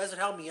 you guys would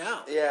help me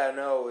out. Yeah,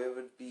 no, it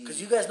would be... Because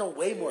you guys know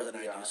way more than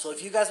I do. Awesome. So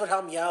if you guys would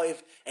help me out,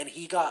 if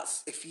he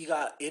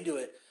got into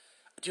it,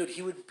 dude,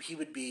 he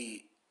would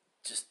be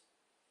just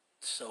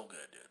so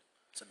good, dude.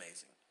 It's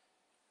amazing.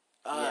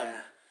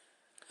 Yeah.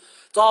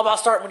 It's all about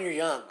starting when you're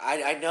young.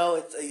 I know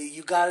it's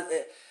you got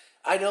it.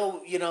 I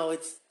know, you know,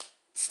 it's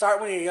start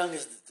when you're young.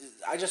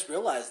 I just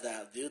realized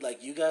that, dude.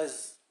 Like, you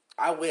guys,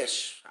 I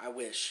wish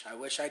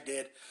I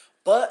did,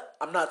 but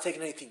I'm not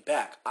taking anything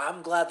back.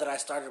 I'm glad that I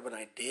started when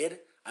I did.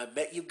 I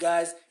met you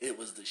guys. It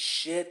was the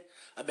shit.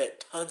 I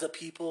met tons of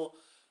people,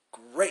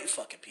 great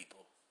fucking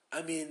people.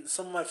 I mean,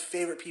 some of my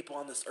favorite people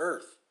on this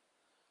earth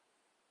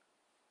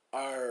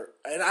are,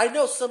 and I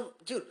know some,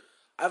 dude.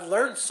 I've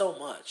learned so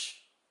much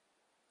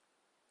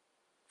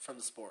from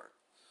the sport.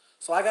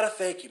 So I gotta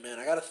thank you, man.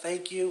 I gotta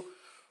thank you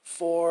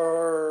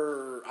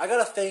for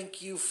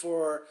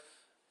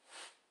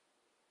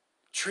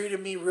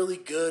treating me really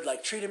good.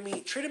 Like, treating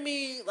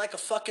me like a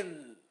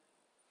fucking,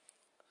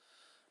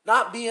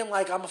 not being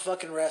like I'm a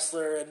fucking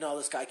wrestler and no,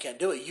 this guy can't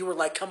do it. You were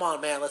like, come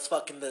on, man, let's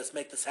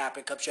make this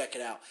happen. Come check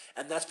it out.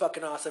 And that's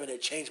fucking awesome, and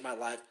it changed my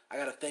life. I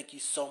gotta thank you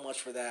so much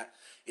for that.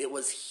 It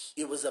was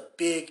a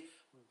big,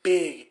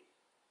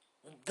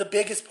 the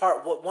biggest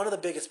part, one of the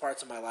biggest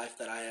parts of my life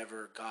that I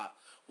ever got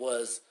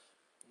was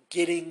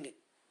getting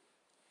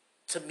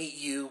to meet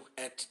you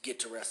and to get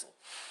to wrestle.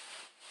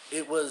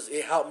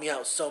 It helped me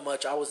out so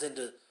much. I was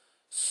into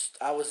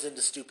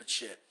stupid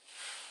shit,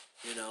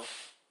 you know?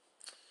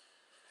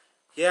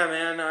 Yeah,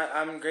 man,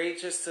 I'm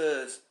great just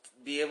to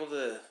be able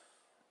to,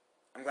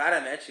 I'm glad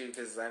I met you,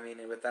 because, I mean,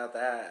 without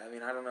that, I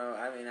mean, I don't know,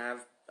 I mean, I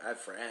have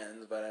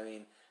friends, but, I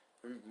mean,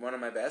 one of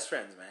my best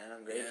friends, man.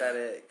 I'm great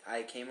that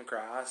I came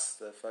across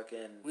the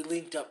fucking... We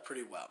linked up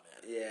pretty well,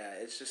 man. Yeah,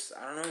 it's just,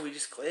 I don't know, we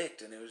just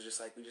clicked, and it was just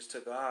like, we just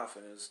took off,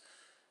 and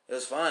it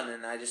was fun,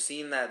 and I just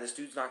seen that this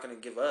dude's not going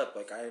to give up.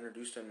 Like, I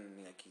introduced him,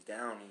 and like, he's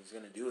down, he's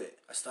going to do it.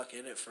 I stuck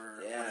in it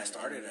when I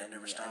started, and I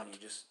never stopped.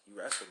 And you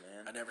wrestled,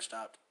 man. I never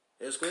stopped.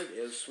 It was good.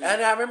 It was sweet.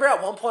 And I remember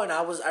at one point,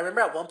 I was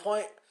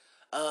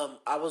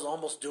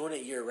almost doing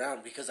it year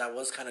round, because I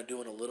was kind of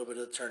doing a little bit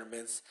of the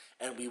tournaments,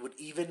 and we would,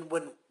 even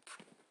when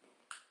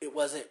it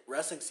wasn't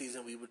wrestling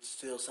season, we would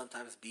still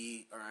sometimes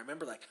be, or I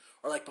remember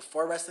like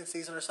before wrestling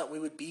season or something, we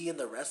would be in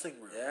the wrestling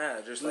room.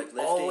 Yeah, just we like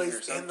lifting always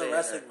or something. in the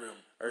wrestling room.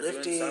 Or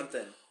lifting, doing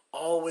something.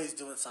 Always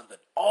doing something.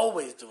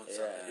 Always doing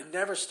something. Yeah. It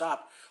never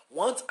stopped.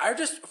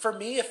 For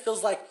me, it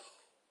feels like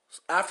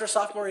After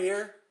sophomore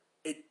year,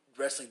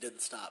 wrestling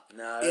didn't stop.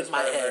 No, in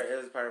my head. It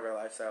was part of our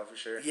lifestyle for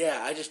sure.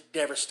 Yeah, I just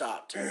never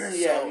stopped.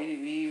 Yeah, So,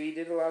 we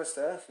did a lot of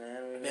stuff,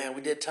 man.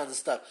 we did tons of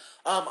stuff.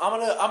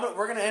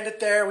 We're gonna end it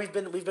there. We've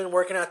been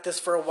working at this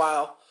for a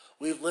while.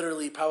 We've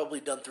literally probably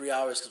done 3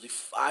 hours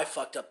because I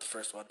fucked up the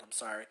first one. I'm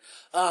sorry.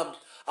 I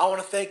want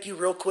to thank you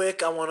real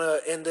quick. I want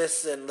to end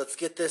this and let's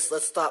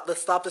stop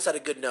this at a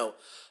good note.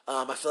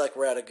 I feel like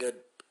we're at a good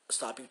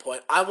stopping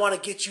point. I want to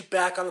get you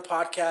back on the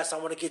podcast. I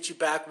want to get you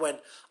back when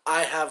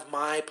I have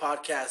my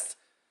podcast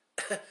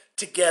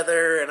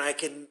together and I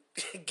can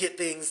get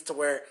things to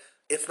where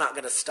it's not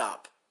going to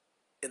stop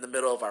in the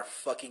middle of our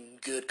fucking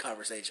good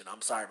conversation.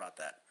 I'm sorry about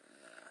that.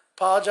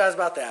 Apologize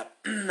about that.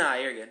 Nah,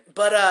 you're good.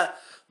 But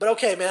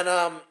okay, man.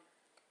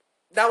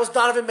 That was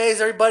Donovan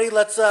Maes, everybody.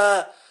 Let's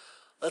have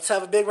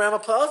a big round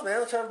of applause, man.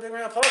 Let's have a big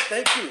round of applause.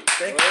 Thank you.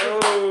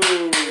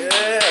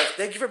 Yeah.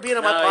 Thank you for being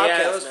on my podcast.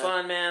 Yeah, it was man.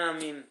 Fun, man. I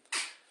mean,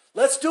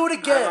 let's do it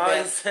again,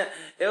 man.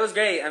 It was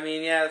great. I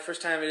mean, yeah, the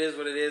first time it is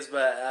what it is,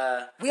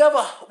 but we have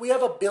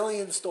a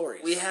billion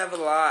stories. We have a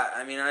lot.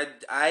 I mean,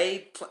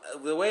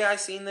 the way I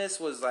seen this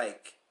was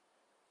like,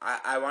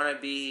 I want to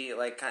be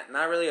like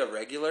not really a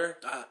regular,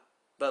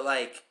 but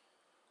like,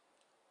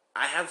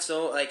 I have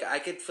I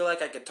could feel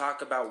like I could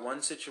talk about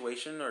one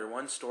situation or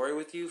one story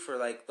with you for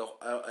like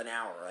an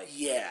hour. Like,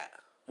 yeah,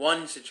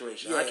 one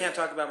situation. I can't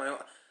talk about my own.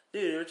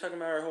 Dude, we're talking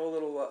about our whole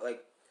little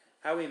like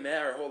how we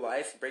met, our whole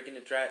life, breaking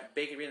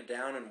it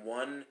down in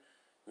 1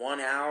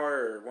 hour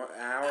or 1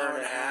 hour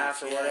and a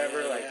half or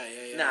whatever.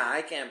 Nah,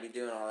 I can't be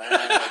doing all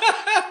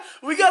that.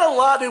 We got a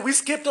lot, dude. We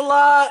skipped a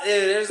lot.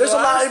 Dude, there's a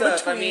lot in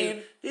between. I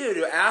mean,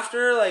 dude,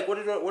 after like, what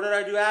did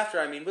I do after?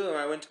 I mean, boom,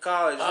 I went to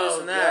college, this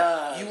and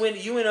that. God.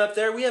 You went up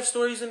there. We have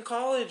stories in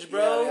college, bro.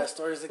 Yeah, we have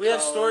stories in college. We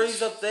have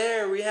stories up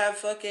there. We have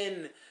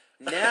fucking.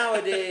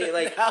 Nowadays,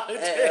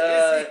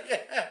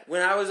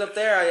 when I was up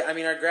there, I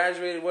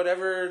graduated,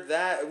 whatever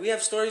that. We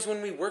have stories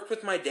when we worked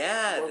with my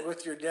dad. Worked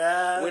with your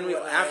dad.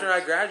 After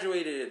I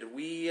graduated,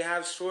 we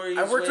have stories.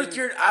 I worked with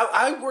your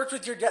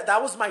dad.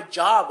 That was my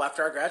job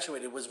after I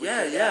graduated. Was with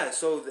your dad. Yeah.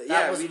 So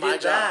we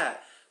did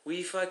that.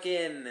 We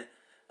fucking.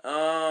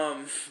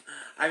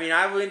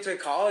 I went to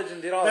college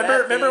and did all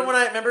that. Remember when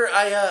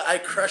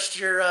I crushed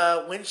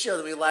your windshield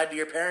and we lied to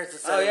your parents? And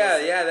said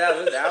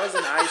that was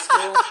in high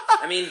school.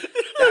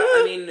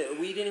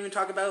 We didn't even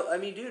talk about.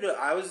 Dude,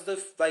 I was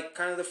the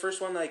kind of the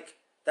first one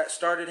that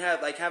started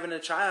having a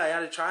child. I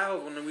had a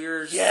child when we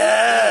were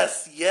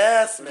yes,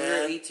 man. We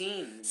were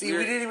 18. See, we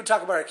didn't even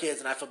talk about our kids,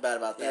 and I feel bad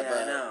about that. Yeah,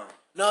 but I know.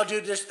 No,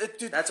 dude,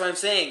 dude. That's what I'm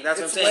saying. That's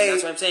what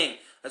I'm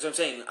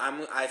saying.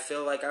 I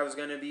feel like I was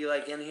gonna be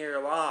in here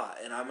a lot,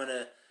 and I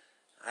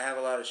have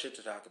a lot of shit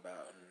to talk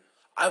about.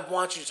 I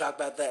want you to talk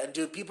about that, and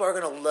dude, people are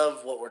gonna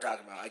love what we're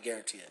talking about. I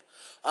guarantee it.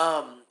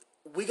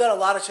 We got a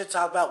lot of shit to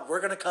talk about.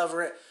 We're gonna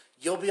cover it.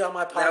 You'll be on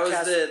my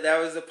podcast. That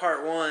was the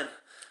part one.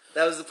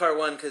 That was the part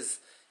one, because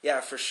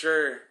yeah, for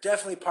sure,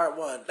 definitely part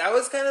one. That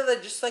was kind of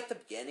just the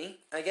beginning,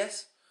 I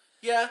guess.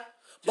 Yeah,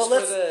 but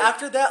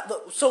after that.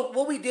 So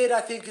what we did, I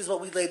think, is what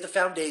we laid the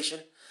foundation.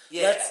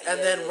 Yeah,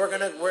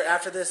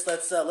 after this,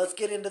 let's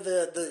get into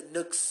the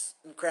nooks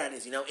and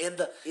crannies. In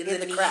the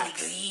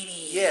cracks.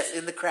 Yes,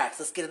 in the cracks.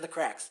 Let's get in the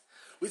cracks.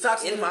 We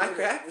talked in my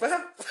crack.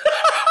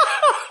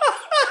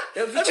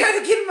 You trying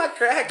to get in my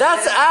crack?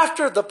 That's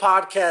after the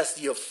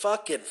podcast, you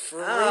fucking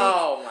freak.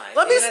 Oh my!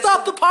 Let me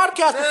stop the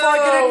podcast before I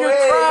get in your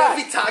crack.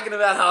 Don't be talking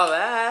about all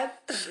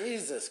that.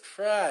 Jesus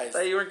Christ! I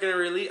thought you weren't gonna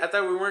release. I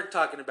thought we weren't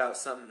talking about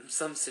some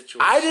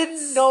situation. I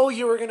didn't know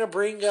you were gonna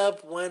bring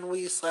up when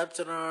we slept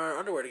in our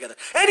underwear together.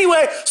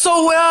 Anyway,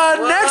 so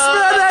next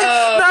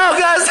no,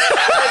 guys.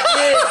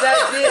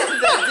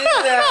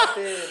 That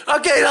did.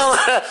 Okay, no,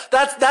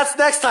 that's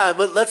next time.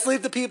 But let's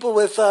leave the people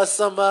with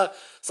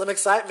some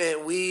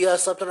excitement. We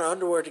slept in our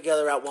underwear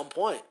together at one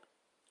point.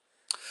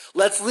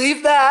 Let's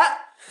leave that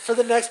for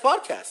the next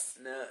podcast.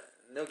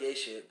 No gay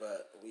shit,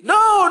 but we did.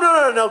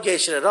 No gay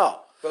shit at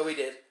all. But we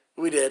did.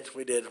 We did.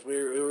 We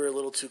were a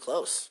little too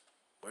close.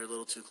 We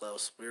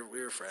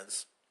were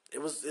friends.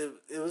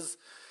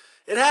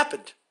 It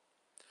happened.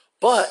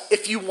 But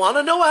if you want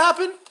to know what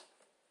happened,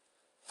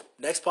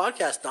 next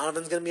podcast,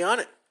 Donovan's going to be on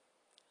it.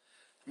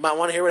 You might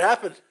want to hear what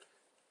happened.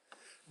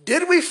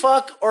 Did we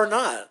fuck or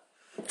not?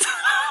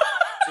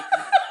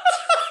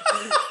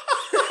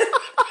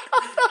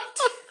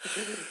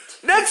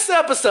 Next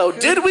episode,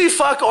 did we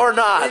fuck or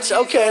not?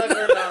 Okay.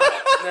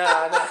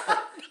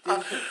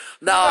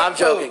 No, I'm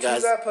joking,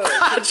 guys.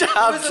 I'm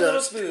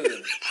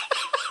joking.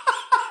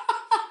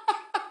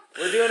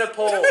 We're doing a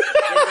poll.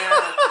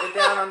 Get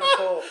down on the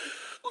poll.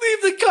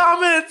 Leave the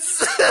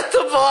comments at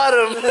the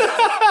bottom.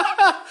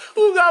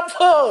 Who got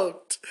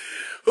poked?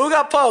 Who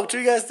do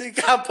you guys think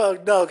got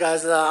poked? No,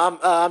 guys,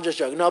 I'm just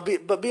joking. No,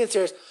 but being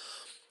serious,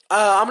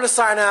 I'm gonna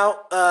sign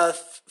out.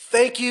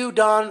 Thank you,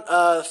 Don,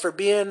 for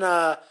being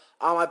on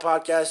my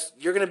podcast.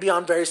 You're gonna be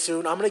on very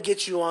soon. I'm gonna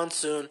get you on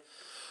soon.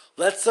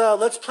 Let's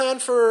plan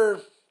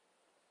for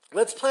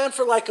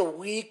like a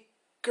week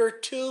or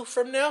two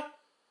from now.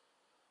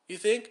 You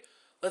think?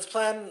 Let's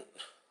plan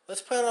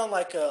on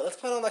like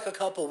a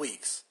couple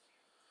weeks.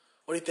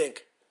 What do you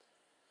think?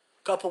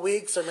 A couple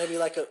weeks or maybe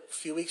like a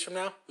few weeks from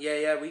now?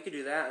 Yeah, we could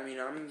do that. I mean,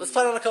 Let's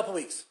plan on a couple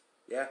weeks.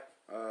 Yeah,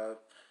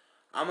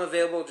 I'm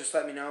available. Just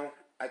let me know.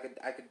 I could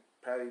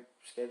probably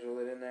schedule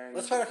it in there.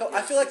 Let's plan a couple.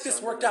 I feel like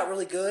this worked out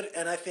really good,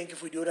 and I think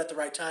if we do it at the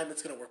right time,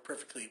 it's going to work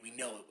perfectly. We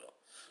know it will.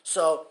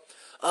 So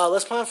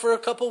let's plan for a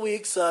couple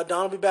weeks. Don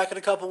will be back in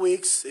a couple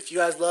weeks. If you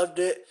guys loved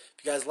it,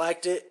 if you guys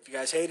liked it, if you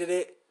guys hated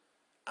it,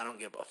 I don't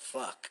give a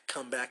fuck.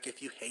 Come back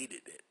if you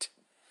hated it.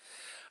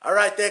 All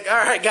right,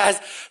 guys.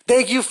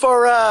 Thank you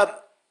for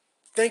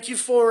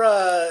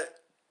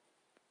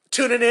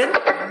tuning in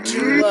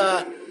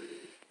to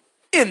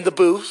In the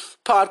Booth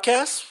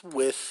podcast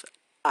with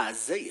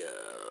Isaiah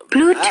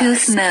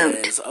Bluetooth Vasquez.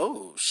 mode.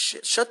 Oh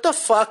shit! Shut the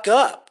fuck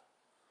up.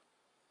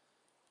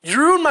 You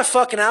ruined my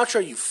fucking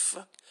outro. You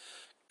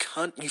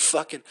cunt. You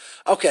fucking.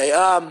 Okay.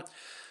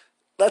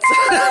 Let's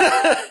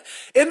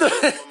in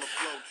the.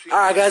 All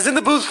right, guys. In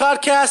the Booth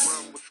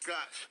podcast.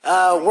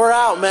 We're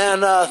out,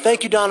 man.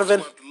 Thank you,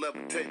 Donovan.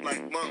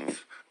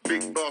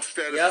 Big boss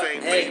status Yep.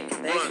 ain't Hey, made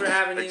thanks for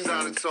having me.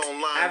 Exotics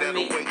online Having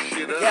me. that'll wake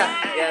shit up.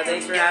 Yeah,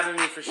 thanks for having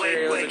me for sure.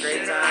 It was a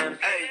great time.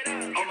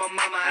 On my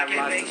mama, I Have can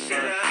lots make of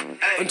shit fun. up.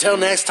 Ay, Until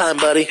next time,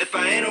 buddy. if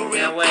I ain't a real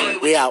Can't wait. boy,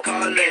 We out.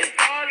 call it.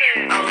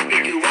 I don't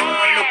think you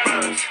want no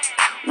problems.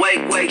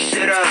 Wake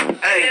shit up.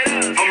 Ay,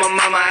 on my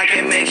mama, I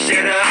can make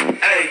shit up.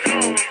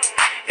 Ay,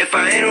 if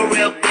I ain't a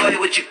real boy,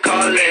 what you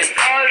call it?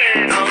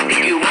 I don't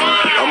think you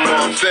want no I'm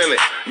problems. off in it.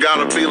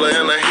 Got a feeler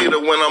and a heater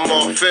when I'm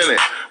off in it.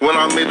 When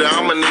I meet her,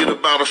 I'ma need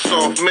about a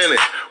soft minute.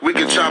 We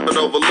can chop it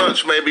over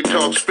lunch, maybe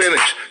talk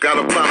spinach. Got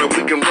a platter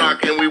we can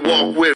rock and we walk with.